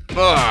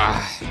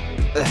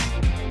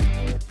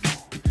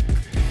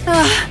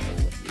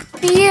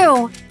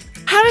 Phew.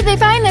 How did they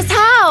find this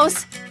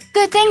house?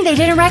 Good thing they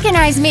didn't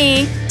recognize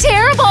me.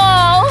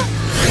 Terrible!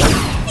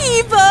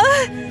 Eva,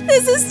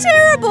 this is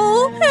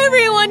terrible.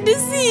 Everyone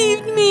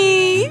deceived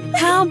me.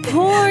 How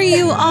poor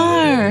you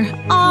are.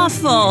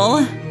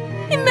 Awful.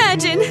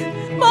 Imagine,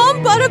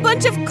 Mom bought a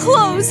bunch of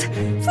clothes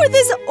for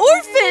this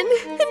orphan,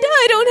 and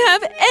I don't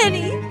have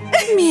any.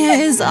 Mia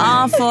is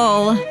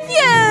awful.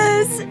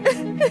 Yes!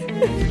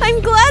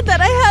 I'm glad that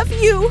I have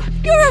you.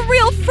 You're a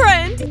real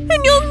friend,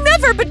 and you'll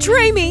never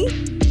betray me.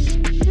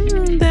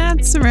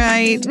 That's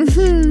right.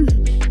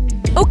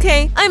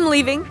 Okay, I'm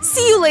leaving.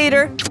 See you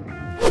later.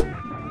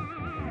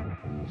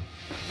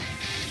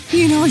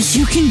 You know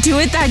you can do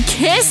it, that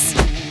kiss?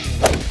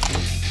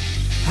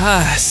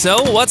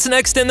 So what's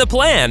next in the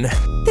plan?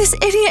 This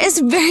idiot is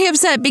very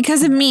upset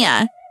because of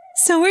Mia.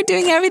 So we're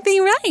doing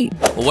everything right.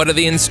 What are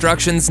the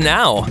instructions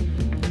now?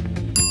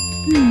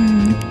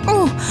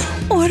 Oh,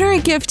 order a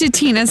gift to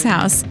Tina's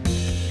house.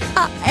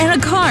 And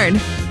a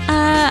card.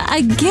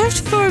 A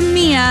gift for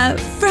Mia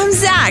from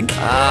Zach.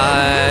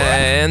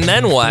 And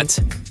then what?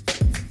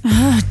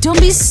 Don't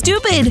be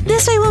stupid.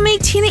 This way will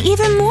make Tina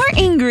even more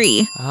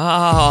angry.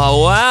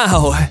 Oh,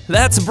 wow.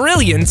 That's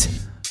brilliant.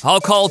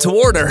 I'll call to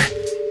order.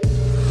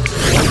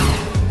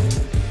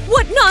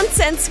 What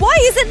nonsense! Why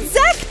isn't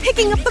Zach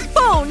picking up the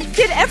phone?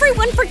 Did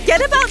everyone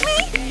forget about me?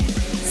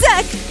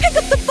 Zach, pick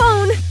up the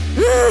phone!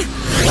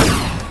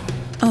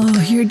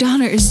 Oh, your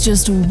daughter is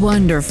just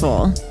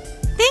wonderful.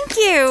 Thank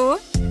you!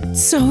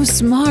 So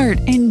smart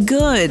and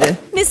good.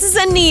 Mrs.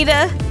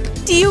 Anita,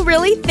 do you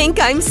really think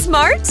I'm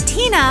smart?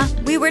 Tina,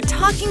 we were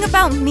talking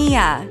about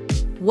Mia.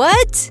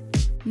 What?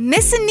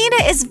 Miss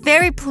Anita is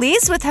very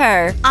pleased with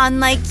her,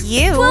 unlike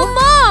you. Well,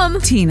 Mom!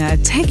 Tina,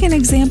 take an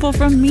example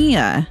from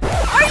Mia.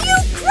 Are you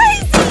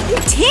crazy?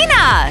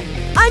 Tina!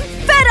 I'm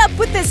fed up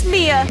with this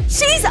Mia.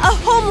 She's a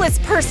homeless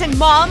person,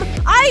 Mom.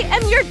 I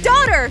am your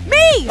daughter.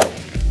 Me!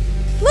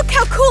 Look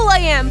how cool I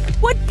am.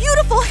 What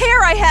beautiful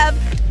hair I have.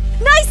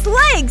 Nice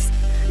legs.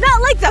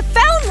 Not like the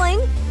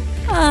foundling.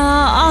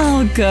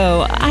 I'll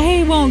go.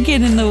 I won't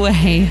get in the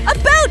way.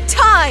 About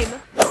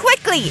time!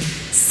 Quickly,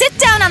 sit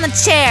down on the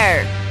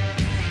chair.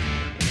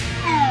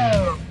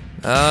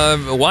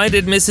 Why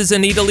did Mrs.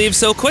 Anita leave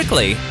so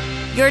quickly?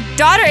 Your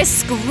daughter is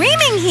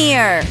screaming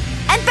here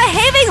and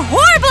behaving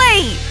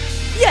horribly!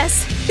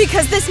 Yes,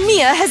 because this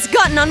Mia has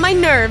gotten on my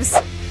nerves.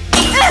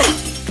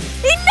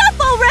 Enough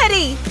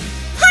already!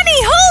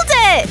 Honey, hold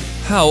it!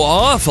 How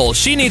awful.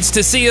 She needs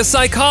to see a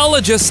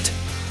psychologist.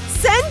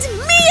 Send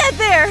Mia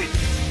there!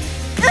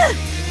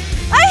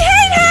 I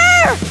hate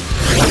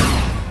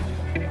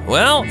her!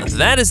 Well,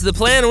 that is the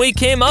plan we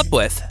came up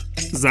with.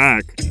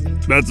 Zach,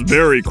 that's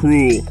very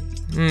cruel.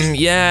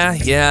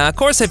 Yeah, of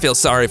course I feel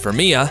sorry for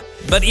Mia.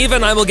 But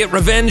even I will get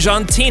revenge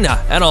on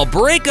Tina, and I'll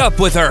break up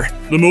with her.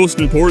 The most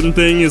important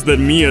thing is that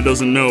Mia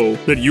doesn't know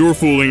that you're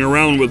fooling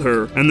around with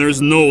her, and there's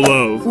no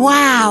love.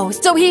 Wow,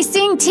 so he's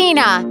seeing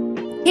Tina.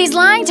 He's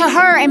lying to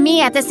her and me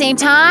at the same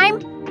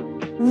time?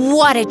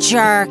 What a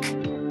jerk.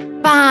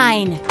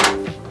 Fine.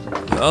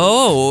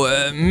 Oh,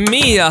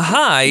 Mia,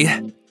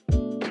 hi.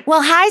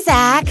 Well, hi,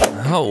 Zach.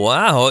 Oh,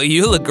 wow,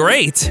 you look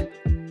great.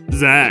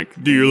 Zach,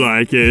 do you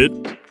like it?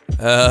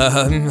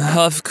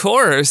 Of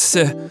course.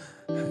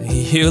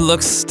 You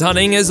look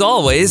stunning as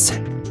always.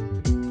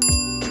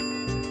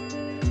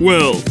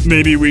 Well,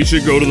 maybe we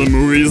should go to the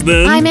movies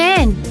then? I'm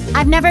in.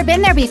 I've never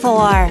been there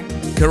before.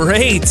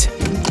 Great.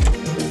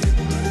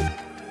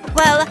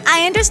 Well,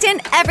 I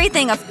understand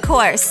everything, of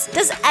course.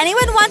 Does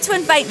anyone want to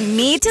invite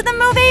me to the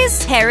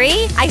movies?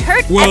 Harry, I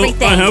heard everything.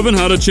 Well, I haven't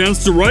had a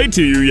chance to write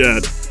to you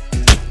yet.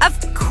 Of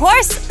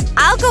course,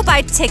 I'll go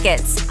buy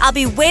tickets. I'll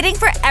be waiting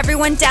for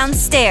everyone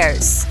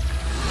downstairs.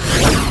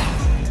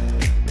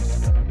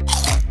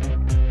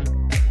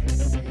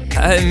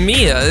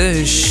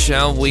 Mia,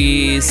 shall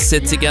we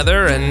sit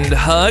together and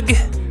hug?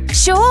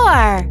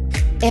 Sure,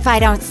 if I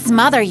don't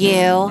smother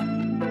you.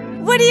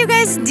 What are you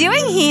guys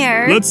doing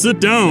here? Let's sit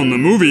down, the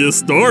movie is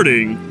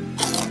starting.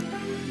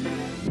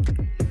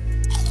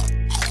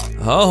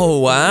 Oh,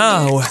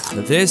 wow.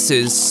 This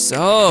is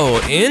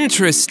so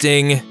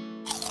interesting.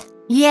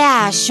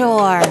 Yeah,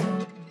 sure.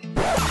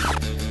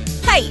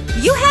 Hey,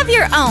 you have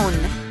your own.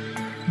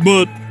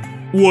 But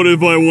what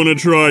if I want to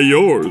try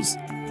yours?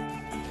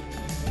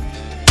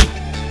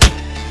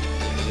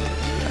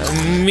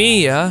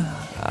 Mia,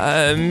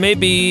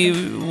 maybe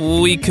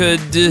we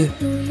could…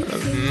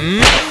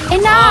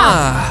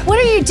 Enough! What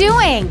are you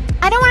doing?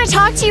 I don't want to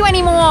talk to you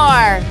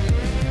anymore.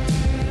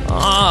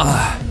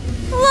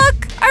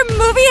 Look, our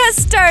movie has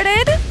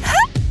started.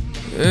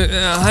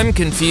 I'm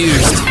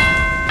confused.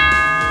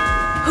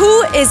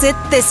 Who is it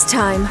this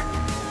time?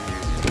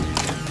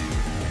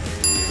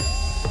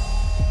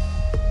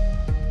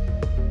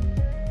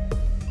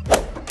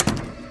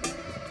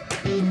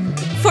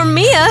 For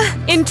Mia?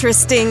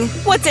 Interesting.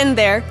 What's in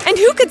there? And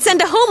who could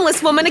send a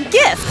homeless woman a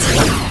gift?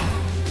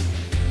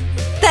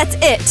 That's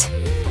it.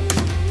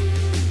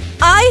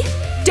 I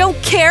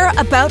don't care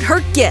about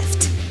her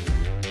gift.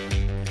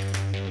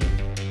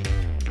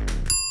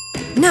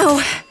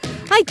 No,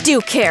 I do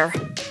care.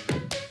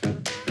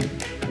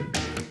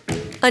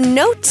 A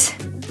note?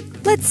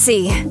 Let's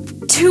see.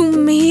 To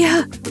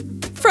Mia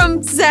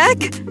from Zach?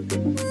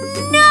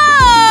 No!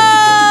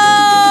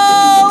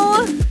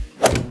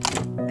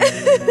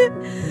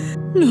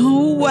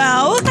 Oh,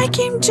 wow. I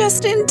came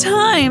just in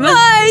time.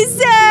 Hi,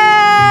 Zach!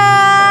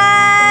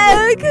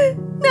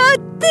 Not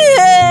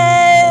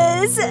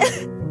this!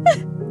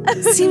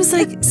 Seems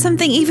like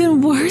something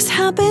even worse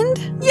happened.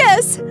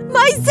 Yes,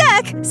 my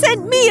Zach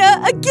sent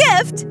Mia a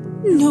gift.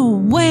 No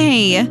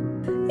way.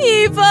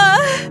 Eva,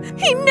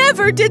 he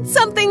never did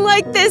something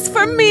like this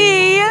for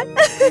me.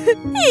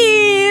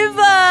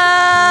 Eva!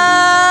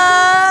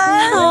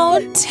 How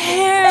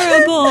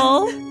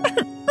terrible.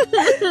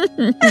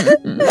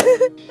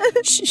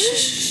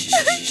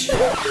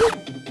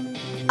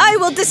 I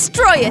will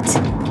destroy it.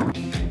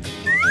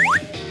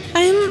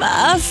 I'm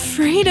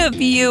afraid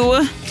of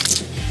you.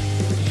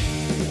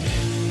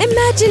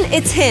 Imagine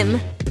it's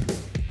him.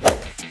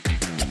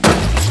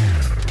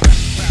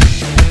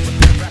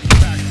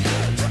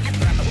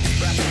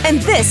 And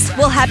this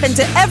will happen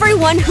to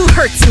everyone who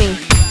hurts me.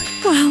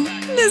 Well,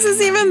 this is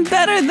even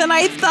better than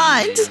I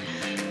thought.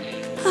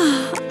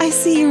 I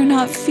see you're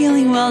not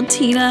feeling well,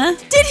 Tina.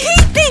 Did he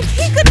think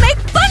he could make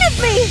fun of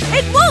me?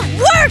 It won't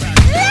work!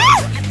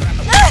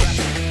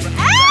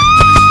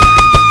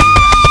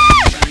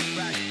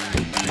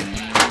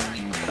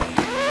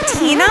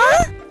 Tina?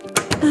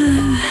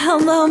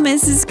 Hello,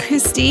 Mrs.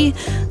 Christie.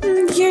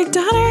 Your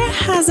daughter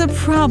has a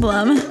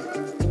problem.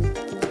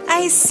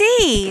 I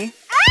see.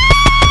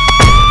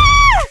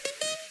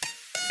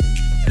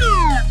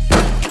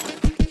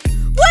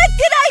 What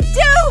did I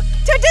do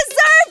to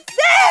deserve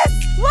this?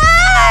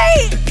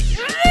 Why?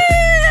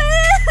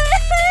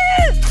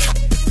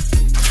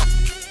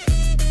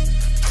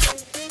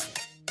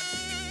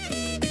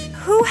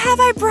 Who have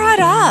I brought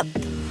up?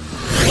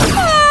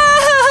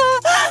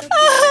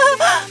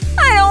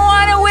 I don't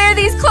want to wear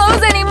these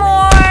clothes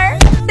anymore.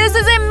 This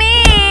isn't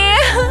me.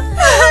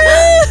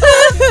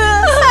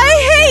 I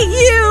hate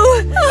you.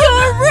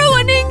 You're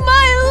ruining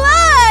my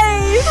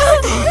life.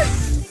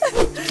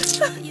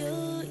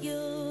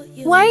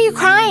 Why are you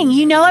crying?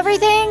 You know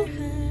everything?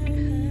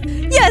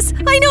 Yes,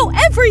 I know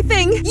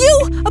everything.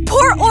 You, a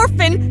poor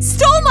orphan,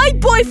 stole my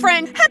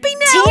boyfriend. Happy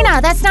now?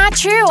 Tina, that's not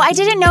true. I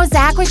didn't know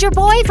Zach was your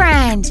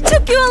boyfriend.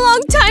 Took you a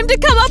long time to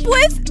come up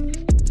with?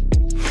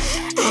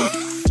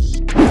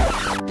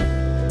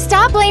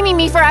 Stop blaming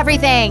me for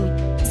everything.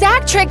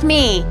 Zach tricked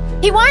me.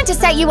 He wanted to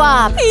set you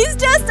up. He's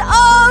just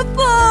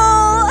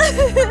awful.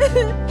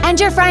 And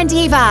your friend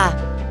Eva.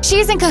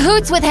 She's in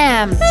cahoots with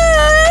him.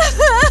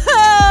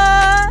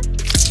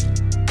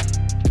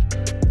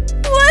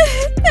 What?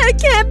 That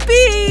can't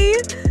be.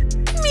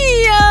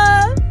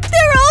 Mia,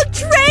 they're all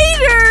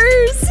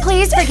traitors.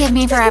 Please forgive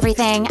me for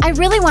everything. I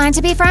really wanted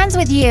to be friends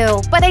with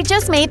you, but I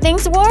just made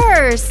things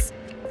worse.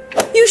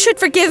 You should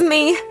forgive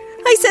me.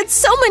 I said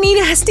so many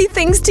nasty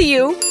things to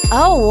you.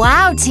 Oh,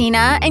 wow,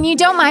 Tina. And you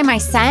don't mind my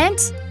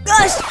scent?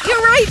 Gosh,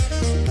 you're right.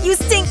 You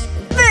stink.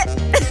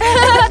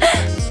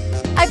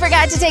 I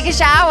forgot to take a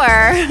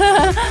shower.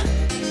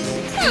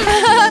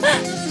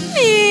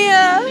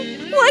 Mia,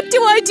 what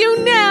do I do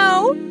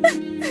now?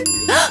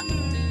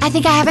 I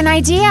think I have an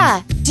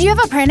idea. Do you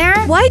have a printer?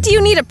 Why do you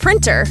need a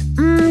printer?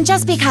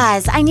 Just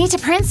because. I need to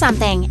print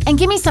something and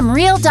give me some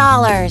real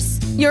dollars.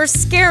 You're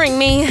scaring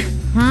me.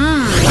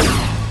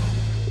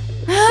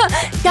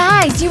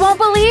 Guys, you won't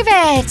believe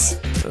it.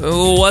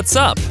 What's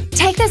up?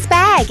 Take this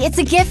bag. It's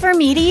a gift from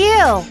me to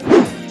you.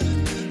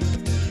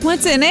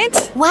 What's in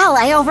it? Well,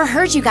 I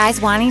overheard you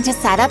guys wanting to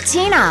set up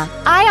Tina.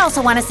 I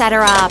also want to set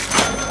her up.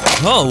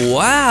 Oh,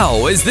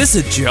 wow. Is this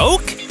a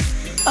joke?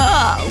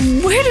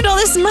 Where did all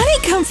this money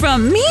come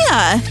from,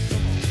 Mia?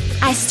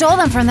 I stole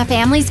them from the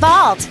family's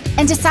vault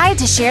and decided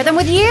to share them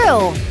with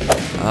you.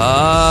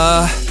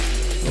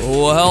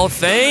 Well,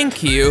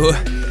 thank you.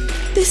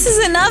 This is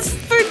enough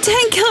for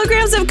 10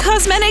 kilograms of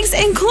cosmetics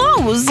and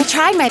clothes. I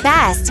tried my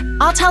best.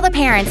 I'll tell the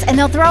parents and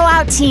they'll throw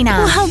out Tina.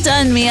 Well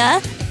done,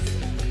 Mia.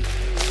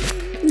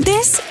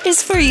 This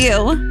is for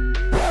you.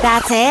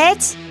 That's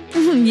it?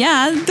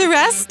 Yeah, the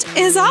rest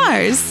is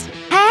ours.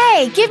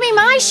 Hey, give me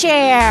my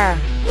share.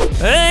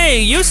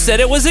 Hey, you said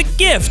it was a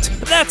gift.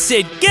 That's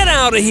it. Get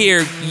out of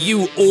here,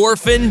 you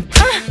orphan.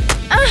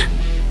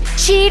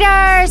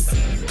 Cheaters.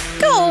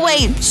 Go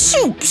away.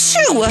 Shoo,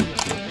 shoo.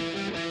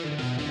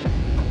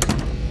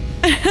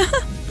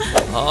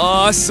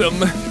 Awesome.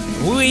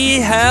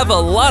 We have a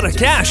lot of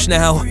cash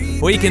now.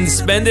 We can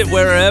spend it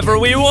wherever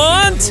we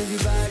want.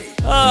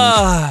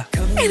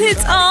 And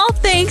it's all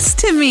thanks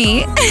to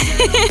me.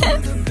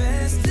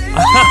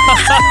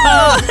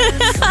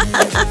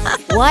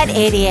 What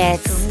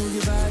idiots.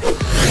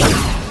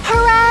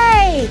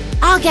 Hooray!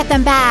 I'll get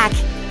them back.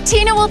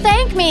 Tina will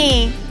thank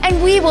me,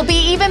 and we will be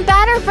even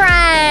better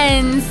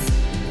friends.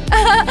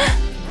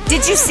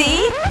 Did you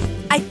see?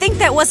 I think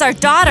that was our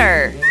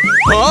daughter.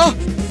 Huh?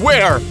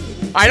 Where?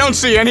 I don't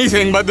see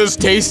anything but this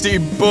tasty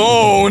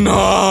bone.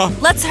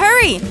 Let's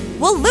hurry.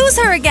 We'll lose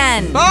her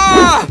again.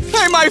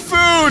 Hey, my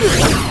food!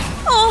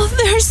 Oh,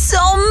 there's so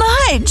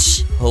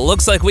much.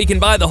 Looks like we can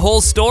buy the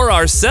whole store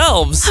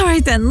ourselves. All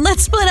right then,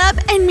 let's split up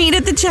and meet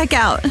at the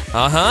checkout.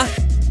 Uh-huh.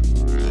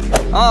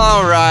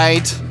 All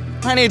right.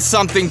 I need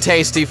something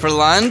tasty for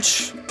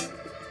lunch.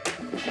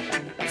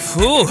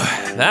 Phew,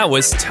 that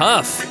was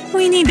tough.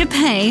 We need to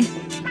pay.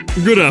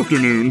 Good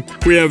afternoon.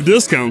 We have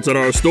discounts at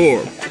our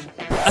store.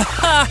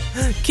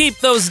 Keep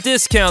those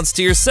discounts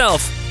to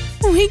yourself.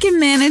 We can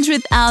manage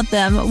without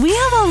them. We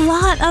have a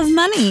lot of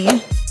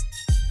money.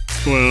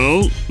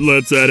 Well,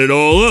 let's add it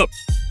all up.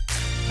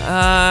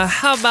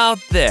 How about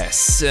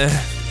this?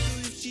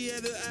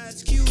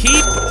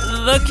 Keep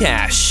the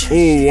cash.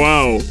 Oh,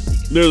 wow.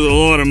 There's a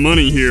lot of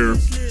money here.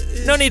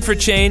 No need for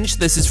change.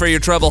 This is for your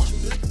trouble.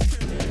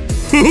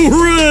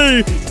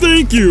 Hooray!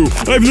 Thank you!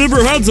 I've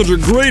never had such a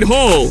great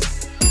haul!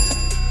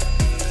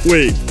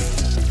 Wait,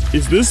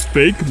 is this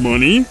fake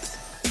money?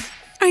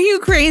 Are you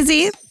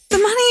crazy? The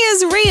money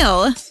is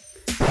real.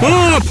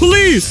 Ah,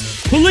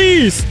 police!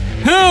 Police!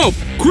 Help!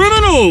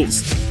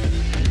 Criminals!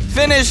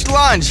 Finished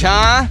lunch,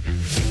 huh?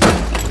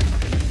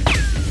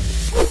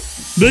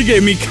 They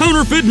gave me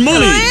counterfeit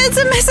money! It's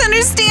a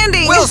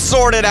misunderstanding. We'll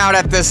sort it out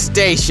at the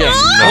station.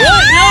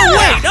 What? No,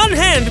 wait!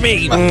 Unhand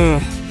me!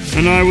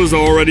 And I was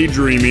already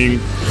dreaming.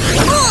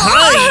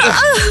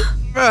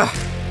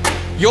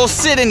 You'll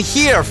sit in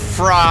here,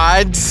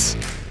 frauds.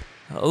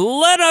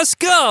 Let us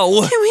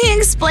go! Can we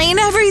explain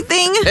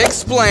everything?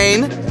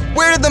 Explain.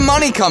 Where did the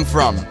money come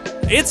from?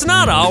 It's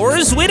not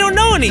ours. We don't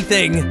know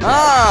anything.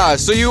 Ah,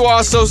 so you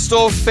also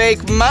stole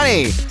fake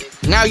money.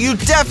 Now you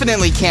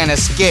definitely can't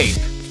escape.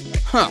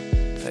 Huh.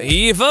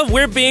 Eva,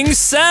 we're being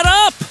set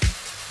up!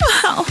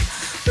 Wow.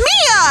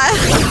 Mia!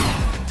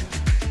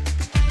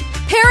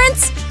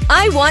 Parents,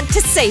 I want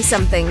to say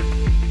something.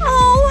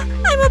 Oh,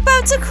 I'm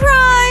about to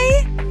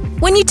cry.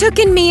 When you took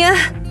in Mia,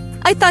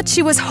 I thought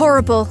she was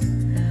horrible.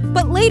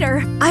 But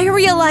later, I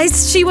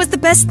realized she was the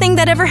best thing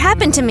that ever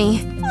happened to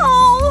me.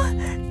 Oh,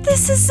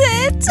 this is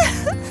it.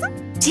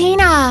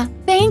 Tina,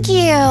 thank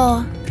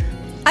you.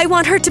 I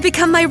want her to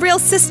become my real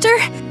sister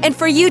and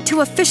for you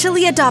to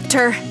officially adopt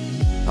her.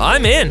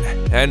 I'm in,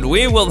 and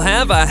we will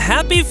have a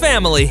happy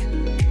family.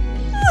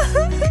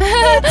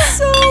 That's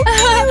so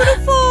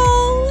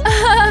beautiful.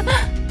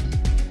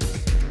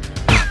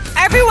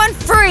 Everyone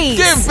freeze!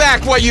 Give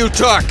back what you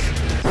took!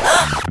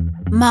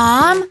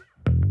 Mom?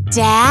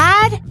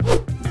 Dad?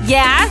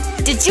 Yeah?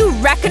 Did you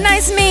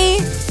recognize me?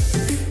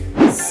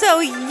 So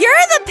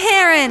you're the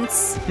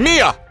parents!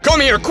 Mia,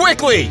 come here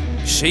quickly!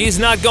 She's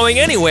not going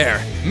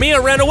anywhere. Mia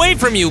ran away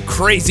from you,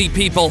 crazy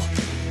people.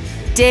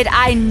 Did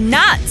I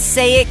not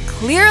say it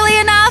clearly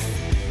enough?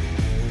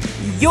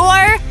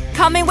 You're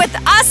coming with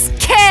us,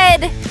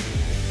 kid!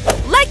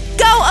 Let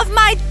go of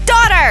my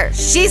daughter!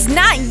 She's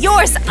not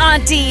yours,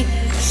 Auntie!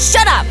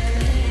 Shut up!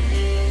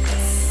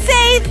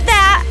 Say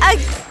that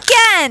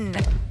again!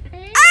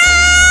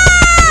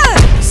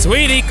 Ah!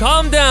 Sweetie,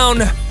 calm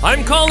down.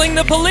 I'm calling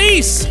the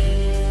police.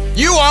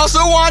 You also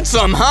want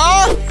some,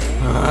 huh?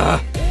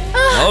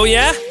 Oh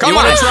yeah? Come you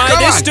wanna on, try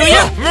come this, on. do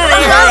you?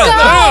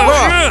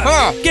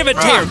 Give it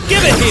here,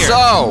 give it here.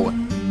 So,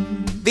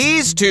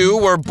 these two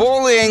were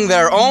bullying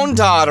their own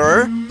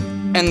daughter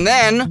and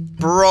then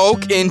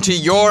broke into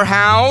your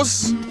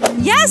house?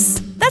 Yes,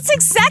 that's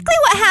exactly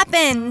what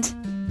happened.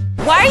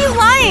 Why are you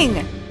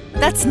lying?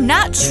 That's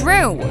not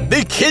true.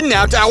 They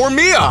kidnapped our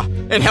Mia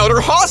and held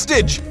her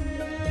hostage.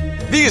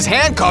 These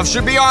handcuffs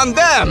should be on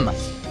them.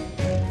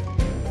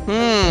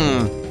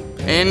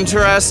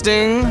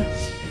 Interesting.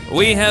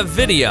 We have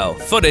video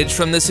footage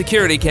from the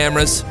security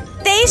cameras.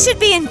 They should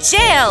be in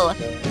jail.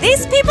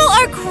 These people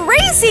are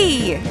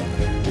crazy.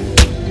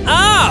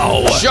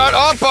 Ow! Shut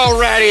up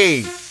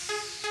already!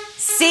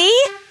 See?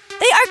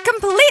 They are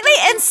completely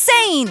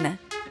insane.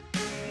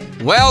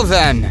 Well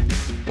then,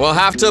 we'll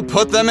have to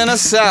put them in a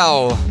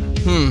cell.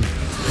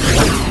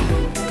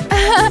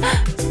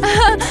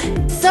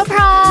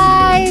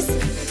 Surprise!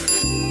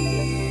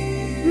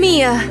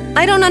 Mia,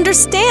 I don't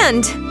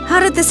understand. How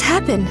did this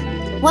happen?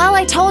 Well,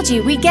 I told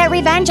you we'd get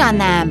revenge on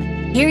them.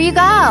 Here you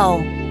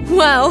go.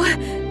 Wow,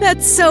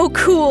 that's so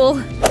cool.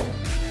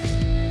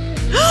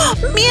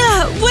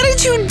 Mia, what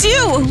did you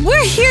do?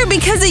 We're here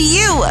because of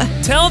you.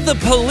 Tell the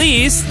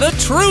police the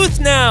truth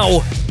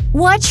now.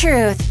 What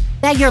truth?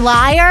 That you're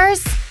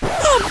liars?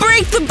 I'll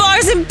break the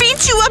bars and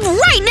beat you up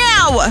right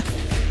now.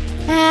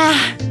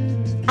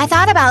 I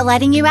thought about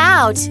letting you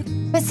out,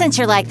 but since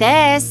you're like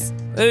this…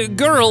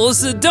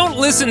 Girls, don't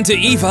listen to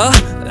Eva.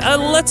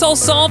 Let's all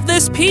solve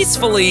this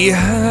peacefully.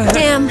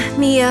 Damn,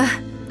 Mia.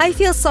 I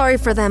feel sorry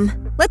for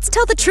them. Let's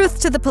tell the truth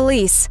to the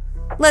police.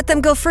 Let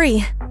them go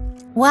free.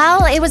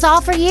 Well, it was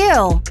all for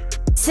you.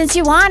 Since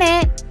you want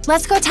it,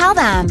 let's go tell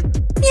them.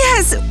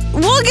 Yes,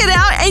 we'll get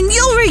out and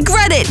you'll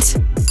regret it.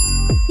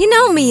 You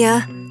know,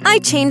 Mia, I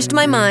changed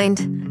my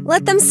mind.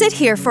 Let them sit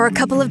here for a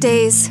couple of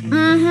days.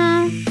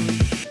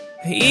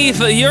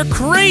 Eva, you're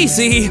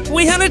crazy!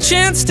 We had a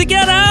chance to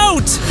get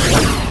out!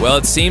 Well,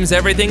 it seems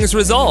everything's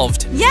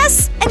resolved.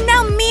 Yes, and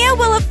now Mia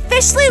will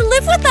officially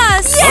live with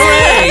us!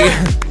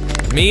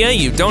 Hooray! Mia,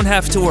 you don't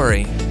have to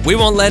worry. We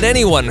won't let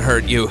anyone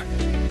hurt you.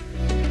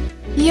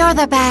 You're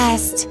the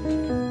best.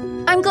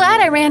 I'm glad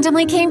I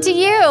randomly came to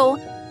you.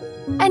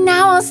 And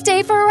now I'll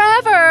stay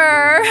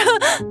forever.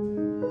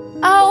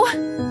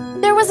 Oh,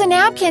 there was a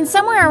napkin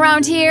somewhere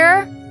around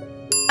here.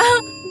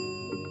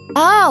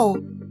 Oh,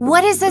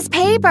 what is this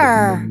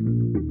paper?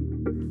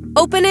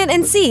 Open it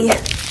and see.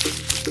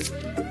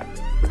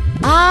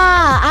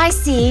 Ah, I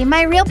see.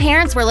 My real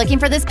parents were looking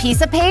for this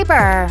piece of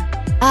paper.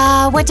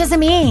 What does it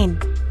mean?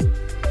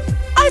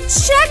 A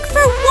check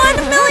for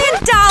 $1 million?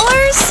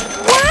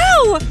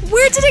 Wow!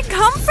 Where did it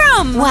come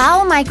from?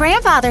 Well, my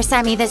grandfather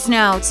sent me this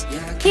note.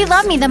 He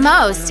loved me the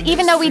most,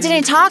 even though we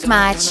didn't talk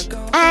much.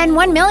 And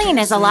 $1 million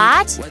is a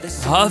lot.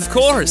 Of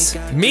course.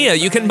 Mia,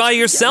 you can buy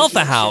yourself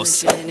a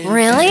house.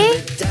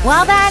 Really?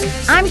 Well then,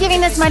 I'm giving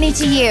this money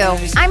to you.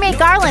 I made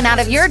garland out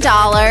of your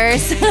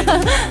dollars.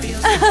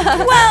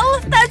 Well,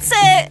 that's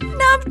it.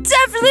 Now I'm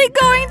definitely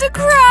going to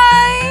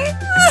cry.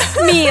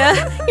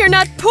 Mia, you're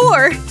not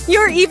poor.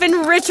 You're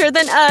even richer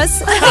than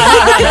us.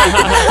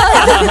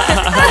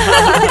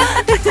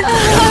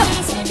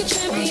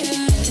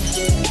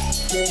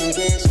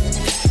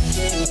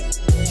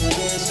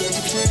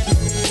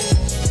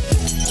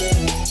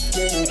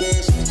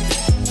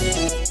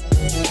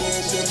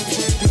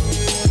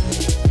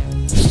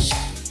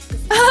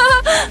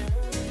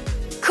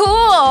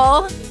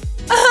 Cool.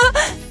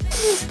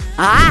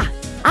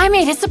 I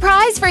made a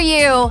surprise for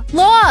you.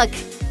 Look.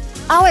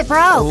 Oh, it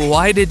broke.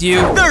 Why did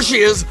you? There she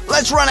is!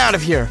 Let's run out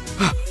of here!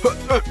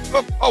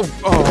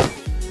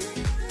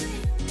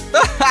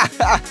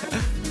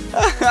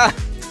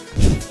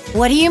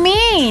 What do you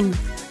mean?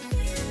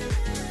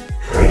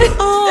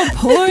 Oh,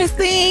 poor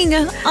thing.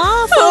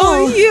 Awful.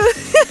 Oh, you.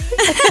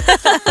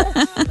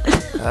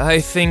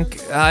 I think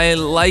I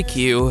like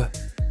you.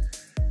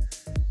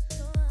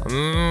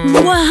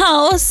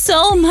 Wow,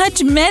 so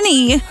much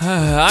money.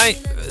 I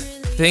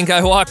think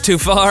I walked too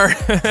far. Me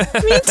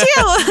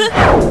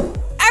too.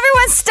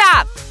 Everyone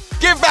stop!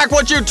 Give back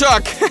what you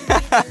took!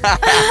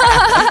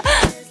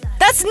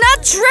 That's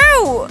not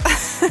true!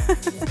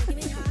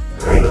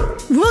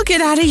 We'll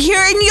get out of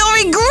here and you'll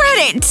regret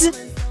it.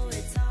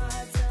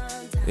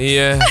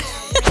 Yeah.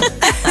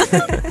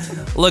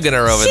 Look at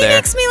her over She there.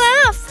 makes me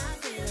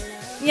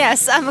laugh.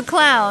 Yes, I'm a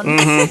clown.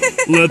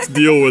 Let's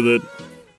deal with it.